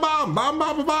 Bomb, bomb, bomb, bomb,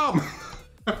 bomb, bomb.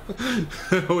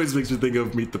 It always makes me think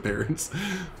of Meet the Parents.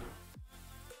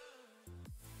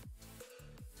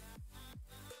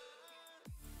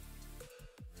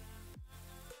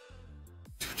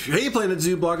 Hey Planet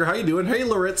Zoo Blogger, how you doing? Hey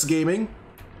Loretz Gaming.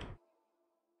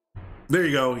 There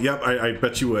you go. Yep, I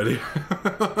bet you would.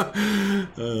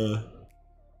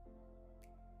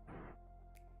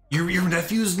 Your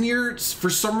nephew's near for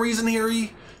some reason,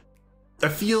 Harry. I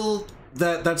feel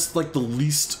that that's like the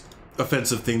least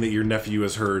offensive thing that your nephew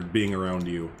has heard being around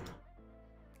you.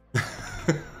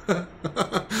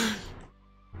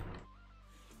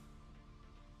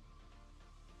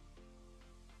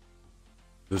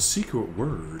 The secret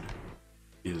word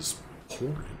is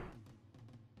porn.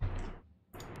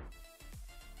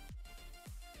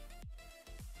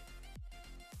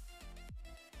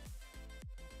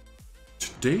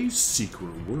 Today's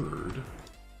secret word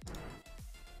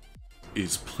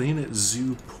is Planet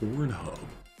Zoo Pornhub.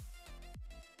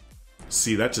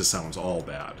 See, that just sounds all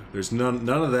bad. There's none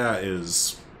of that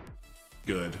is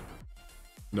good.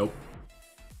 Nope.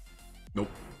 Nope.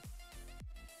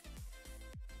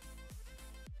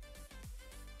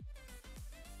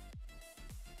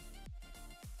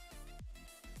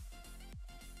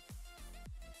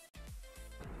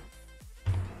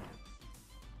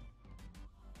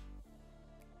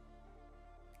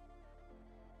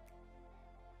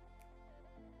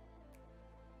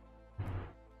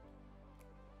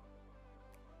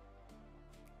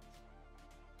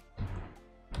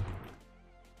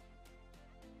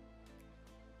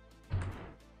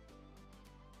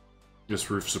 This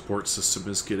roof support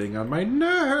system is getting on my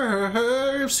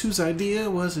nerves. Whose idea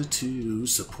was it to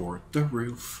support the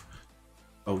roof?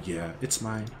 Oh yeah, it's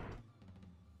mine.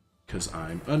 'Cause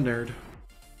I'm a nerd.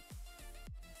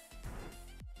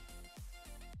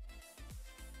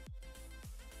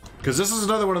 Because this is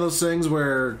another one of those things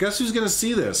where, guess who's gonna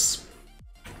see this?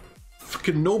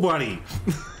 Fucking nobody.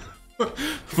 But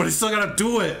I still gotta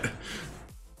do it.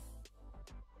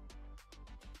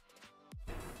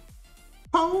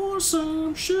 Pour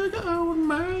some sugar on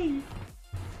me.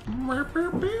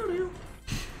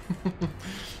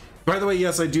 By the way,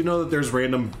 yes, I do know that there's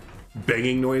random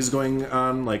banging noise going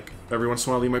on, like every once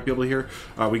in a while you might be able to hear.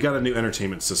 We got a new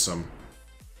entertainment system,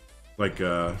 like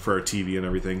for our TV and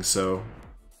everything, so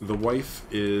the wife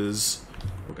is,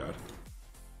 oh god,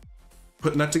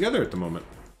 putting that together at the moment.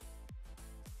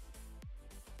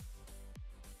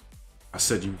 I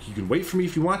said, you can wait for me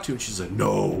if you want to, and she said,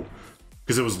 no,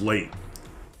 because it was late.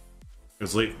 It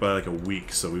was late by like a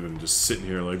week, so we've been just sitting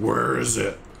here like, where is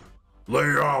it?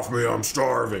 Lay off me, I'm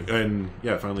starving. And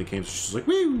yeah, it finally came, so she's like,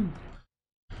 woo!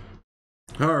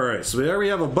 Alright, so there we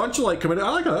have a bunch of light coming in.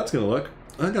 I like how that's gonna look.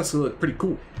 I think that's gonna look pretty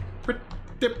cool. Pretty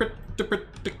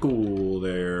cool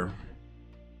there.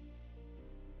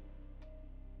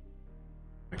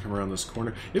 I come around this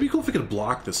corner. It'd be cool if we could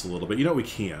block this a little bit. You know we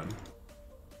can.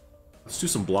 Let's do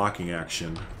some blocking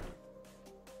action.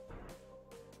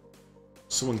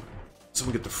 Someone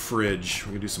get the fridge.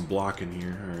 We're gonna do some blocking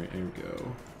here. Alright, here we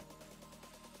go.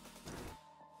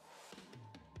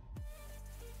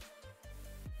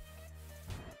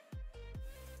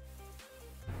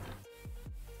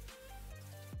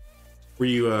 Were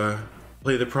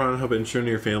Play the Pornhub intro to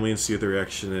your family and see their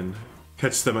reaction and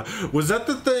catch them. Was that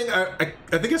the thing? I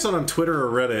think I saw it on Twitter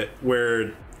or Reddit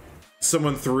where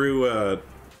someone threw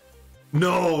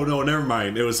no, never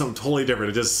mind. It was something totally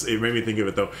different. It made me think of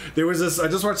it though. There was this, I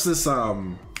just watched this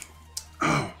oh,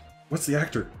 what's the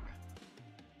actor?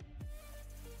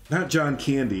 Not John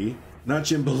Candy, not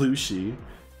Jim Belushi.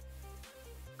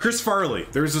 Chris Farley.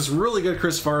 There's this really good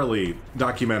Chris Farley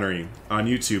documentary on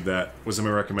YouTube that was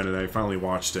recommended, and I finally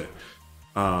watched it.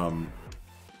 And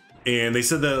they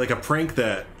said that like a prank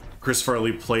that Chris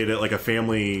Farley played at like a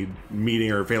family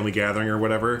meeting or family gathering or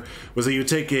whatever was that you would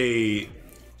take a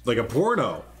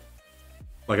porno,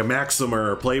 like a Maxim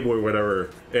or a Playboy or whatever,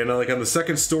 and like on the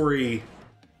second story,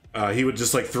 he would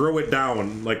just like throw it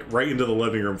down like right into the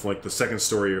living room from like the second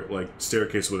story like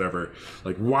staircase or whatever,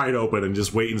 like wide open, and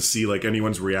just wait and see like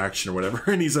anyone's reaction or whatever.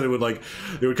 And he said it would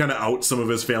kind of out some of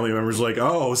his family members, like,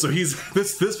 oh, so he's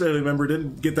this family member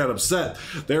didn't get that upset.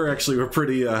 They were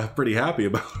pretty happy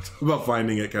about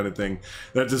finding it, kind of thing.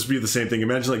 That'd just be the same thing.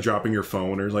 Imagine like dropping your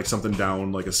phone or like something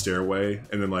down like a stairway,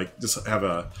 and then like just have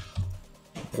a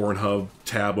Pornhub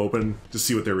tab open to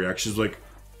see what their reaction is, like,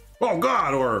 oh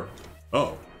god, or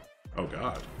oh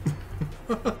god.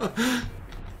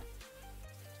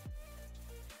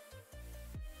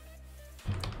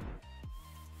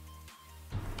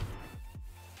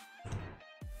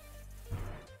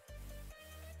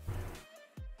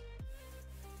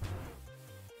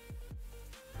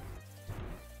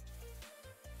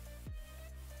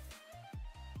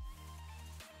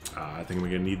 I think we're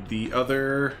gonna need the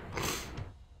other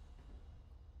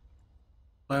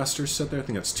blaster set there. I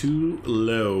think that's too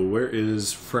low. Where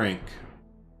is Frank?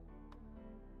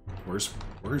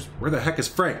 Where the heck is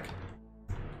Frank?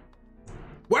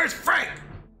 Where's Frank?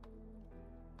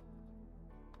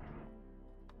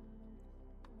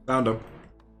 Found him.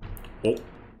 Oh,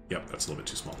 yep, that's a little bit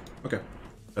too small. Okay,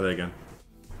 try that again.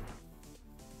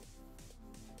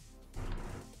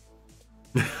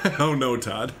 Oh no,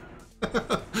 Todd.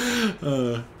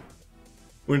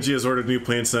 When she has ordered new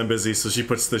plants and I'm busy, so she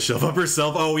puts the shelf up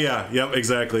herself. Oh yeah, yep,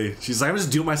 exactly. She's like, I'm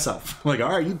just do it myself. I'm like,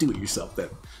 all right, you do it yourself then.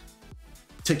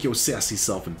 Take your sassy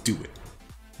self and do it.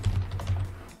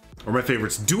 Or my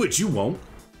favorites, do it, you won't.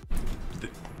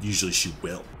 Usually she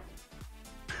will.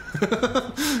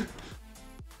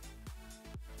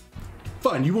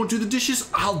 Fine, you won't do the dishes?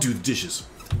 I'll do the dishes.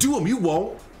 Do them, you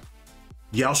won't.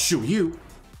 Yeah, I'll show you.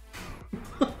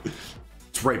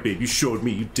 That's right, babe, you showed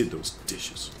me you did those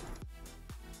dishes.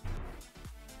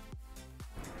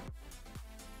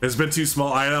 It's been too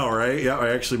small, I know, right? Yeah, I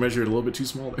actually measured a little bit too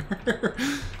small there.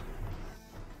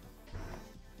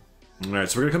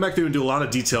 Alright, so we're gonna come back through and do a lot of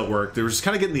detail work. We're just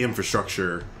kind of getting the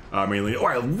infrastructure mainly. Oh,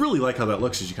 I really like how that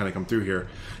looks as you kind of come through here.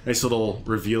 Nice little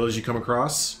reveal as you come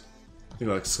across. I think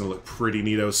that's gonna look pretty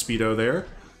neato speedo there.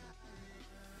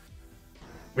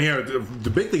 Yeah,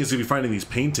 the big thing is gonna be finding these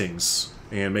paintings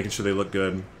and making sure they look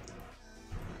good.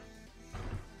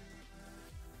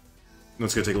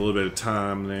 That's gonna take a little bit of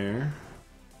time there.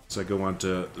 So I go on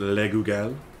to Le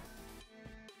Google.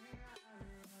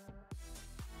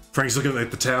 Frank's looking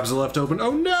at the tabs are left open.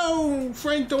 Oh no!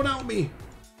 Frank, don't out me!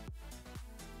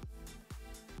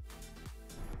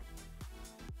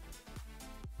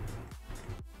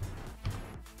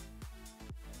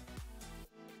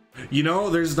 You know,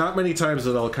 there's not many times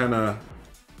that I'll kind of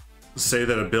say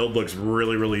that a build looks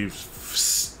really, really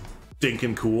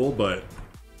stinking cool, but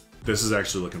this is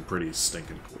actually looking pretty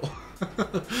stinking cool.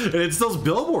 And it's those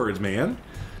billboards, man.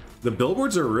 The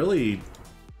billboards are really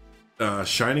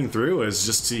shining through as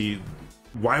just to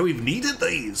why we've needed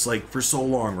these like for so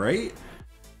long, right?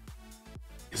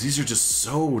 Because these are just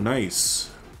so nice.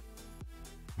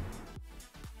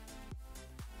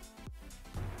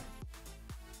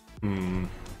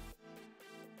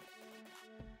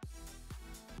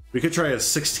 We could try a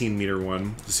 16-meter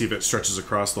one to see if it stretches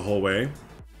across the whole way.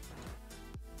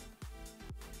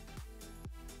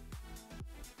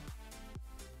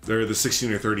 They're the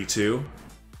 16 or 32.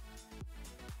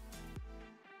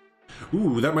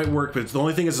 Ooh, that might work, but the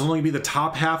only thing is it's only gonna be the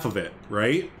top half of it,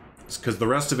 right? Because the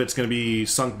rest of it's gonna be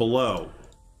sunk below.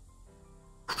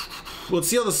 Let's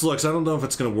see how this looks. I don't know if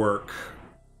it's gonna work.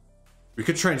 We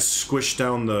could try and squish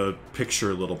down the picture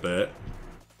a little bit.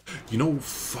 You know,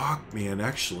 fuck, man,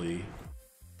 actually.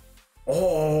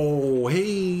 Oh,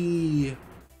 hey.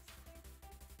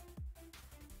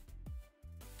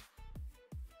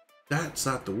 That's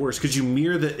not the worst. Could you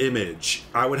mirror the image?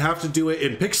 I would have to do it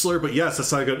in Pixlr, but yes,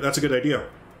 that's not good. That's a good idea.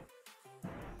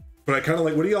 But I kind of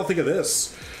like, what do y'all think of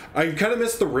this? I kind of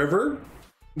missed the river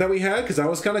that we had because that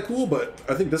was kind of cool, but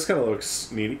I think this kind of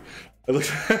looks neat.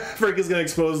 Frank is gonna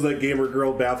expose that gamer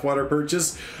girl bathwater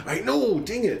purchase. I know,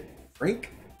 dang it,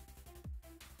 Frank.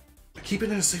 Keep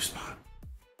it in a safe spot.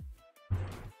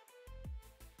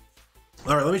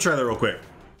 All right, let me try that real quick,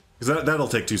 because that'll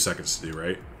take 2 seconds to do,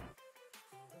 right?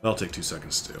 That'll take 2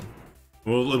 seconds to do.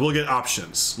 We'll get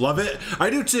options. Love it. I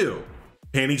do too.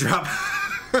 Panty drop.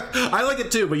 I like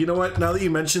it too, but you know what? Now that you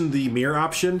mentioned the mirror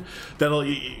option, that'll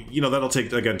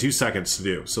take again 2 seconds to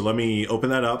do. So let me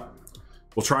open that up.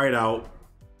 We'll try it out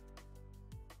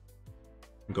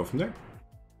and go from there.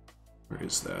 Where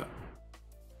is that?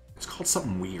 It's called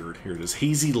something weird. Here it is.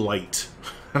 Hazy light.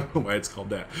 I don't know why it's called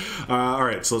that. All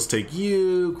right, so let's take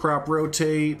you, crop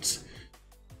rotate,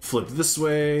 flip this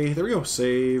way. There we go.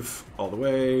 Save all the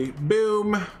way.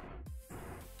 Boom.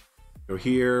 Go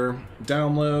here.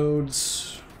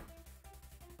 Downloads.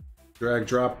 Drag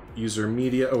drop user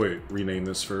media. Oh wait, rename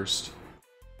this first.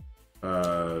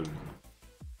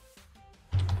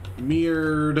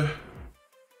 Mirrored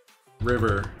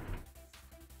river.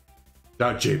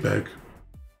 .jpg.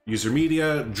 User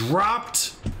media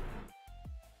dropped.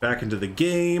 Back into the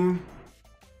game.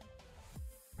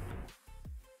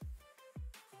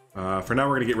 For now,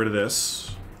 we're gonna get rid of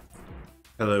this.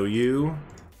 Hello, you.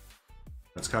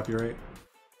 That's copyright.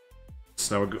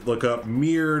 So now we look up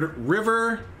mirrored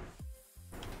river.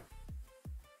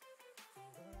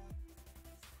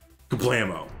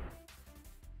 Kablamo.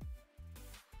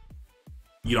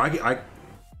 You know, I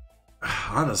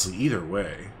honestly, either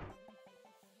way,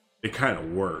 it kind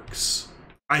of works.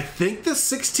 I think the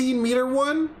 16-meter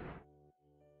one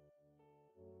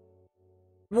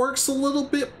works a little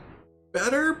bit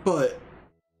better, but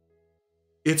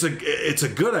it's a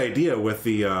good idea with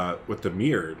the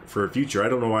mirrored for a future. I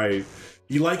don't know why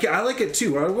you like it. I like it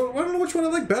too. I don't know which one I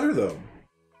like better though.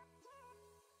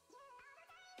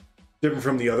 Different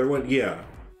from the other one, yeah.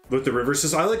 With the river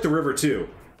system, I like the river too.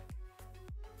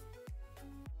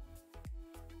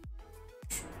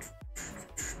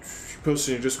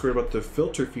 Posting in your Discord about the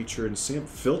filter feature and Sam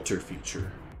filter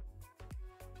feature.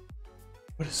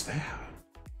 What is that?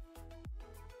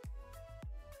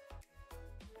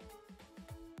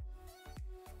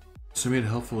 So I made a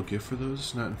helpful gift for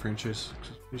those, not in franchise.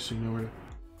 So you know where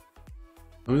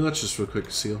to... let's just real quick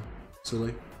seal.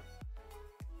 Silly.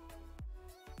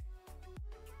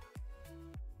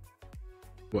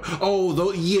 Oh,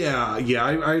 though, yeah,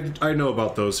 I know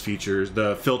about those features,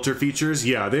 the filter features.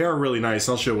 Yeah, they are really nice.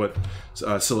 I'll show what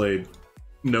Soleil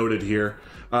noted here.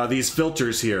 These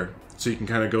filters here, so you can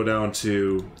kind of go down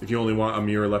to, if you only want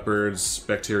Amur leopards,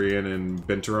 Bacterian, and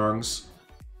Binturongs,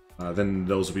 then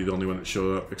those will be the only one that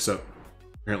show up. Except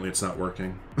apparently it's not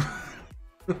working.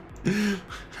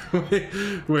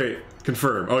 wait,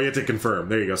 confirm. Oh, you have to confirm.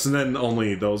 There you go. So then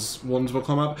only those ones will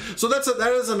come up. So that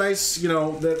is a nice, you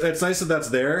know, it's nice that that's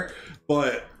there.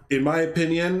 But in my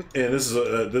opinion, and this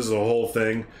is a whole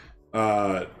thing.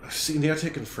 See, you have to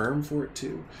hit confirm for it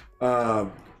too.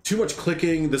 Too much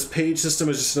clicking. This page system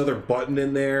is just another button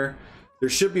in there. There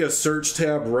should be a search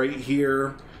tab right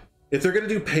here. If they're gonna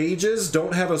do pages,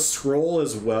 don't have a scroll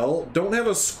as well. Don't have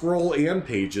a scroll and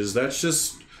pages. That's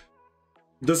just...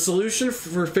 The solution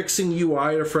for fixing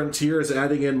UI to Frontier is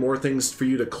adding in more things for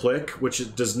you to click,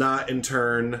 which does not in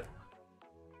turn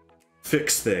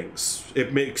fix things.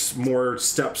 It makes more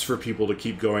steps for people to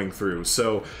keep going through.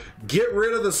 So get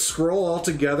rid of the scroll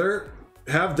altogether,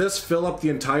 have this fill up the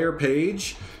entire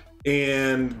page,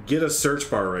 and get a search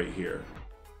bar right here.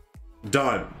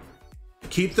 Done.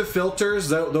 Keep the filters,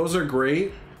 those are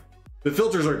great. The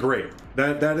filters are great.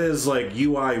 That is like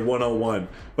UI 101.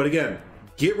 But again,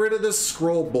 get rid of this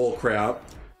scroll bull crap,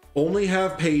 only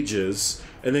have pages,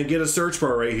 and then get a search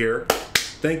bar right here.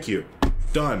 Thank you.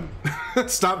 Done.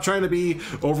 Stop trying to be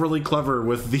overly clever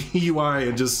with the UI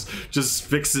and just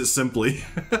fix it simply.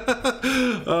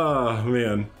 Oh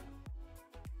man.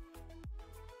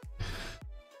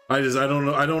 I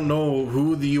don't know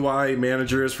who the UI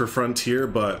manager is for Frontier,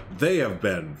 but they have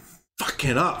been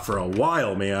fucking up for a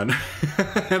while, man.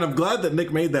 And I'm glad that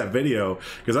Nick made that video,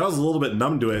 because I was a little bit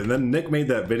numb to it, and then Nick made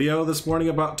that video this morning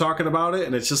about talking about it,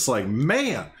 and it's just like,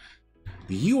 man,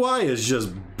 the UI is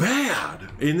just bad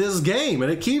in this game, and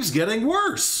it keeps getting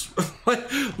worse. Like,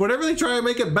 whenever they try to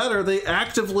make it better, they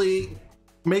actively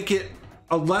make it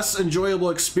a less enjoyable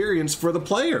experience for the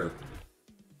player.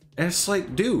 And it's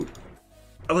like, dude,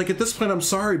 like at this point, I'm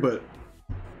sorry, but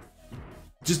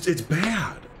just, it's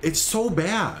bad. It's so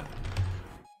bad.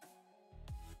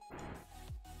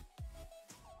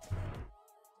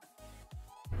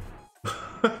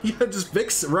 Yeah, just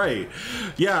fix it right.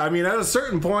 Yeah, I mean, at a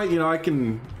certain point, you know, I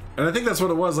can, and I think that's what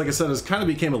it was. Like I said, it kind of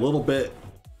became a little bit,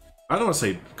 I don't want to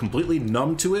say completely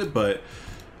numb to it, but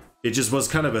it just was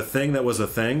kind of a thing that was a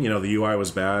thing. You know, the UI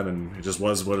was bad and it just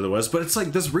was what it was. But it's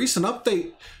like this recent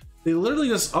update, they literally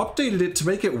just updated it to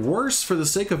make it worse for the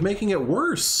sake of making it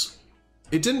worse.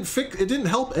 It didn't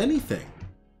help anything.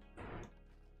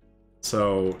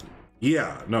 So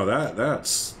yeah, no,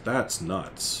 that's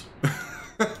nuts.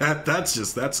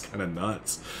 that's kind of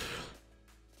nuts.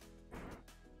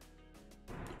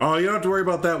 Oh, you don't have to worry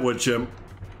about that, Wood Chimp.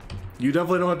 You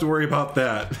definitely don't have to worry about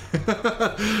that.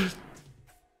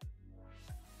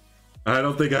 I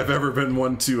don't think I've ever been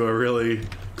one to really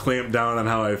clamp down on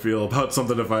how I feel about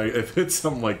something if it's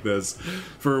something like this,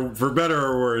 for better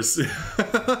or worse.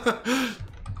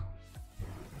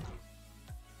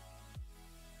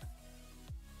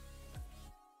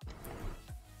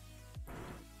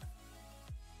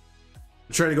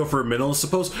 Trying to go for a minimalist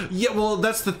approach? Yeah, well,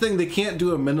 that's the thing. They can't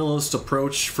do a minimalist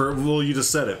approach for, well, you just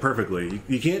said it perfectly.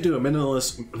 You can't do a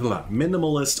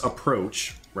minimalist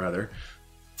approach, rather,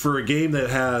 for a game that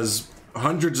has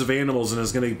hundreds of animals and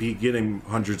is going to be getting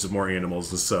hundreds of more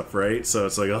animals and stuff, right? So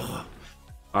it's like, oh,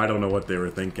 I don't know what they were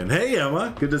thinking. Hey,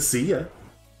 Emma, good to see you.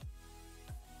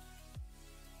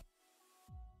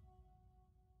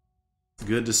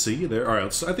 Good to see you there. All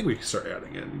right, so I think we can start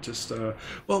adding in. Just,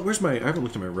 well, where's my, I haven't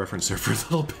looked at my reference there for a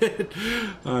little bit.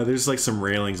 There's like some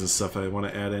railings and stuff I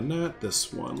want to add in. Not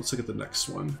this one. Let's look at the next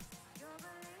one.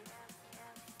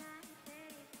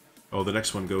 Oh, the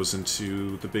next one goes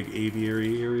into the big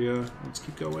aviary area. Let's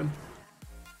keep going.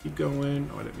 Keep going.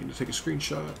 Oh, I didn't mean to take a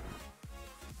screenshot.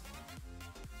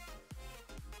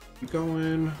 Keep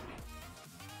going.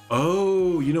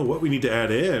 Oh, you know what we need to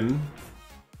add in?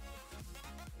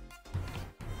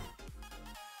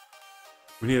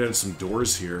 We need to add some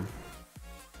doors here.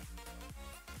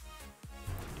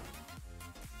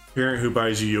 Parent who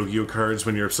buys you Yu-Gi-Oh cards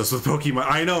when you're obsessed with Pokemon.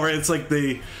 I know, right? It's like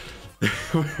the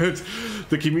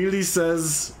community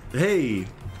says, hey,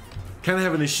 kind of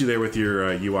have an issue there with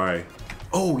your UI.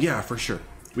 Oh yeah, for sure.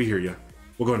 We hear you.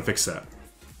 We'll go and fix that.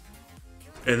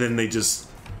 And then they just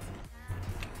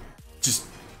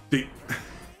they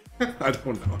I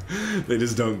don't know. They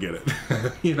just don't get it.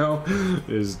 You know?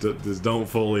 They just don't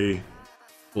fully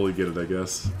get it, I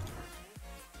guess.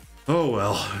 Oh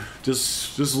well,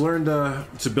 just learn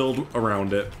to build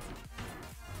around it.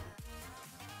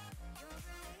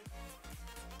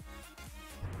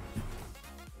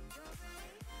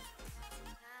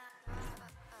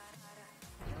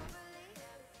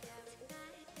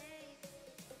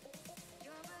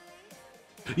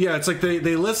 Yeah, it's like they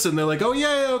listen. They're like, oh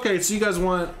yeah, okay. So you guys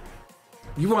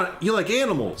you like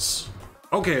animals?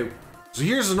 Okay, so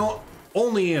here's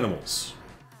only animals.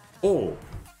 Oh,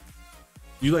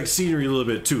 you like scenery a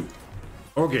little bit too.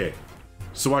 Okay,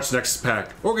 so watch next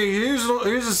pack. Okay, here's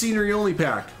a scenery only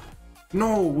pack.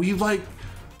 No, we like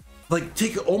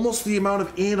take almost the amount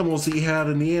of animals that you had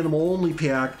in the animal only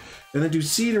pack, and then do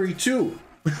scenery too.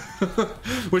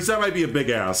 Which that might be a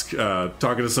big ask.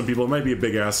 Talking to some people, it might be a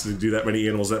big ask to do that many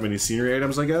animals, that many scenery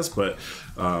items, I guess. But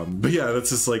yeah,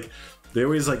 that's just like. They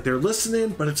always like, they're listening,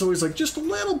 but it's always like just a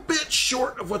little bit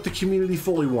short of what the community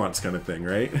fully wants, kind of thing,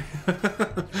 right?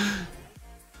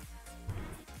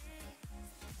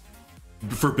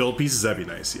 For build pieces, that'd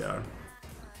be nice, yeah.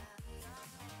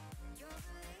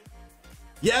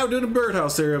 Yeah, we're doing a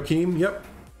birdhouse there, Akeem, yep.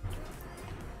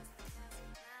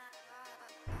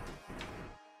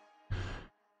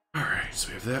 Alright, so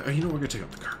we have that. You know, we're gonna take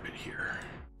out the carpet here.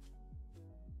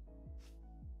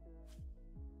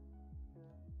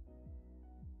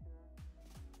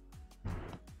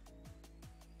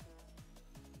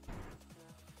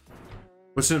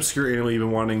 What's an obscure animal you've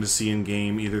been wanting to see in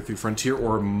game, either through Frontier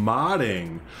or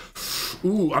modding?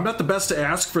 Ooh, I'm not the best to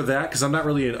ask for that because I'm not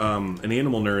really an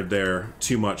animal nerd there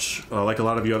too much, like a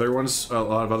lot of the other ones, a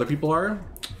lot of other people are.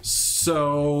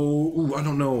 So, ooh, I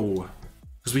don't know,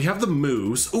 because we have the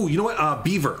moose. Ooh, you know what?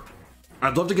 Beaver.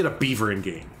 I'd love to get a beaver in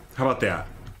game. How about that?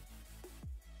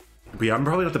 But yeah, I'm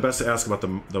probably not the best to ask about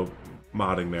the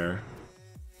modding there.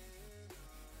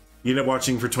 You end up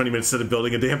watching for 20 minutes instead of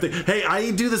building a damn thing. Hey, I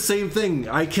do the same thing.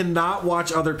 I cannot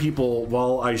watch other people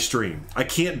while I stream. I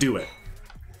can't do it.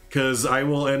 Because I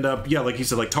will end up, yeah, like you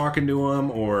said, like talking to them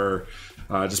or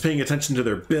just paying attention to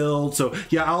their build. So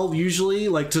yeah, I'll usually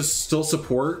like to still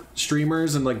support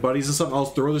streamers and like buddies and stuff. I'll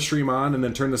throw the stream on and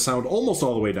then turn the sound almost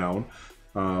all the way down.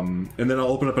 And then I'll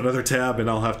open up another tab and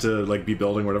I'll have to like be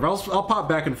building whatever. I'll pop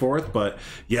back and forth, but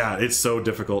yeah, it's so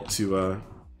difficult to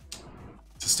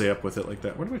stay up with it like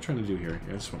that. What am I trying to do here?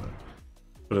 I just want to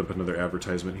put up another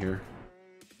advertisement here.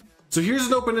 So here's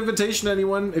an open invitation to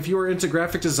anyone. If you are into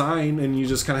graphic design and you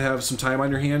just kind of have some time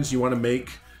on your hands, you want to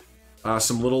make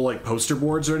some little like poster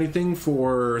boards or anything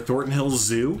for Thornton Hills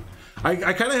Zoo. I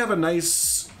kind of have a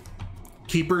nice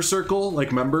keeper circle,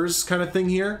 like members kind of thing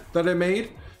here that I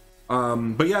made.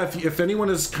 But yeah, if anyone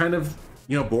is kind of,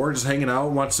 you know, bored, just hanging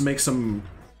out, wants to make some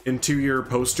interior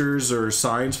posters or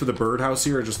signs for the birdhouse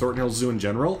here or just Thornton Hills Zoo in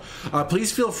general,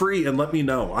 please feel free and let me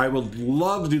know. I would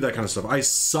love to do that kind of stuff. I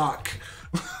suck.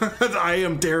 I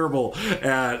am terrible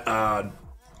at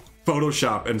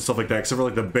Photoshop and stuff like that, except for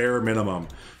like the bare minimum.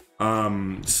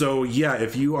 So yeah,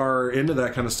 if you are into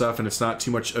that kind of stuff and it's not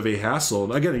too much of a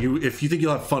hassle, again, if you think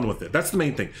you'll have fun with it, that's the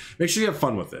main thing. Make sure you have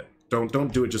fun with it.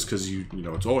 Don't do it just because you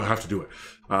know it's, oh, I have to do it.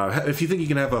 If you think you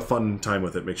can have a fun time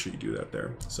with it, make sure you do that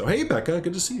there. So hey, Becca,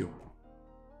 good to see you.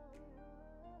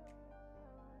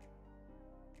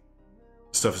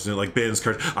 Stuff is like Ben's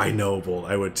cards. I know, Bolt.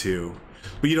 I would too.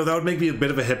 But you know, that would make me a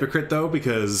bit of a hypocrite though,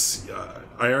 because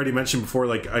I already mentioned before,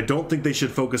 like, I don't think they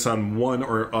should focus on one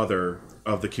or other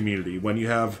of the community. When you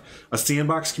have a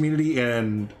sandbox community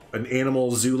and an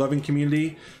animal zoo loving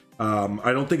community,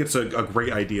 I don't think it's a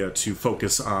great idea to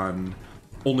focus on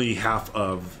only half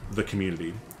of the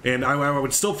community. And I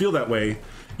would still feel that way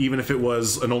even if it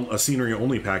was a scenery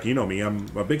only pack. You know me, I'm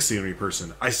a big scenery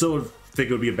person. I still would think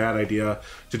it would be a bad idea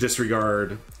to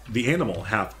disregard the animal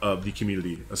half of the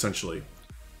community, essentially.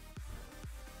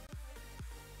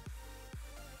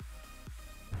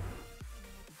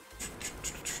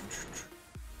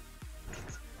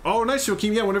 Oh, nice,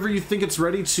 Joaquin. Yeah, whenever you think it's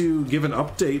ready to give an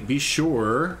update, be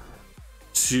sure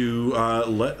to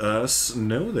let us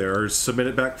know there, or submit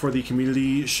it back for the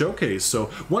community showcase. So,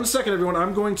 1 second, everyone. I'm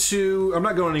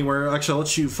not going anywhere. Actually, I'll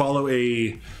let you follow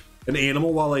an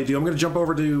animal while I do. I'm going to jump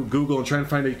over to Google and try and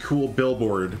find a cool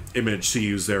billboard image to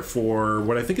use there for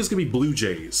what I think is going to be blue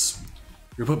jays.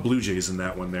 We're going to put blue jays in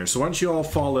that one there. So, why don't you all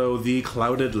follow the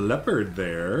clouded leopard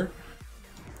there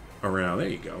around. There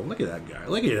you go. Look at that guy.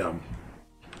 Look at him.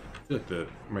 I feel like that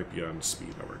might be on speed.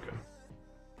 No, we're good.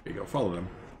 There you go. Follow them.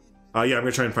 Yeah, I'm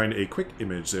gonna try and find a quick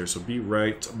image there. So be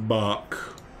right back.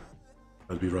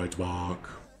 I'll be right back.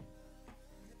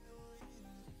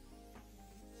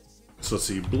 So let's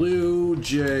see. Blue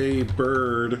jay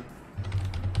bird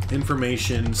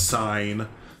information sign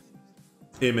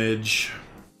image.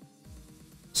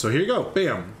 So here you go.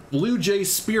 Bam. Blue jay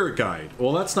spirit guide.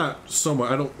 Well, that's not so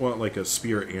much. I don't want like a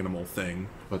spirit animal thing,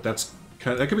 but that's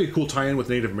that could be a cool tie-in with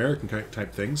Native American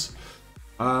type things.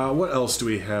 What else do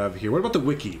we have here? What about the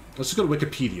wiki? Let's just go to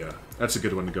Wikipedia. That's a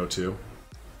good one to go to.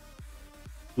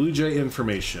 Blue jay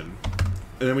information.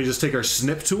 And then we just take our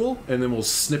snip tool, and then we'll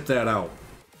snip that out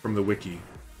from the wiki.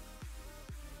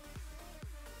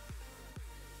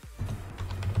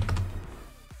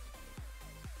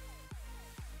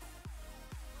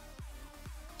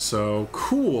 So,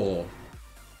 cool.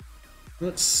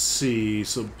 Let's see.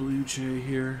 So, blue jay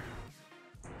here.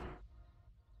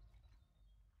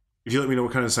 If you let me know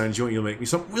what kind of signs you want, you'll make me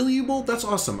some. Will you, Bolt? That's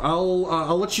awesome.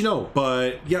 I'll let you know.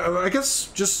 But yeah, I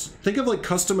guess just think of like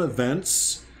custom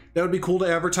events that would be cool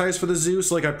to advertise for the zoo.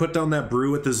 So like I put down that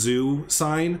brew at the zoo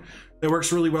sign. That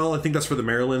works really well. I think that's for the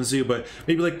Maryland Zoo, but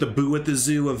maybe like the Boo at the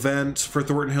Zoo event for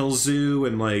Thornton Hills Zoo,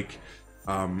 and like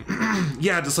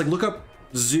yeah, just like look up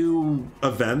zoo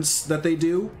events that they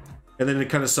do, and then it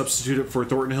kind of substitute it for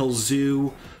Thornton Hills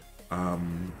Zoo.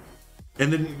 And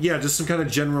then yeah, just some kind of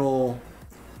general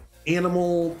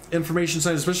animal information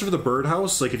signs, especially for the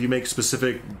birdhouse. Like if you make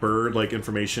specific bird like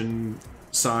information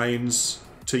signs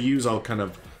to use, I'll kind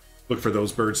of look for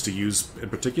those birds to use in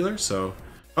particular. So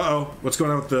what's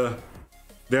going on with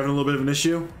they having a little bit of an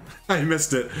issue? I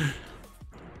missed it.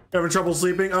 Having trouble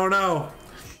sleeping? Oh no,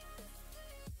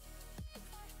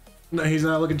 he's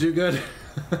not looking too good.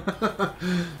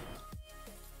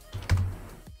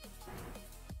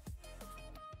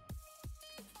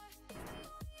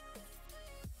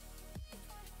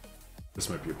 This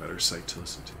might be a better site to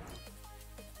listen to.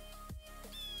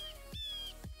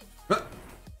 Ah!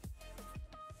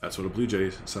 That's what a blue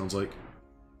jay sounds like.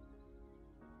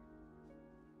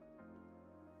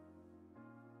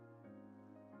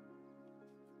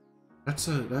 That's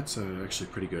actually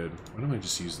pretty good. Why don't I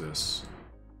just use this?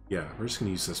 Yeah, we're just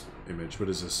gonna use this image. What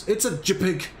is this? It's a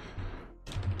JPEG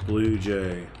blue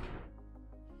jay.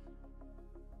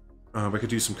 I could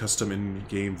do some custom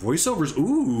in-game voiceovers.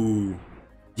 Ooh.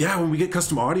 Yeah, when we get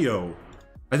custom audio.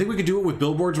 I think we could do it with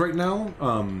billboards right now,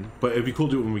 but it'd be cool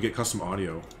to do it when we get custom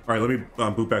audio. All right, let me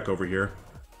boot back over here.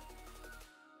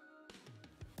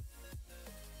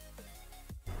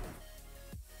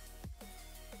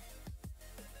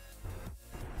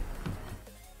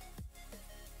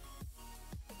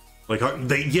 Like,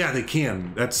 they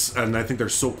can. And I think they're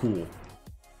so cool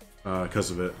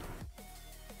because of it.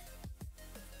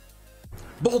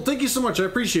 Bolt, thank you so much. I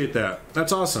appreciate that.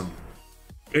 That's awesome.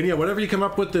 And yeah, whatever you come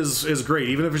up with is great,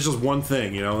 even if it's just one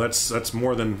thing, you know, that's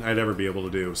more than I'd ever be able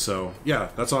to do. So yeah,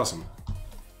 that's awesome.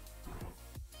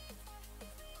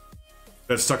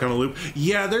 That's stuck on a loop.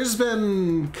 Yeah, there's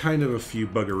been kind of a few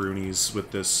buggeroonies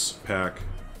with this pack.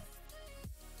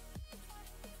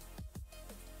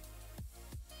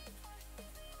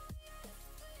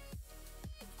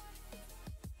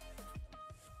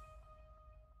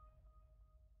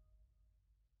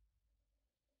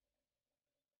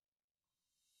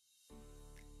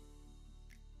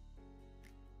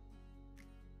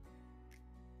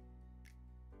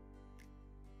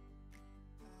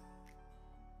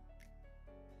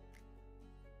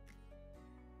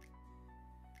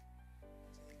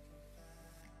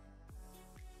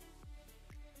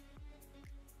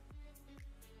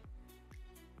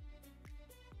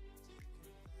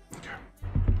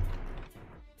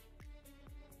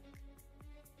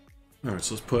 Alright,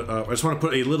 so let's put, I just want to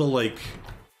put a little, like,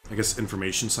 I guess,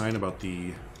 information sign about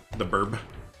the burb.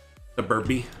 The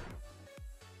burby.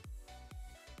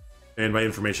 And by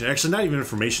information, actually not even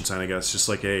information sign, I guess, just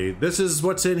like a, this is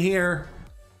what's in here.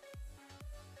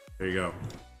 There you go.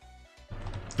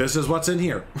 This is what's in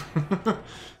here. And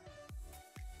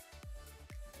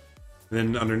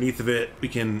then underneath of it, we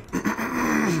can,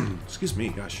 excuse me,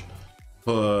 gosh,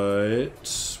 put,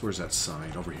 where's that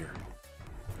sign? Over here.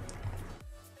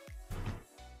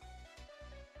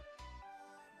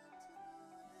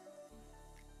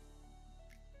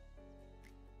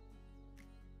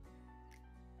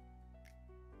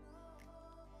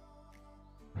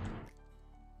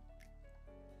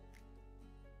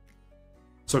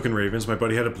 So can ravens. My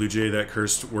buddy had a blue jay that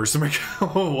cursed worse than my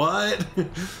cow. What?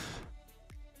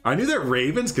 I knew that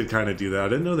ravens could kind of do that. I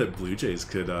didn't know that blue jays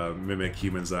could mimic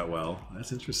humans that well.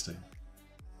 That's interesting.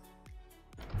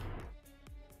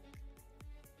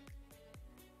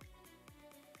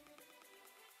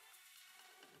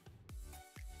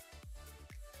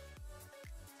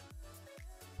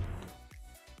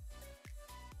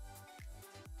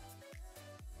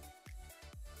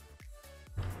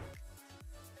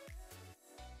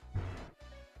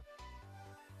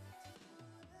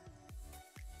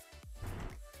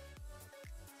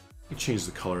 Change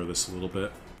the color of this a little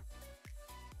bit.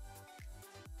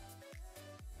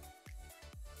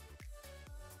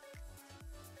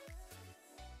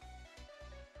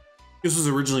 This was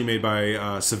originally made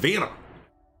by Savannah.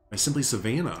 By Simply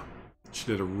Savannah. She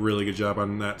did a really good job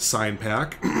on that sign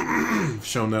pack.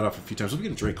 Shown that off a few times. Let me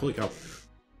get a drink. Holy cow.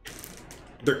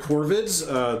 They're corvids,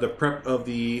 the prep of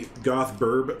the goth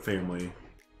burb family.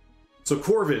 So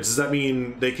corvids, does that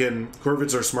mean they can...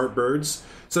 Corvids are smart birds?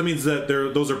 So that means that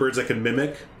those are birds that can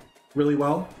mimic really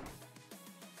well.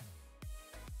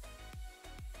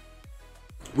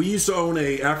 We used to own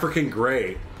a African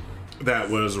gray that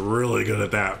was really good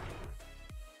at that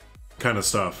kind of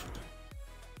stuff.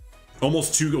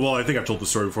 Almost too... Well, I think I've told the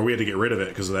story before. We had to get rid of it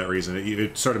because of that reason.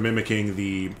 It started mimicking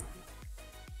the...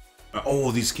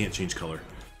 oh, these can't change color.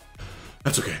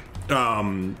 That's okay.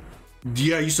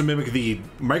 Yeah, I used to mimic the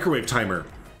microwave timer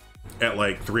at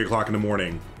like 3 o'clock in the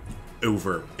morning.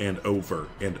 Over and over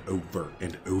and over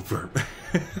and over.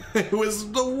 It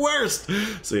was the worst.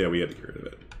 So yeah, we had to get rid of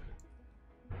it.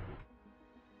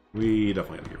 We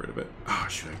definitely had to get rid of it. Oh,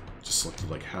 shoot, I just selected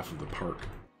like half of the park.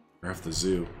 Or half the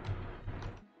zoo.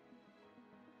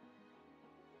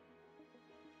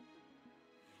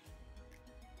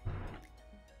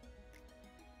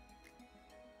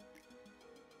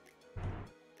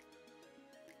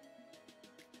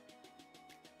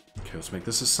 Okay, let's make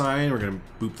this a sign. We're gonna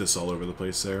boop this all over the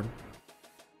place there.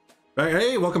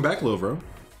 Hey, welcome back, Lovro.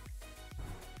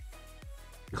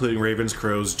 Including ravens,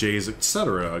 crows, jays,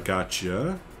 etc.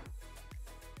 Gotcha.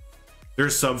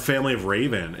 There's a subfamily of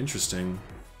raven. Interesting.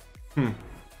 Or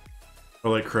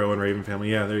like crow and raven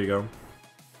family. Yeah, there you go.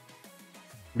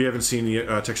 We haven't seen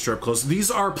the texture up close. These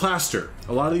are plaster.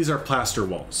 A lot of these are plaster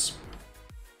walls.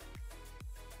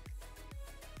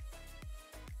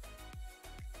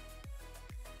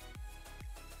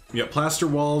 Yeah, plaster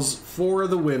walls for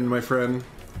the win, my friend.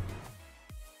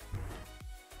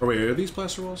 Oh wait, are these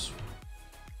plaster walls?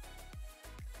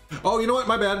 Oh, you know what?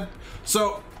 My bad.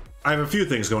 So, I have a few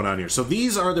things going on here. So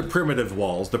these are the primitive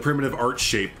walls, the primitive art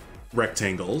shape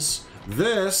rectangles.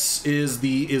 This is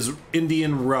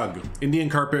Indian rug, Indian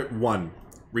carpet 1,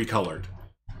 recolored.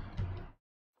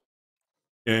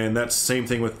 And that's the same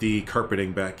thing with the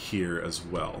carpeting back here as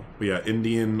well. But yeah,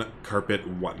 Indian carpet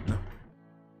 1.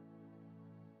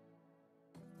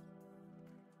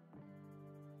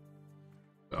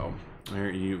 So, there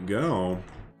you go.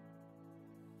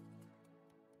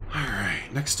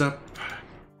 Alright, next up,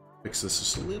 fix this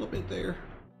just a little bit there.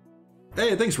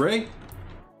 Hey, thanks, Ray.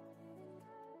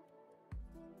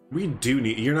 We do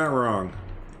need, you're not wrong.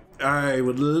 I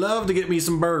would love to get me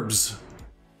some burbs.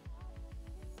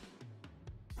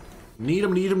 Need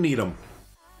them, need them, need them.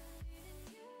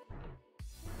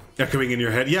 Echoing in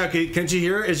your head. Yeah, okay, can't you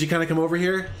hear it as you kind of come over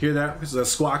here? Hear that? Is that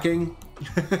squawking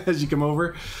as you come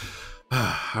over?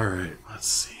 All right, let's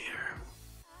see here.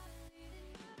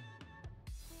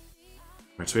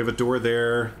 All right, so we have a door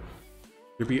there.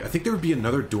 I think there would be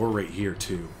another door right here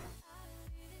too.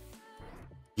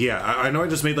 Yeah, I know I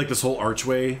just made like this whole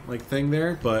archway like thing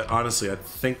there, but honestly, I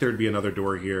think there'd be another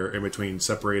door here in between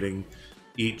separating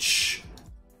each,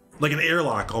 like an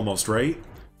airlock almost, right?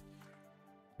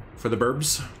 For the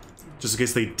burbs. Just in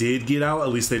case they did get out, at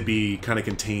least they'd be kind of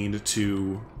contained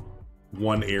to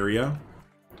one area.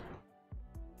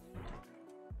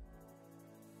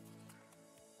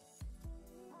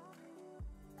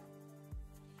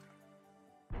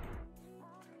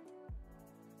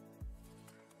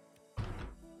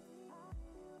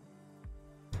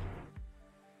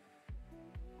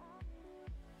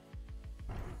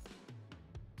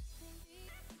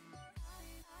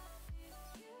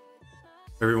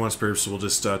 Everyone's burbs will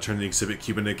just turn the exhibit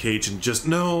cube into a cage and just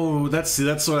no. That's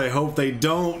what I hope they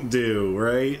don't do,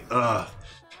 right?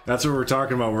 That's what we're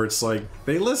talking about. Where it's like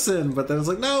they listen, but then it's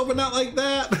like no, but not like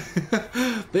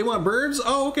that. They want birds.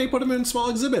 Oh, okay, put them in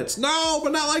small exhibits. No,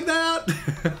 but not like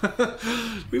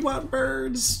that. We want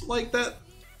birds like that,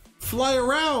 fly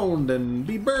around and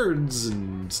be birds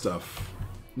and stuff.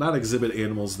 Not exhibit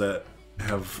animals that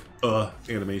have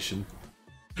animation.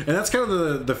 And that's kind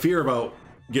of the fear about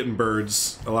getting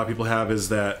birds a lot of people have, is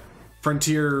that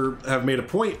Frontier have made a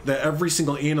point that every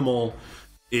single animal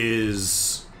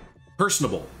is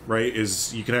personable, right?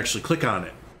 Is you can actually click on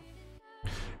it.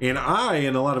 And I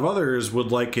and a lot of others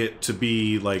would like it to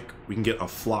be like we can get a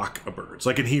flock of birds.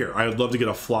 Like in here, I would love to get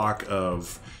a flock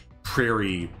of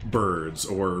prairie birds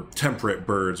or temperate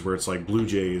birds where it's like blue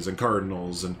jays and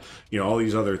cardinals and you know all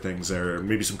these other things there,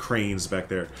 maybe some cranes back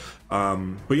there.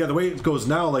 But yeah, the way it goes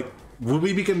now, like would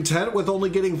we be content with only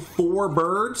getting 4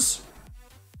 birds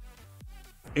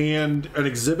and an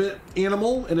exhibit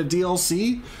animal in a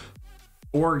DLC,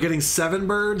 or getting 7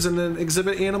 birds and an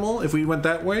exhibit animal if we went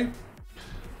that way?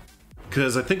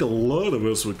 Because I think a lot of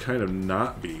us would kind of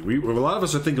not be. A lot of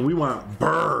us are thinking we want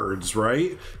birds,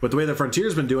 right? But the way that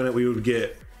Frontier's been doing it, we would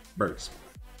get birds.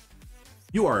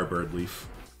 You are a bird, Leaf.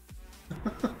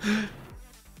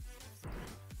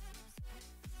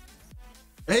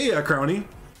 Hey, Crowny.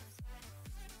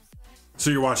 So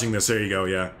you're watching this, there you go,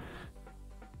 yeah.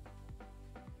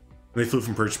 They flew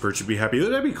from perch to perch, you'd be happy.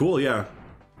 That'd be cool, yeah.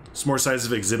 Some more sizes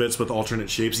of exhibits with alternate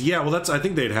shapes. Yeah, well I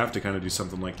think they'd have to kind of do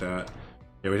something like that.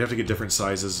 Yeah, we'd have to get different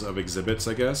sizes of exhibits,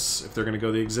 I guess, if they're gonna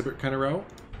go the exhibit kind of route.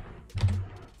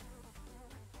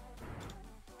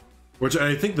 Which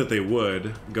I think that they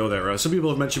would go that route. Some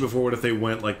people have mentioned before, what if they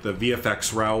went like the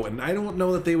VFX route, and I don't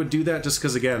know that they would do that just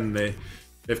because, again,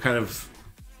 they've kind of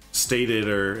stated,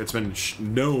 or it's been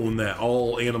known that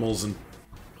all animals in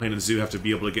Planet Zoo have to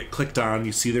be able to get clicked on.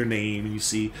 You see their name, and you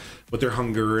see what their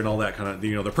hunger and all that kind of,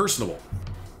 you know, they're personable.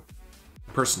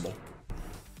 Personable.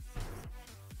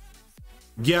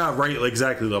 Yeah, right,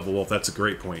 exactly, Level Wolf. That's a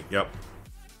great point. Yep.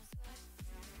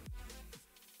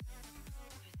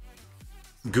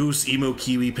 Goose, emo,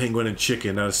 kiwi, penguin, and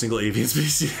chicken, not a single avian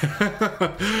species.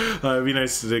 It'd be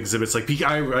nice to exhibits like PK.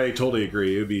 I totally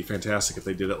agree. It would be fantastic if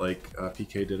they did it like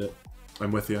PK did it.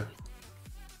 I'm with you.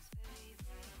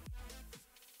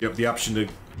 Yep, the option to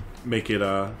make it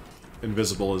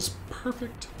invisible is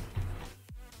perfect.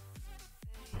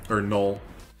 Or null.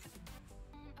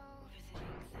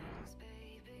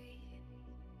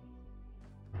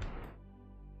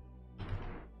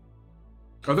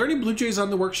 Are there any blue jays on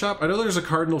the workshop? I know there's a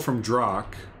cardinal from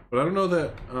Drock, but I don't know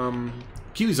that...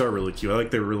 Kiwis are really cute. I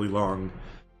like their really long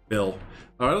bill.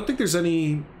 I don't think there's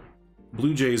any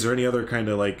blue jays or any other kind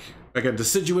of like a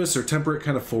deciduous or temperate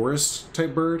kind of forest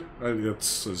type bird. I think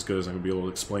that's as good as I'm going to be able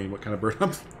to explain what kind of bird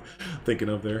I'm thinking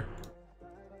of there.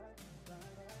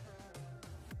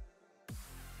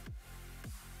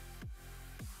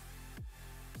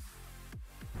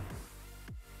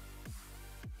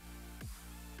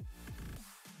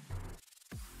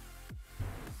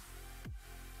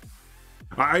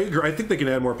 I agree. I think they can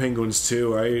add more penguins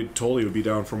too. I totally would be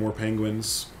down for more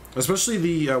penguins, especially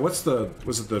the was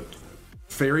it the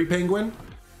fairy penguin?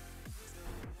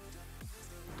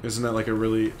 Isn't that like a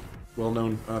really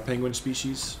well-known penguin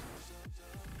species?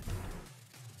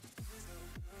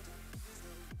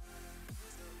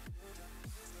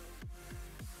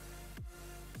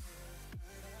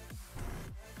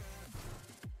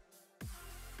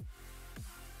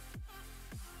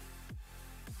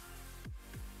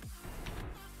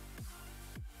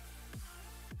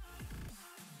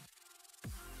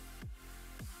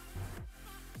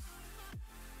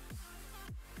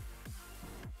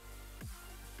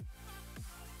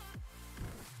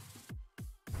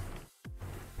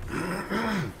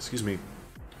 excuse me.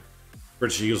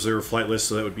 British Eagles, they were flightless,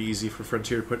 so that would be easy for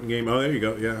Frontier to put in game. Oh, there you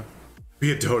go, yeah.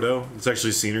 Be a dodo. It's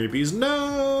actually scenery bees.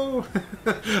 No!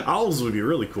 Owls would be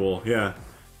really cool, yeah.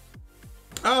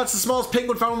 Oh, it's the smallest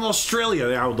penguin found in Australia.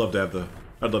 Yeah, I would love to have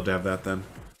I'd love to have that then.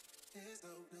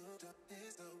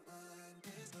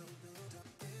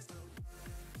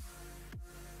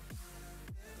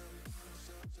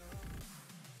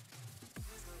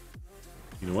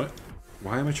 You know what?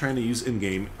 Why am I trying to use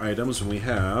in-game items when we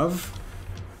have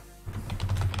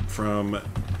from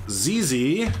ZZ?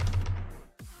 We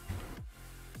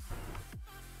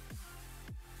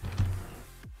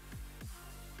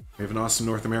have an awesome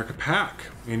North America pack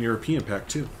and European pack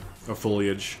too of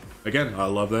foliage. Again, I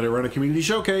love that I run a community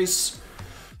showcase.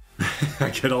 I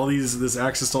get all this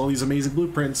access to all these amazing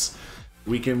blueprints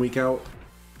week in, week out.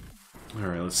 All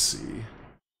right, let's see.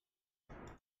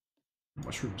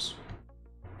 Mushrooms.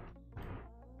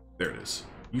 There it is.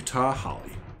 Utah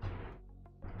Holly.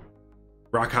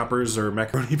 Rockhoppers or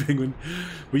macaroni penguin.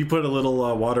 We put a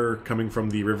little water coming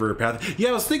from the river path. Yeah,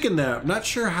 I was thinking that. I'm not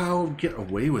sure how to get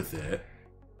away with it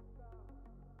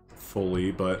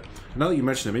fully, but now that you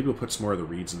mention it, maybe we'll put some more of the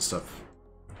reeds and stuff.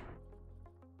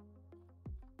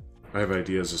 I have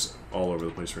ideas just all over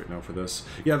the place right now for this.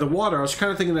 Yeah, the water, I was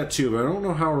kind of thinking that too, but I don't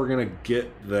know how we're going to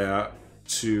get that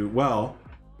to, well,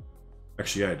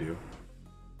 actually, yeah, I do.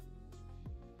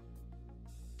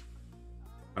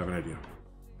 I have an idea.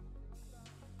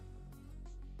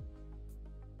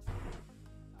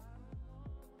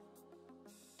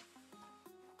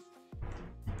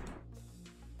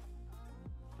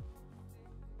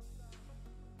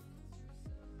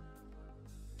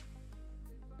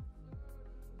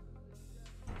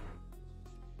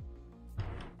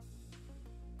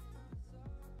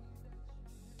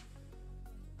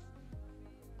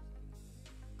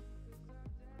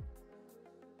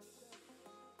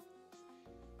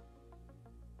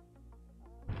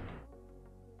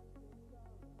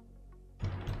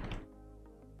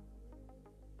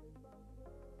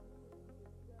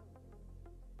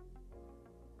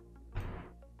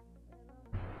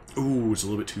 Ooh, it's a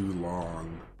little bit too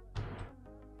long.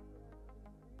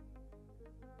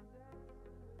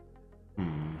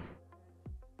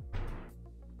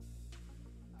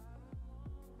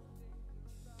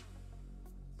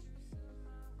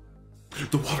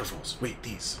 The waterfalls. Wait,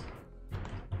 these.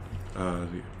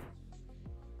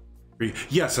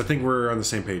 Yes, I think we're on the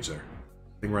same page there.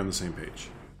 I think we're on the same page.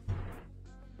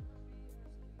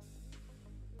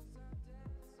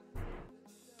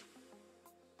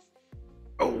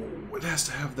 Oh, it has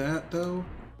to have that, though.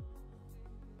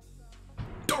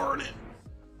 Darn it.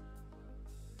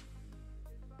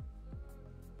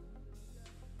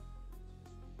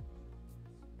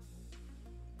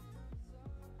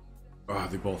 Ah,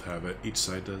 they both have it. Each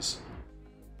side does.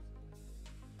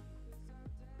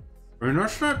 I mean,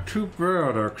 that's not too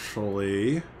bad,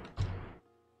 actually.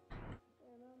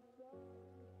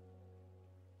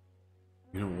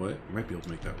 You know what? I might be able to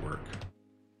make that work.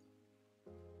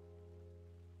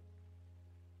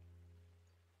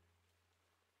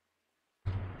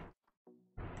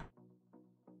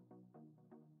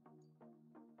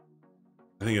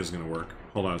 I think it's gonna work.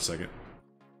 Hold on a second.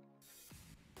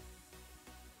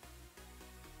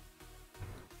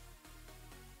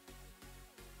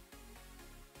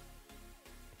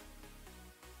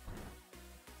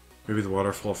 Maybe the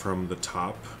waterfall from the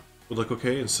top would look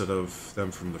okay instead of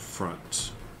them from the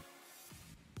front.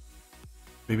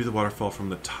 Maybe the waterfall from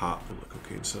the top would look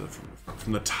okay instead of from the front.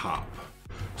 From the top.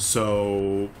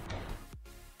 So...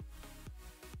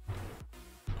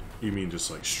 You mean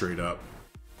just like straight up?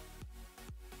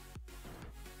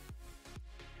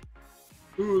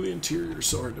 Ooh, the interior is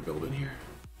so hard to build in here.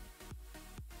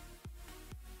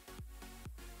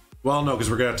 Well, no, because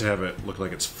we're gonna have to have it look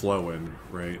like it's flowing,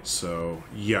 right? So,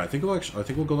 yeah, I think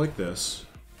we'll go like this.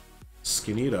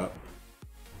 Skinny it up.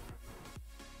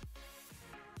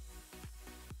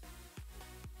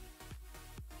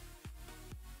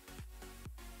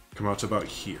 Come out to about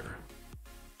here.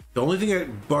 The only thing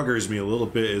that buggers me a little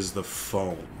bit is the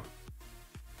foam.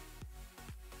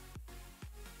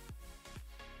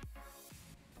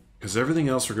 Because everything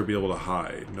else we're gonna be able to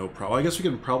hide, no problem. I guess we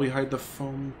can probably hide the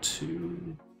foam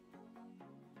too.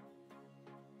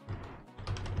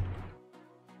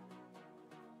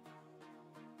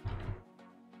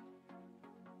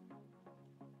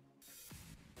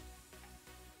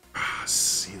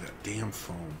 See that damn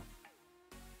foam.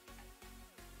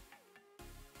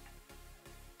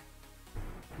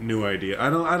 New idea. I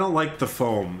don't like the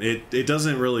foam. It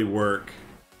doesn't really work.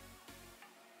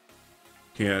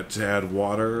 Can't add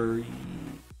water.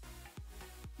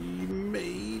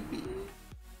 Maybe.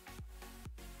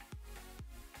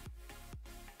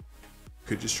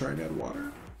 Could just try and add water.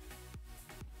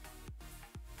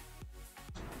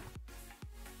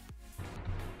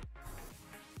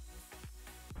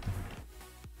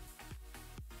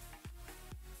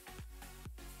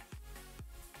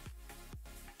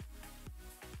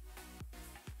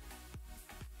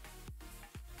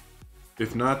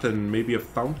 If not, then maybe a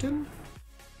fountain?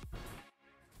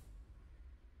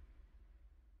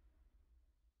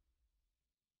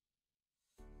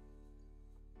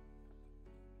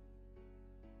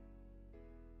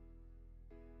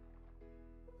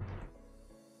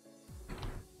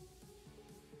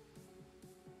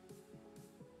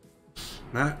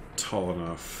 Not tall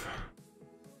enough.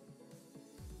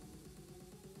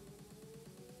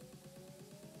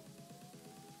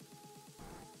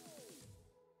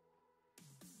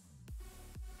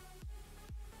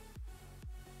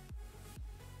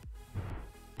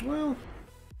 Well,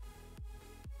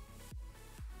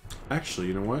 actually,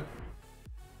 you know what?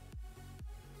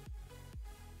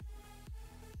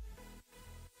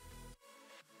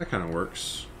 That kind of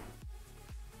works.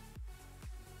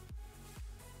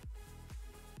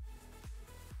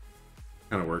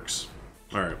 Kind of works.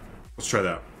 All right, let's try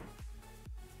that.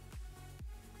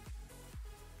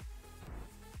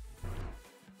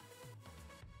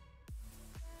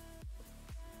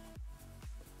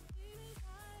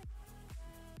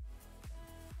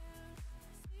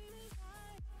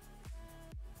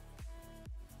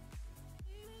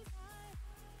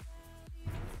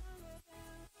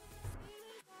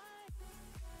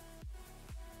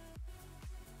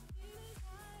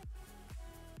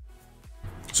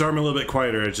 Sorry, I'm a little bit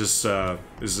quieter. It just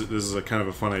this is a kind of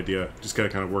a fun idea. Just gotta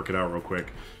kind of work it out real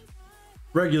quick.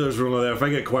 Regulars will know that. If I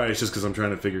get quiet, it's just because I'm trying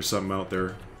to figure something out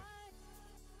there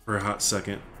for a hot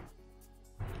second.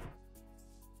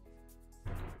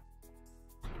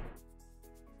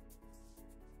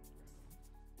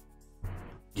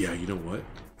 Yeah, you know what?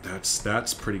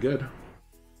 That's pretty good.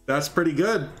 That's pretty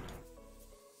good.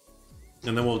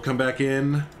 And then we'll come back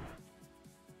in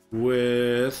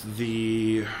with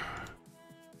the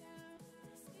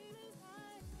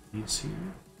reeds here.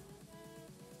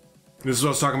 This is what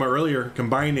I was talking about earlier.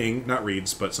 Combining, not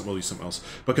reeds, but we'll use something else.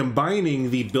 But combining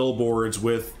the billboards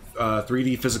with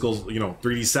 3D physical, you know,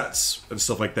 3D sets and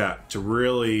stuff like that to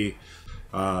really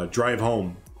drive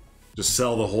home. Just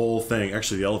sell the whole thing.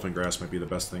 Actually, the elephant grass might be the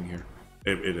best thing here.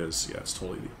 It is. Yeah, it's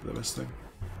totally the best thing.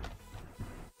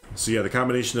 So yeah, the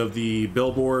combination of the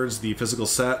billboards, the physical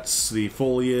sets, the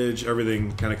foliage,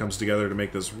 everything kind of comes together to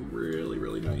make this really,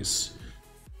 really nice.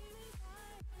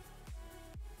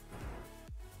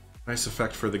 Nice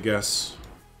effect for the guests.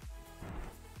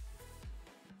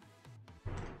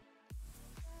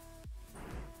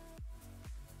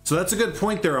 So that's a good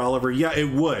point there, Oliver. Yeah,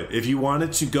 it would. If you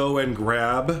wanted to go and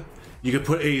grab, you could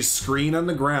put a screen on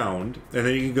the ground, and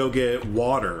then you can go get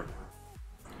water.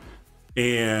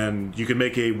 And you can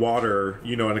make a water,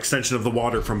 you know, an extension of the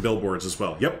water from billboards as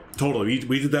well. Yep, totally.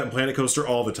 We did that in Planet Coaster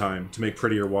all the time to make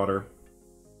prettier water.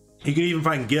 You can even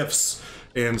find GIFs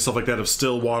and stuff like that of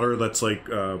still water that's like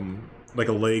a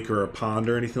lake or a pond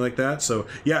or anything like that. So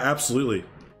yeah, absolutely,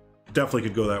 definitely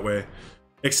could go that way.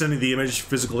 Extending the image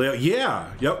physical layout.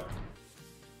 Yeah, yep.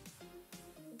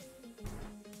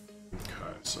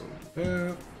 Okay, so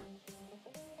that.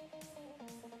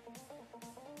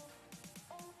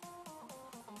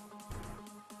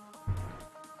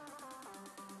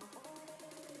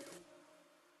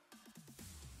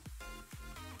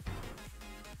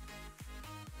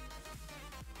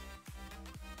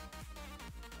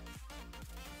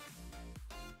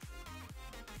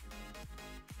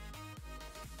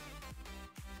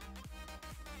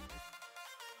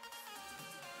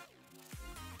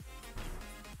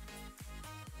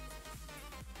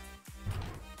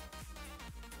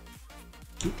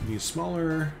 Need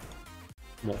smaller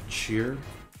mulch here.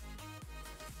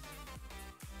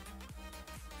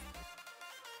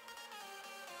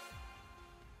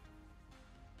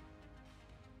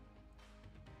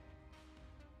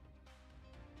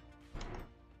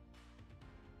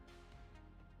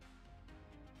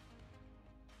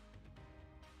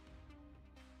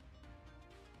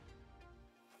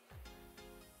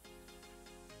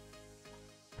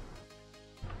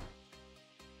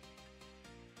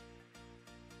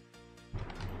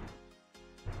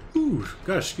 Ooh,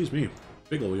 gosh, excuse me.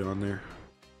 Big ol' yawn there.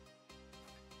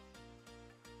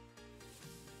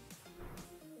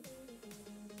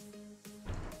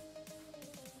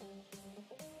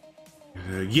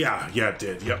 Yeah, it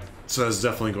did. Yep. So that's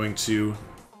definitely going to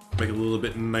make it a little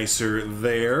bit nicer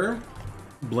there.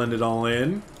 Blend it all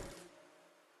in.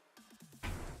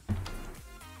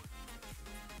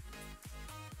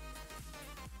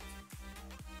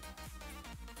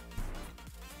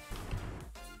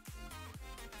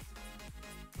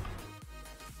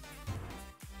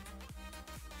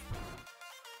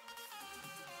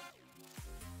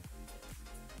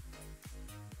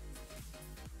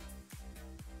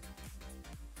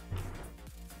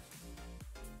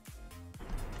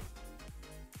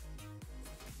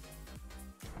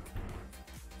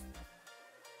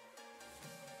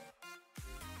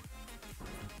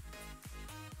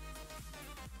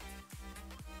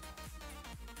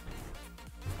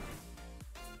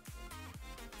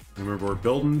 Remember, we're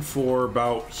building for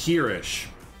about here-ish.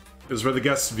 This is where the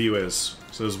guest view is.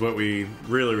 So this is what we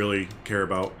really, really care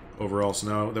about overall. So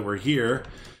now that we're here,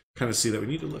 kind of see that we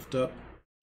need to lift up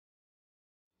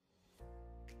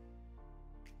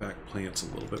back plants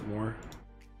a little bit more.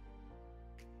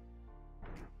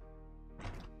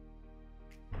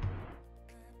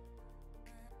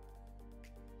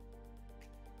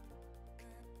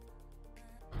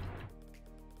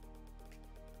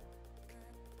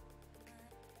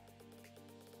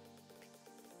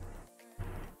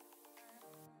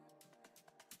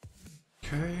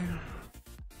 Okay.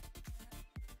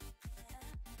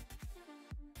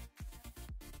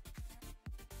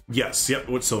 Yes, yep,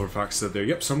 what Silver Fox said there.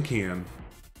 Yep, some can.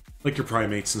 Like your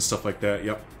primates and stuff like that,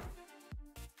 yep.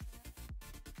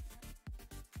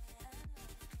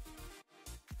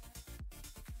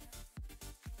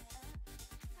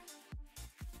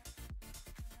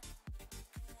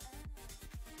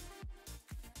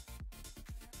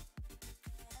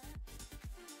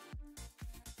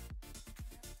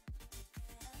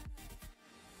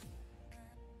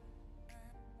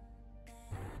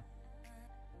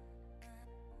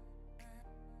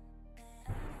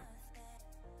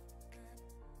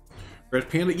 Red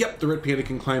Panda, yep, the Red Panda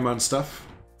can climb on stuff.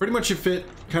 Pretty much if it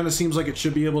kind of seems like it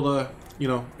should be able to, you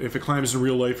know, if it climbs in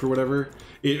real life or whatever,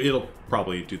 it'll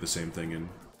probably do the same thing in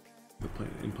the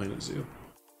Planet Zoo.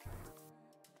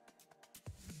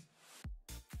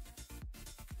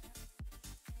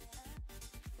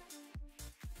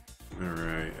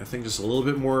 Alright, I think just a little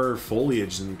bit more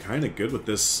foliage and kind of good with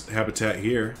this habitat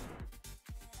here.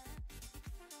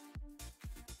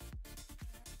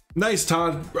 Nice,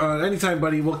 Todd. Anytime,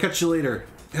 buddy. We'll catch you later.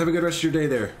 Have a good rest of your day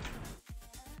there.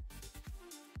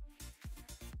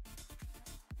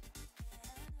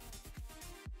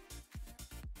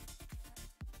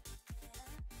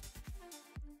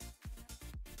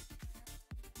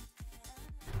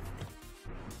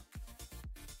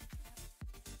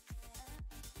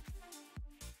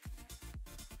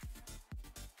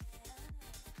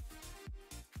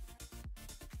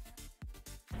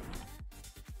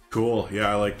 Cool. Yeah,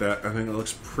 I like that. I think it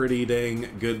looks pretty dang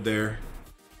good there.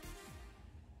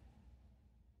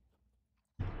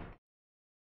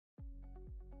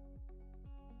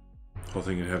 Whole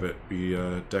thing and have it be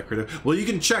decorative. Well, you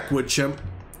can check, Wood Chimp.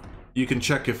 You can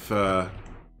check if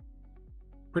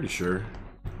pretty sure.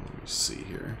 Let me see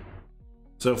here.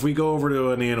 So if we go over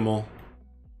to an animal,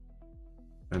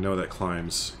 I know that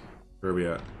climbs. Where are we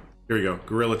at? Here we go.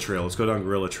 Gorilla Trail. Let's go down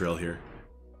Gorilla Trail here.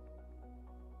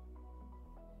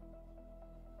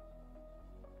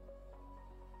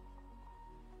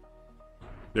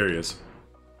 There he is.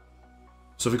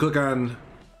 So if we click on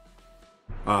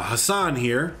Hassan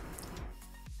here,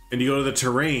 and you go to the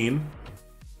terrain,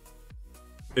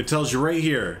 it tells you right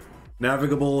here,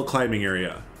 navigable climbing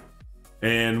area.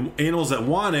 And animals that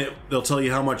want it, they'll tell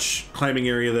you how much climbing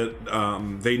area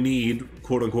that they need,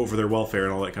 quote unquote, for their welfare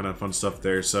and all that kind of fun stuff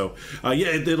there. So yeah,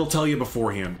 it'll tell you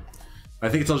beforehand. I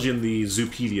think it tells you in the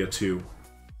Zoopedia too.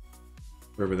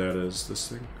 Wherever that is, this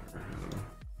thing. I don't know.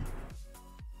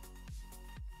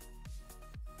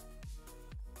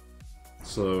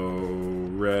 So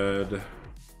red.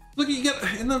 Look, you get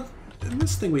in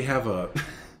this thing we have a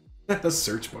a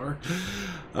search bar.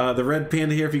 The red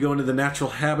panda here. If you go into the natural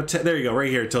habitat, there you go. Right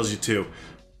here, it tells you too.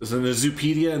 So in the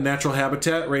Zoopedia and natural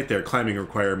habitat, right there, climbing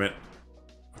requirement.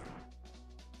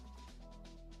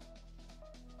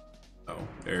 Oh,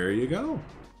 there you go.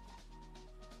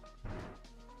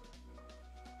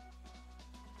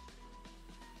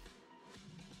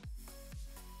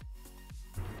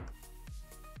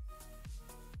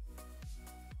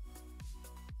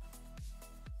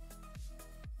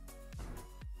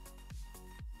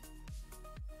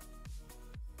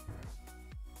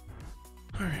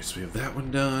 Alright, so we have that one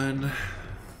done.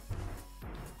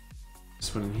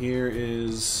 This one here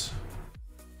is...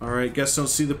 Alright, guests don't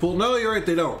see the pool. No, you're right,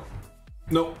 they don't.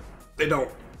 Nope, they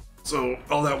don't. So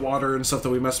all that water and stuff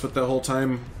that we messed with that whole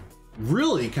time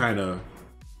really kind of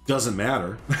doesn't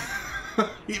matter.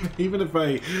 Even if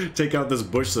I take out this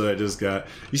bush that I just got,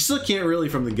 you still can't really,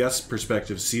 from the guest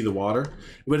perspective, see the water,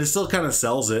 but it still kind of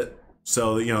sells it.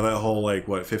 So, you know, that whole, like,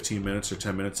 what, 15 minutes or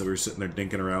 10 minutes that we were sitting there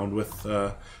dinking around with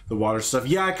the water stuff.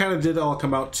 Yeah, I kind of did all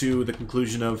come out to the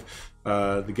conclusion of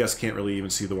the guests can't really even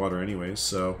see the water anyways.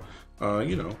 So,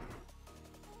 you know,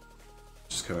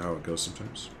 just kind of how it goes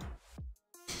sometimes.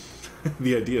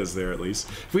 The idea is there, at least.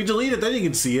 If we delete it, then you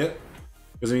can see it.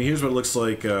 Because, I mean, here's what it looks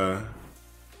like,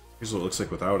 here's what it looks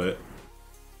like without it.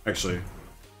 Actually,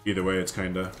 either way, it's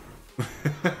kind of...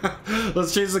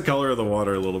 Let's change the color of the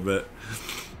water a little bit.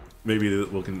 Maybe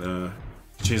we can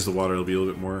change the water, it'll be a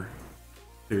little bit more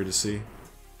clear to see.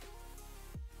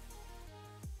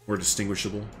 or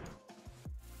distinguishable.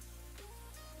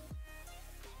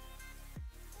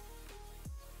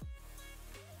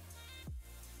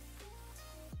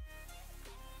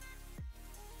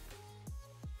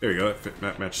 There you go.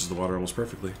 That matches the water almost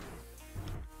perfectly.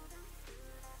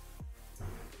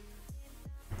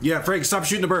 Yeah, Frank, stop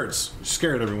shooting the birds. You're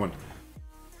scaring everyone.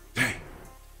 Dang.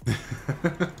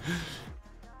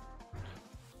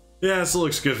 Yeah, this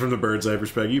looks good from the bird's eye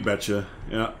perspective. You betcha.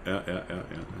 Yeah.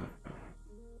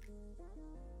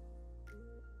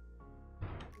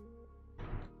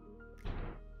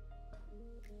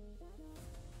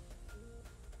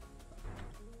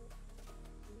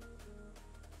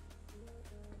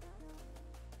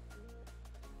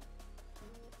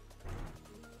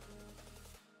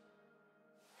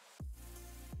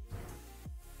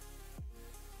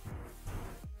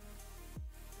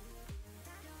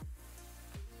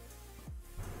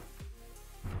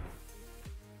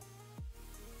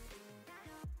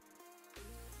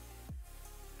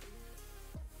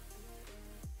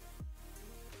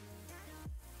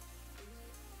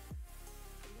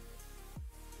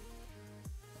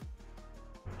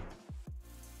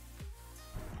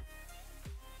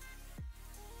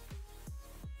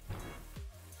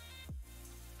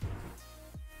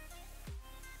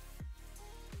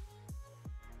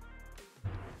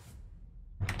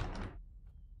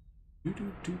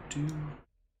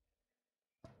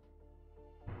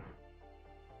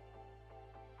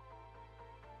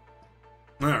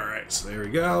 Alright, so there we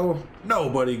go.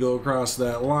 Nobody go across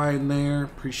that line there.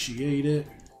 Appreciate it.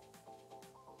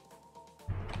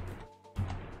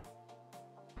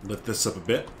 Lift this up a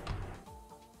bit.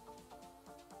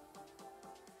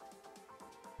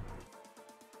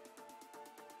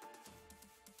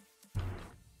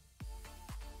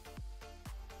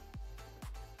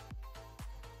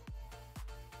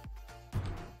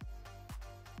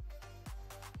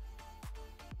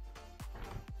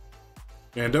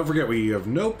 And don't forget, we have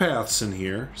no paths in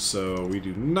here, so we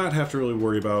do not have to really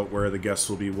worry about where the guests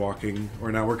will be walking.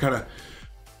 Or now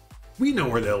we know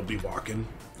where they'll be walking,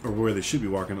 or where they should be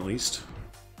walking at least.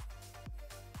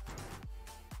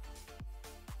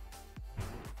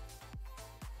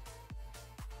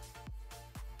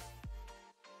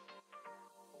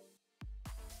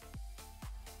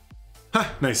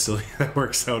 Ha! Nice, silly. That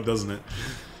works out, doesn't it?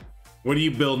 What are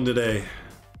you building today?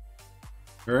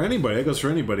 Or anybody, that goes for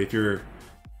anybody. If you're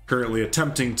currently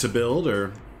attempting to build,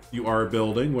 or you are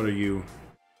building, what are you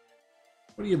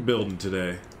building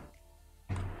today?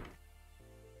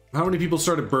 How many people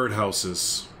started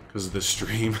birdhouses because of this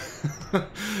stream? I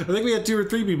think we had 2 or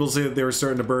 3 people say that they were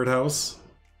starting a birdhouse.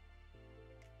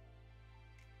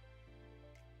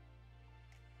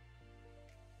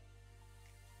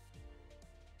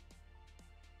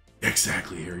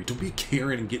 Exactly, Harry. Don't be a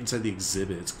Karen and get inside the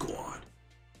exhibit. It's gone.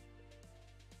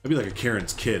 That'd be like a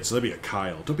Karen's kid, so that'd be a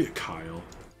Kyle. Don't be a Kyle.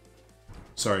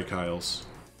 Sorry, Kyles.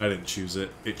 I didn't choose it.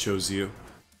 It chose you.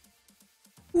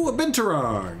 Ooh, a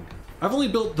Binturong! I've only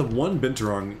built the one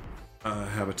Binturong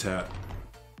habitat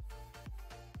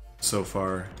so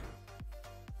far.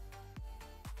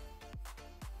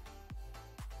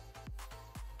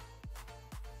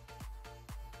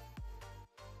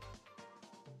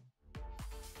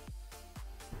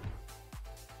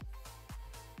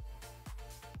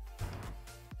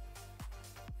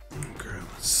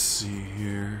 Let's see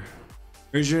here.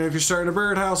 Raise your hand if you're starting a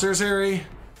birdhouse. There's Harry.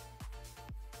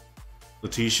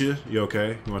 Letitia, you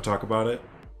okay? You want to talk about it?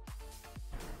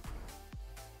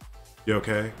 You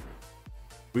okay?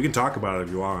 We can talk about it if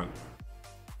you want.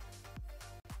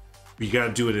 But you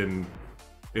gotta do it in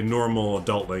normal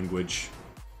adult language.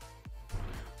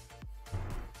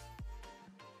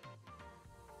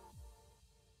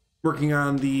 Working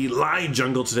on the lie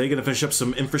jungle today. Gonna finish up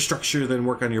some infrastructure, then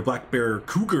work on your black bear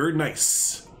cougar.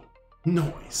 Nice.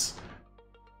 Nice.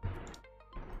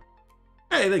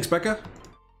 Hey, thanks, Becca.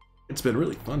 It's been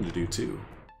really fun to do, too.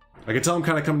 I can tell I'm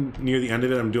kind of coming near the end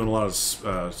of it. I'm doing a lot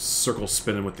of circle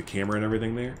spinning with the camera and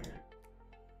everything there.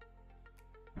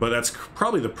 But that's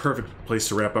probably the perfect place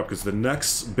to wrap up, because the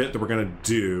next bit that we're going to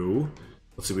do...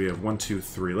 Let's see, we have 1, 2,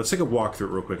 3. Let's take a walk through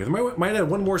it real quick. I might add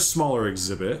one more smaller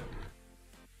exhibit.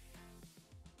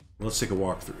 Let's take a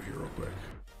walk through here real quick.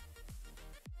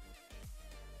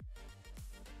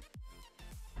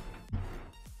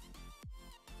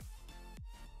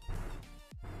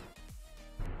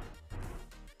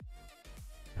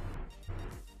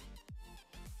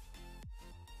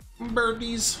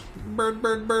 Birdies.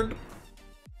 Bird.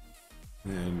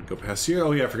 And go past here.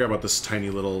 Oh yeah, I forgot about this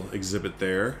tiny little exhibit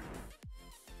there.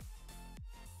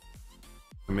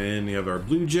 Come in, you have our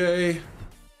blue jay.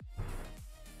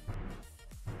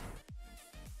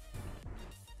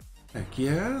 Heck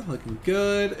yeah, looking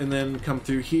good. And then come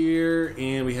through here,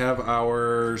 and we have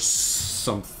our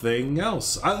something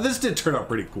else. This did turn out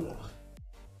pretty cool.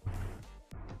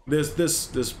 This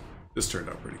turned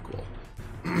out pretty cool.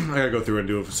 I gotta go through and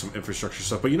do some infrastructure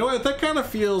stuff, but you know what? That kind of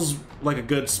feels like a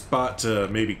good spot to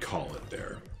maybe call it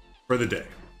there for the day.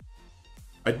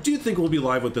 I do think we'll be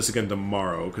live with this again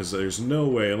tomorrow, because there's no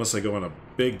way, unless I go on a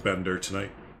big bender tonight,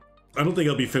 I don't think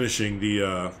I'll be finishing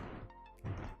the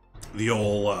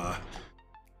old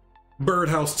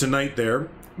birdhouse tonight there.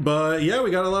 But yeah,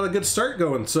 we got a lot of good start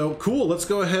going, so cool. Let's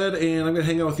go ahead and I'm gonna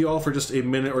hang out with you all for just a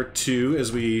minute or two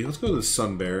as let's go to the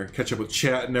Sun Bear, catch up with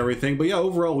chat and everything. But yeah,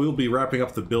 overall we'll be wrapping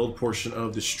up the build portion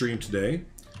of the stream today.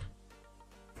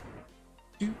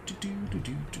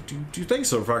 Thanks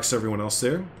so Fox to everyone else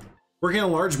there. Working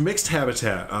on a large mixed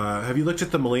habitat. Have you looked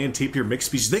at the Malayan tapir mixed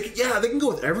species? They can go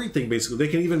with everything basically. They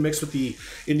can even mix with the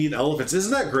Indian elephants.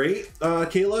 Isn't that great,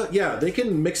 Kayla? Yeah, they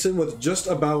can mix in with just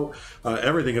about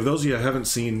everything. If those of you haven't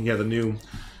seen, the new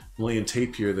Malayan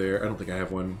tapir there. I don't think I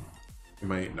have one.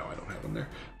 No, I don't have one there.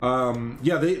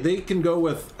 Yeah, they can go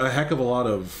with a heck of a lot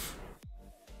of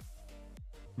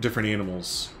different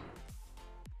animals.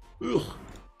 Ugh.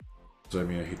 So I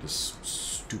mean, I hate this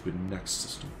stupid next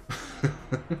system.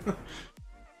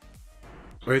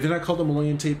 Wait, they're not called the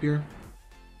Malayan tapir?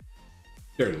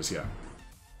 There it is, yeah.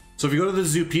 So if you go to the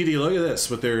Zoopedia, look at this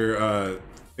with their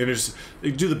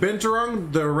they do the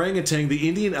binturong, the orangutan, the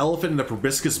Indian elephant, and the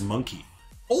proboscis monkey.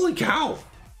 Holy cow!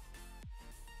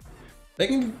 They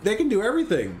can do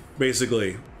everything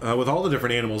basically with all the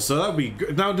different animals. So that would be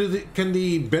good. Now, can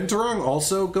the binturong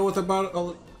also go with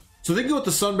about? So they can go with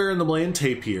the sun bear and the Malayan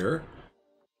tapir.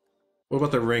 What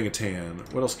about the orangutan?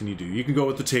 What else can you do? You can go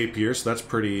with the tapir, so that's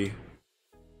pretty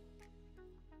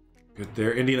good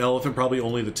there. Indian elephant, probably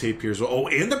only the tapir as well. Oh,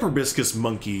 and the proboscis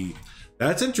monkey.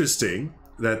 That's interesting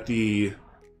that the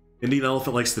Indian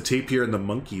elephant likes the tapir and the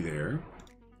monkey there.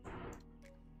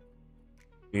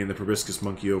 And the proboscis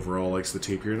monkey overall likes the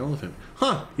tapir and elephant.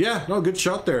 Huh, yeah, no, good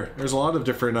shot there. There's a lot of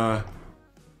different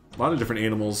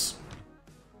animals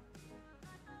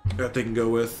that they can go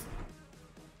with.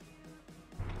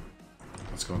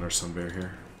 Let's go on our sun bear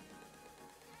here.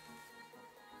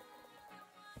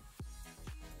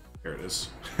 There it is.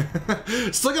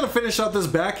 Still gotta finish out this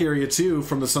back area too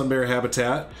from the sun bear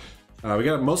habitat. We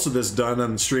got most of this done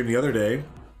on the stream the other day.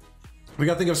 We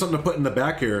gotta think of something to put in the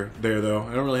back here there though.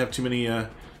 I don't really have too many I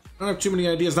don't have too many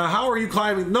ideas. Now how are you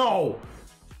climbing? No!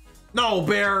 No,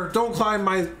 bear! Don't climb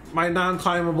my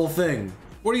non-climbable thing.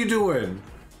 What are you doing?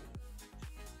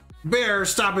 Bear,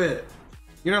 stop it!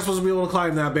 You're not supposed to be able to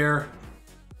climb that, bear.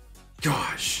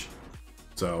 Gosh.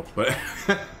 So, but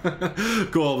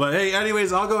cool. But hey,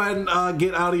 anyways, I'll go ahead and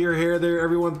get out of your hair there,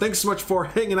 everyone. Thanks so much for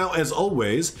hanging out as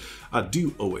always. I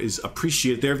do always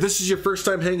appreciate it there. If this is your first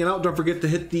time hanging out, don't forget to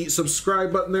hit the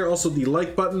subscribe button there. Also the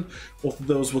like button. Both of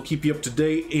those will keep you up to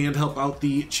date and help out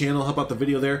the channel, help out the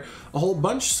video there a whole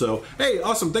bunch. So, hey,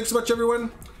 awesome. Thanks so much,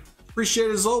 everyone. Appreciate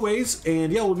it as always.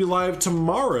 And yeah, we'll be live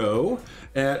tomorrow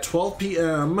at 12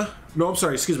 p.m. No, I'm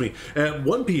sorry, excuse me. At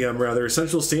 1 p.m. rather,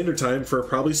 Central Standard Time for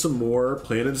probably some more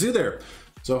Planet Zoo there.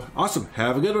 So awesome.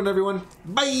 Have a good one, everyone.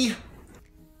 Bye.